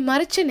பாதி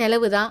மறைச்ச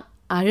நிலவுதான்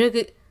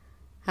அழகு.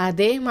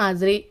 அதே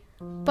மாதிரி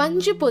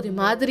பஞ்சு பொதி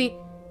மாதிரி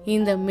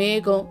இந்த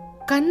மேகம்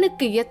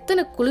கண்ணுக்கு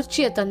எத்தனை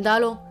குளிர்ச்சியை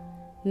தந்தாலும்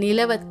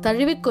நிலவை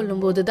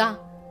தழுவிக்கொள்ளும் போதுதான்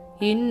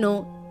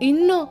இன்னும்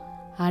இன்னும்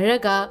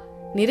அழகா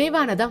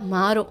நிறைவானதா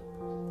மாறும்.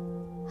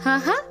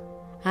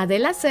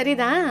 அதெல்லாம்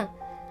சரிதான்.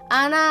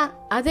 ஆனா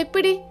அது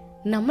எப்படி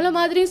நம்மள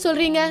மாதிரியும்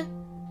சொல்றீங்க?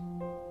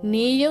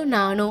 நீயும்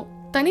நானும்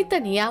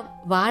தனித்தனியா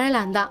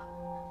வாழலாம் தான்.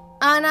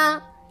 ஆனா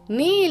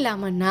நீ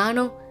இல்லாம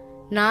நானும்,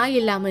 நான்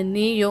இல்லாம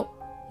நீயும்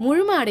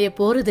முழுமை அடைய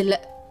போறதில்ல.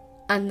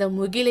 அந்த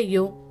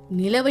முகிலையும்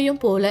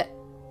நிலவையும் போல.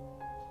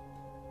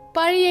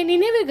 பழைய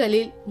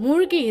நினைவுகளில்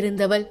மூழ்கி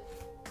இருந்தவள்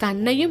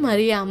தன்னையும்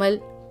அறியாமல்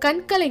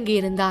கண்கலங்கி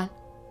இருந்தாள்.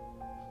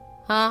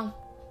 ஆம்,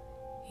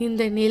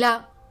 இந்த நிலா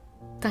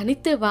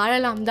தனித்து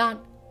வாழலாம் தான்.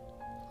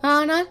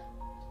 ஆனால்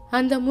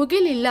அந்த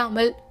முகில்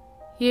இல்லாமல்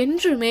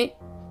என்றுமே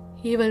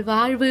இவள்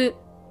வாழ்வு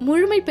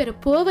முழுமை பெற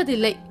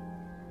போவதில்லை.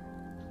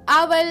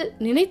 அவள்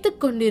நினைத்து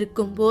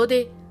கொண்டிருக்கும்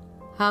போதே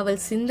அவள்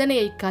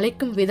சிந்தனையை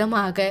கலைக்கும்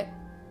விதமாக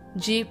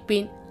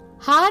ஜீப்பின்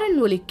ஹாரன்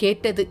ஒலி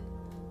கேட்டது.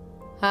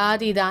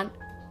 ஆதிதான்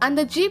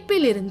அந்த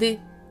ஜீப்பில் இருந்து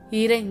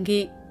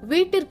இறங்கி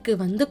வீட்டிற்கு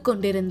வந்து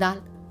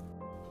கொண்டிருந்தாள்.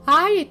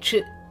 ஆயிற்று.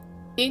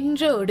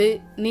 இன்றோடு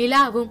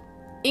நிலாவும்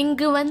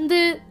இங்கு வந்து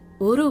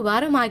 1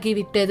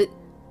 வாரமாகிவிட்டது.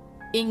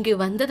 இங்கு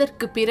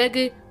வந்ததற்கு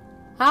பிறகு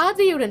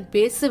ஆதியுடன்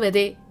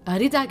பேசுவதே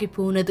அரிதாகி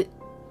போனது.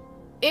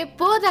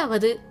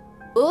 எப்போதாவது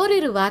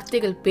ஓரிரு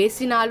வார்த்தைகள்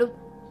பேசினாலும்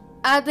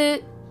அது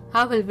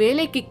அவள்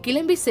வேலைக்கு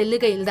கிளம்பி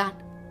செல்லுகையில்தான்.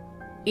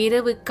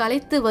 இரவு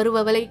களைத்து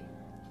வருபவளை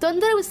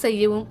தொந்தரவு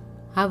செய்யவும்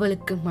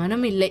அவளுக்கு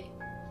மனமில்லை.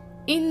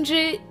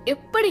 இன்று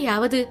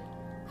எப்படியாவது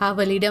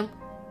அவளிடம்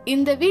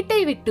இந்த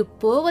வீட்டை விட்டு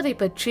போவதை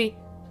பற்றி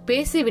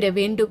பேசிவிட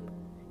வேண்டும்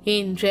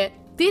என்ற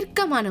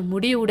தீர்க்கமான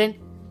முடிவுடன்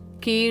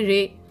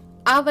கீழே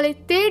அவளை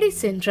தேடி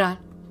சென்றாள்.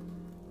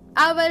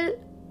 அவள்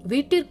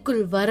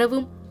வீட்டிற்குள்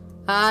வரவும்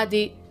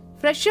ஆதி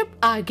ஃப்ரெஷ் அப்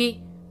ஆகி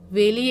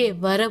வெளியே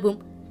வரவும்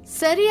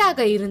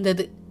சரியாக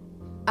இருந்தது.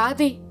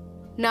 ஆதி,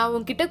 நான்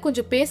உன்கிட்ட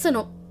கொஞ்சம்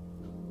பேசணும்.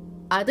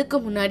 அதுக்கு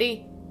முன்னாடி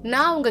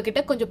நான்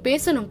உங்ககிட்ட கொஞ்சம்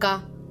பேசணும்க்கா.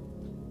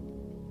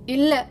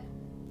 இல்ல,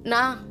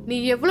 நீ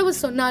எவ்வளவு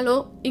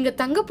சொன்னாலும் இங்க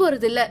தங்க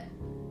போறதில்ல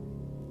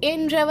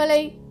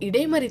என்றவளை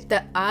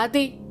இடைமறித்த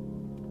ஆதி,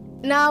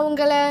 நான்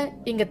உங்களை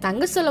இங்க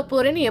தங்க சொல்ல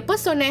போறேன்னு எப்ப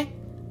சொன்னேன்?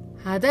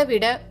 அதை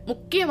விட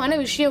முக்கியமான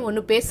விஷயம்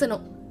ஒண்ணு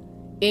பேசணும்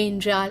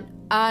என்றாள்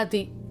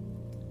ஆதி.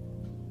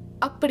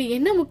 அப்படி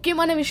என்ன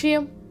முக்கியமான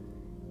விஷயம்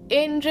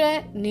என்ற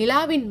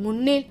நிலாவின்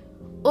முன்னில்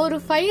ஒரு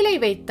ஃபைலை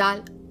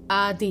வைத்தாள்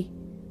ஆதி.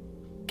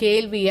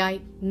 கேள்வியாய்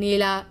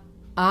நிலா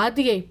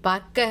ஆதியை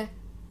பார்க்க,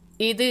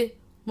 இது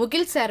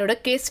முகில் சாரோட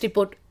கேஸ்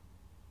ரிப்போர்ட்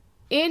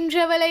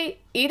என்றவளை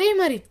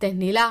இடைமறித்த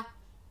நிலா,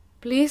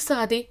 ப்ளீஸ்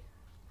ஆதி,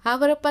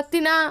 அவரை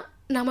பத்தினா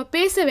நாம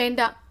பேச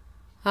வேண்டாம்.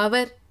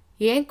 அவர்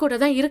என் கூட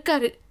தான்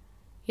இருக்காரு.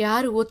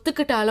 யாரு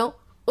ஒத்துக்கிட்டாலும்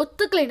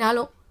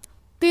ஒத்துக்கலைனாலும்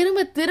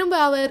திரும்ப திரும்ப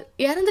அவர்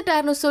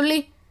இறந்துட்டார்னு சொல்லி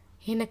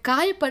என்னை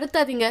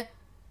காயப்படுத்தாதீங்க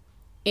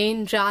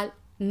என்றாள்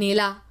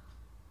நிலா.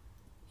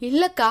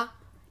 இல்லக்கா,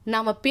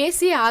 நாம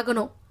பேசியே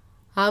ஆகணும்.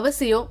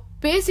 அவசியம்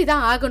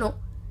பேசிதான் ஆகணும்.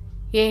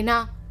 ஏன்னா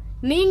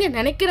நீங்க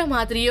நினைக்கிற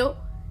மாதிரியோ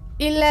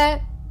இல்ல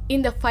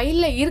இந்த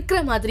ஃபைல்ல இருக்கிற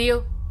மாதிரியோ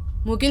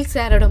முகில்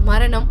சாரோட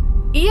மரணம்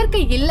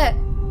இயற்கை இல்ல,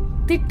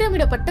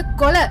 திட்டமிடப்பட்ட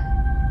கொலை.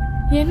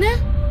 என்ன?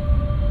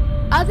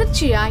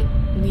 அதிர்ச்சியாய்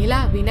நிலா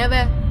வினவ,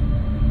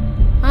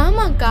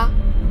 ஆமாங்கா,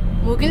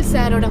 முகில்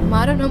சாரோட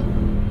மரணம்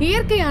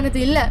இயற்கையானது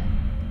இல்ல,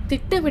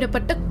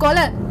 திட்டமிடப்பட்ட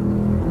கொலை.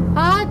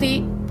 ஆதி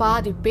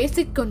பாதி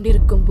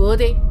பேசிக்கொண்டிருக்கும்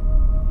போதே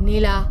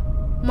நிலா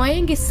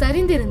மயங்கி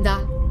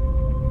சரிந்திருந்தாள்.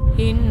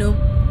 இன்னும்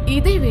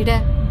இதைவிட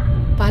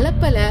பல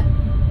பல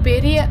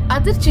பெரிய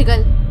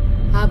அதிர்ச்சிகள்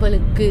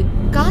அவளுக்கு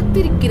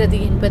காத்திருக்கிறது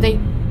என்பதை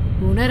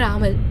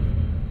உணராமல்